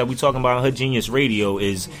topics that we talking about on Hood Genius Radio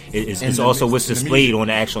is also what's displayed on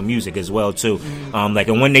the actual music as well too. Like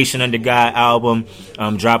a One Nation Under God album,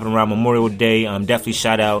 dropping around Memorial Day. Definitely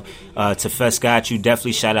shout out to Fest Got You.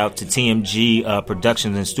 Definitely shout out to TMG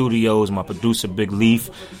Productions and Studios, my producer Big Leaf,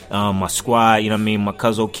 my squad, you know what I mean, my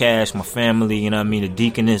cousin Cash, my family, you know what I mean, the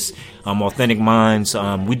Deaconess, Authentic Minds.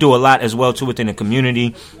 We do a lot as well too within the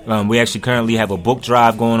community. We actually currently have a book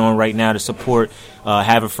drive going on right now to support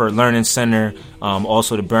Haverford Learning Center,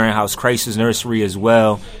 also the Barron House Crisis Nursery as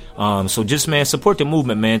well. So just, man, support the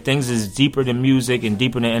movement, man. Things is deeper than music and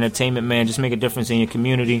deeper than entertainment, man. Just make a difference in your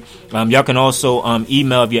community. Y'all can also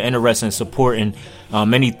email if you're interested in supporting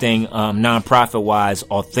anything non-profit-wise,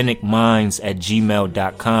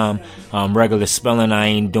 authenticminds@gmail.com. Regular spelling, I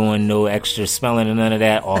ain't doing no extra spelling and none of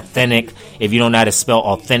that. Authentic. If you don't know how to spell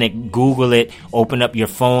authentic, Google it. Open up your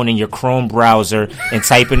phone and your Chrome browser and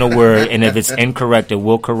type in the word, and if it's incorrect, it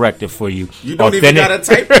will correct it for you. You don't even gotta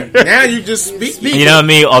type it. Now you just speak. You know what I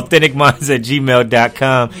mean?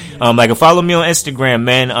 authenticminds@gmail.com. Like, follow me on Instagram,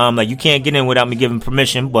 man. Like, you can't get in without me giving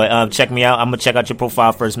permission, but check me out. I'm gonna check out your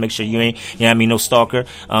profile first, make sure you ain't, you know what I mean, no stalker.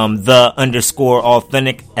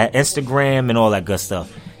 _authentic at Instagram and all that good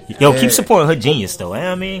stuff. Yo, keep supporting Hood Genius though, you know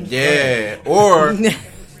what I mean? Yeah. Or you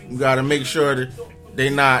gotta make sure that they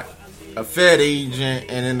not a Fed agent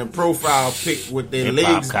and in the profile pic with their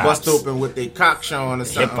legs bust open with their cock showing or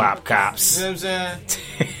something. Hip-hop cops. You know what I'm saying?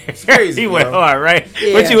 It's crazy. He went hard, right?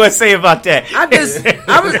 Yeah. What you want to say about that? I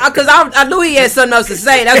knew he had something else to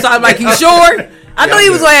say. That's why I'm like, you sure? I knew he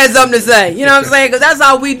was gonna have something to say. You know what I'm saying? Because that's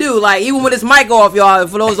how we do. Like, even with this mic off, y'all.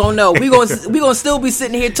 For those who don't know, we gonna still be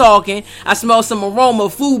sitting here talking. I smell some aroma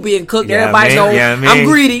of food being cooked. Yeah, everybody know I'm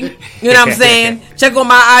greedy. You know what I'm saying? Check on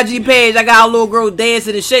my IG page. I got a little girl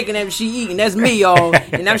dancing and shaking after she eating. That's me, y'all.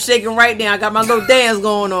 And I'm shaking right now. I got my little dance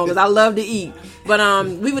going on because I love to eat. But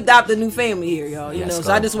we've adopted a new family here, y'all. You know,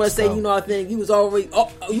 so I just want to say, you know, I think you was already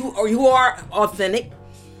you are authentic.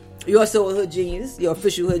 You're also a Hood Genius. You're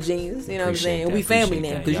official Hood Genius. You know what I'm saying? And we family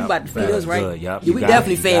now because you about to feed us, right? Yep, yeah, we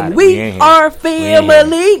definitely family. We are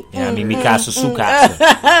family. Yeah, I mean, Mikasa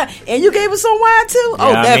Sukasa. And you gave us some wine too?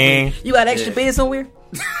 Oh, definitely. You got extra bed somewhere?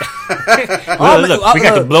 Look, we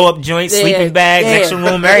got the blow up joint, sleeping bags, extra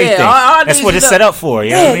room, everything. That's what it's set up for.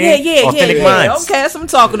 You know what I mean? Authentic Minds. Okay, that's what I'm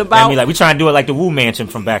talking about. I mean, like, we trying to do it like the Wu Mansion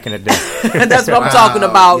from back in the day. That's what I'm talking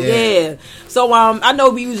about. Yeah. So I know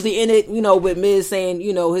we usually end it, you know, with Miz saying,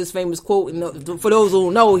 you know, his famous quote. And for those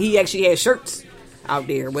who know, he actually had shirts out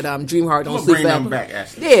there with Dream Hard Don't Sleep Forever. Back,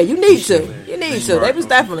 actually. Yeah, you need to. You need to. That was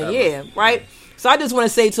definitely right. So I just want to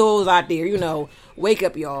say to those out there, you know, wake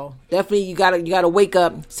up, y'all. Definitely, you gotta wake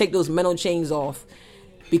up. Take those mental chains off.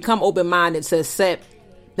 Become open minded to accept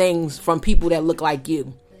things from people that look like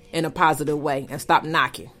you in a positive way, and stop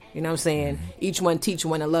knocking. You know what I'm saying? Each one teach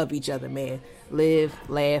one to love each other, man. Live,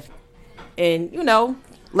 laugh, and you know,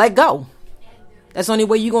 let go. That's the only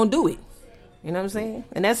way you gonna do it. You know what I'm saying?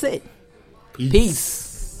 And that's it. Peace.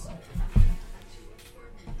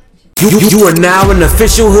 You are now an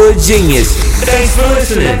official Hood Genius. Thanks for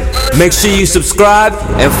listening. Make sure you subscribe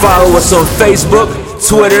and follow us on Facebook,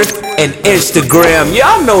 Twitter, and Instagram.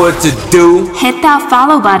 Y'all know what to do. Hit that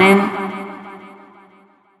follow button.